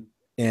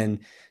 And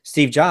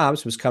Steve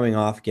Jobs was coming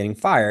off getting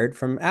fired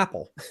from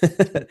Apple.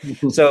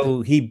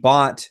 So he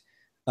bought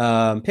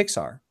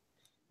Pixar.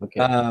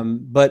 Okay.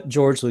 But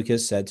George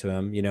Lucas said to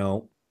him,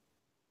 you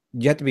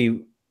have to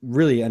be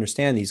really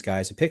understand these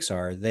guys at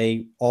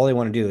Pixar. All they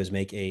want to do is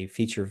make a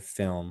feature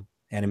film,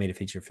 animated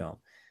feature film.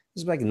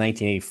 This is back in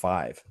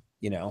 1985.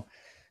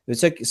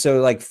 It's like,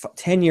 so like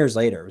 10 years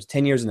later, it was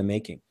 10 years in the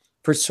making.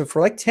 For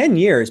like 10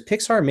 years,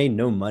 Pixar made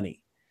no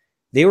money.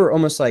 They were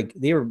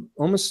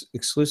almost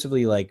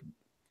exclusively like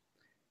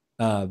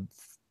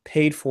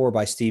paid for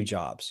by Steve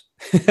Jobs.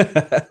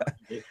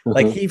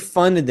 Like he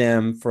funded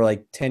them for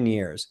like 10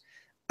 years.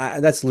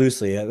 That's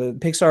loosely.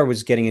 Pixar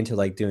was getting into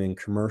like doing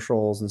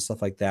commercials and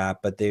stuff like that,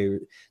 but they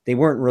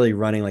weren't really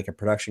running like a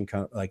production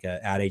like an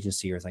ad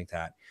agency or something like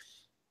that.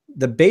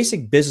 The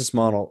basic business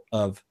model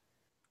of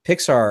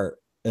Pixar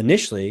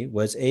initially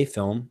was a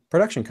film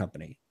production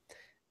company,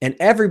 and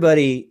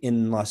everybody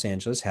in Los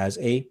Angeles has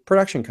a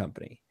production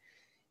company.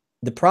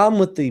 The problem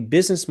with the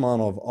business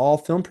model of all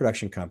film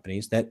production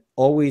companies that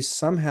always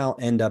somehow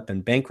end up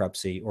in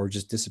bankruptcy or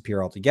just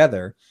disappear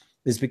altogether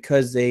is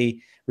because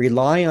they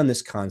rely on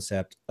this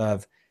concept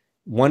of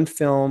one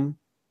film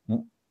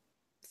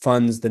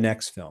funds the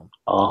next film.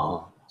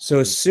 Oh. So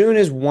as soon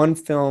as one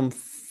film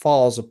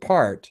falls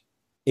apart,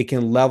 it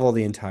can level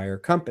the entire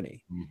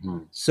company. Mm-hmm.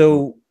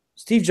 So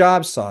Steve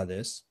Jobs saw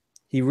this,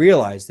 he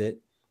realized it,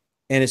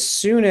 and as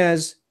soon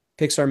as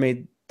Pixar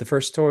made the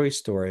first Toy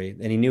Story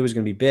and he knew it was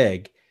going to be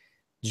big,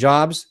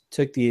 Jobs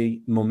took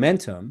the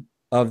momentum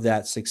of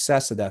that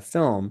success of that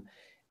film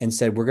and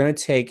said, we're going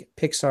to take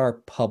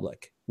Pixar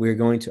public. We're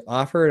going to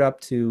offer it up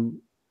to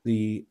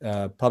the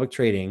public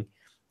trading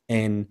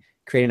and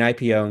create an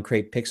IPO and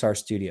create Pixar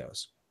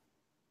Studios.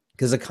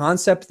 Because the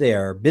concept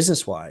there,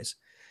 business-wise,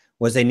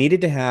 was they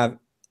needed to have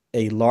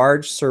a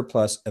large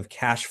surplus of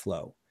cash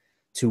flow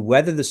to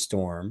weather the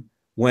storm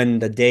when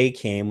the day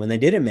came when they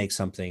didn't make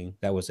something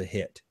that was a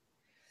hit.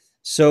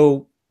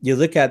 So you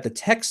look at the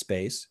tech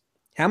space,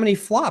 how many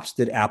flops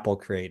did Apple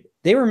create?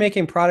 They were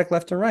making product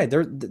left and right.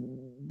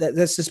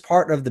 That's just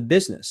part of the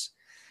business.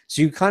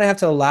 So you kind of have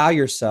to allow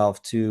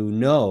yourself to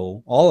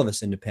know, all of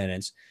us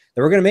independents,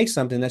 that we're going to make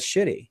something that's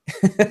shitty.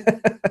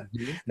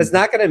 That's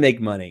not going to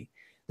make money.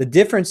 The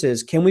difference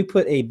is, can we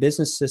put a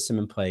business system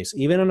in place,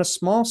 even on a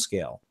small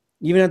scale,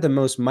 even at the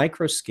most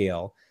micro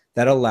scale,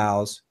 that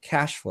allows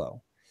cash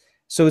flow?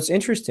 So it's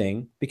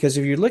interesting because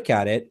if you look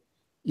at it,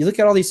 you look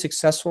at all these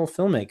successful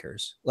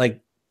filmmakers,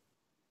 like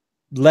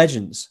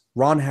legends,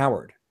 Ron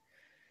Howard.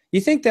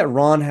 You think that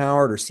Ron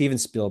Howard or Steven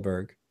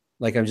Spielberg,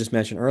 like I just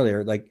mentioned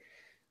earlier, like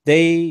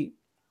they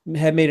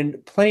have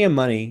made plenty of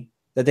money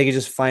that they could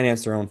just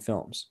finance their own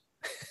films.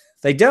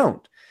 They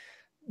don't.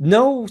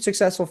 No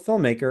successful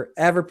filmmaker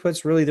ever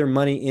puts really their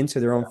money into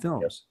their own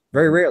films.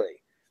 Very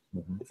rarely.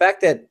 The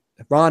fact that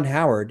Ron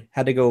Howard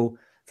had to go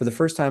for the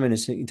first time in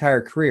his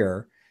entire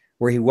career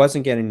where he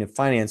wasn't getting the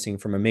financing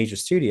from a major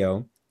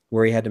studio,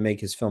 where he had to make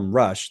his film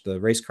Rush, the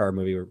race car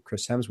movie with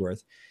Chris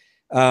Hemsworth,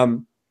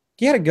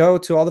 he had to go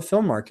to all the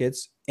film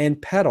markets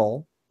and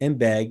peddle and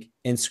beg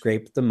and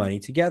scrape the money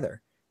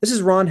together. This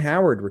is Ron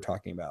Howard we're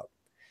talking about.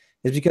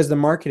 It's because the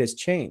market has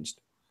changed.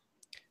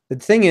 The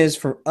thing is,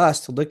 for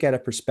us to look at a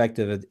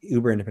perspective of the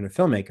uber independent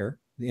filmmaker,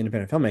 the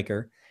independent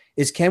filmmaker,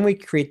 is can we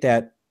create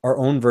that our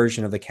own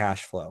version of the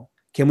cash flow?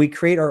 Can we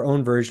create our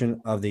own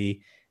version of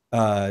the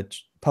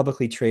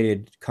publicly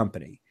traded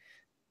company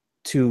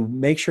to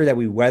make sure that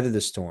we weather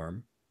the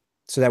storm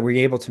so that we're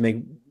able to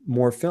make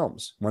more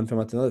films, one film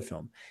after another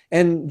film?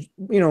 And,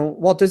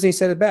 Walt Disney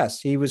said it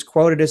best. He was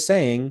quoted as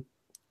saying,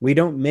 we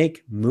don't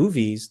make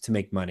movies to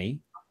make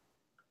money.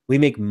 We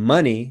make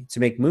money to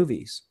make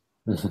movies.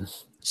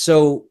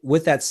 So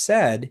with that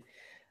said,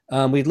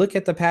 we look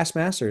at the past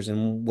masters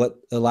and what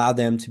allowed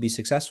them to be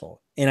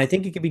successful. And I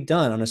think it can be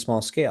done on a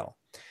small scale.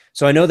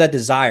 So I know that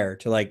desire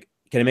to like,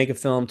 can I make a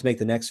film to make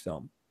the next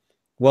film?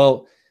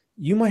 Well,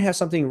 you might have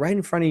something right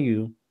in front of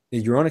you,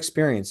 your own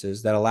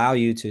experiences that allow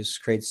you to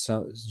create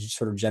some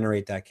sort of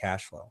generate that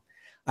cash flow.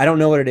 I don't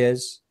know what it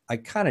is. I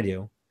kind of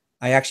do.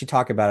 I actually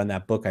talk about it in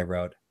that book I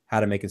wrote,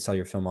 How to Make and Sell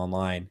Your Film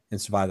Online and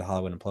Survive the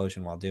Hollywood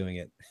Implosion While Doing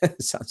It.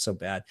 It sounds so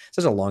bad. It's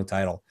such a long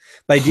title,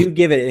 but I do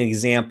give it an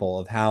example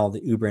of how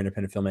the uber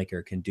independent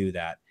filmmaker can do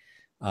that.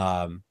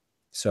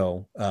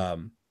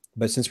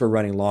 But since we're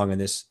running long in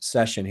this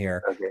session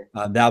here,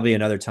 that'll be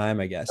another time,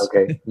 I guess.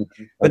 Okay.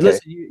 But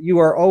listen, you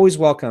are always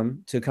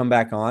welcome to come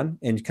back on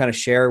and kind of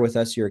share with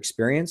us your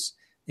experience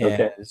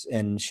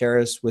and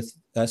share with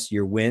us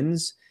your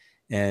wins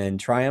and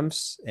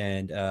triumphs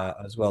and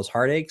as well as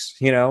heartaches,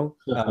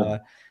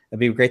 it'd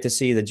be great to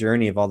see the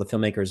journey of all the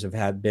filmmakers who've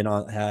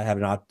have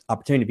an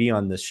opportunity to be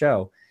on this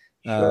show,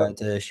 Sure.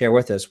 to share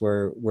with us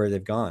where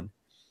they've gone.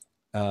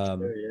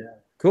 Sure, yeah.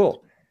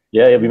 Cool.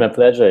 Yeah, it'll be my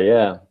pleasure.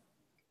 Yeah.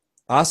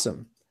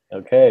 Awesome.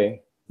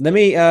 Okay. Let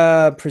me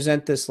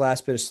present this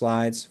last bit of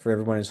slides for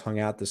everyone who's hung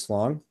out this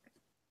long.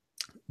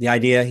 The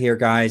idea here,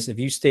 guys, if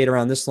you stayed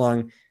around this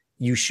long,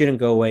 you shouldn't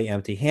go away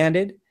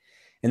empty-handed.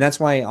 And that's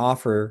why I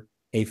offer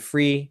a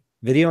free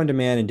video on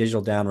demand and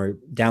digital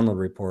download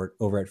report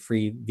over at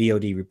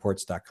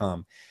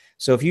freevodreports.com.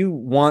 So if you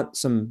want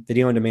some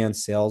video on demand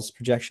sales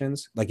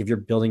projections, like if you're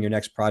building your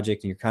next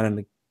project and you're kind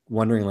of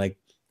wondering like,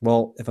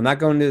 well, if I'm not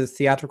going to the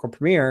theatrical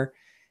premiere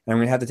and I'm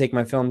going to have to take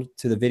my film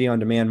to the video on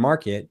demand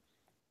market,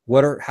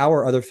 how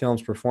are other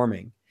films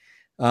performing?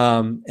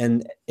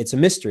 And it's a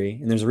mystery,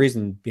 and there's a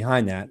reason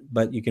behind that,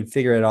 but you can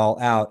figure it all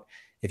out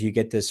if you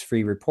get this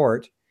free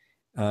report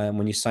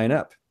when you sign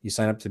up. You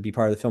sign up to be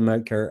part of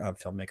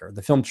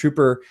the Film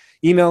Trooper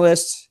email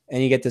list,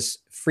 and you get this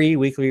free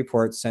weekly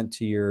report sent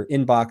to your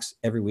inbox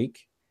every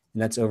week,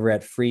 and that's over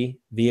at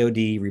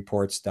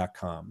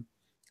freevodreports.com.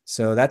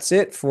 So that's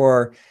it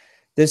for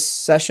this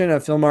session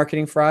of Film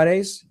Marketing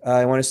Fridays.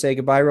 I want to say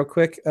goodbye real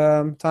quick,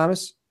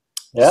 Thomas.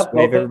 Yeah.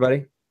 Wave, okay,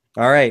 everybody.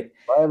 All right.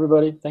 Bye,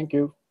 everybody. Thank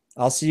you.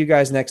 I'll see you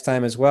guys next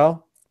time as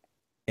well.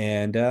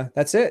 And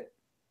that's it.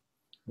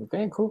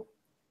 Okay, cool.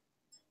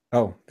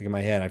 Oh, look at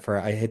my head.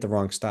 I hit the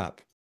wrong stop.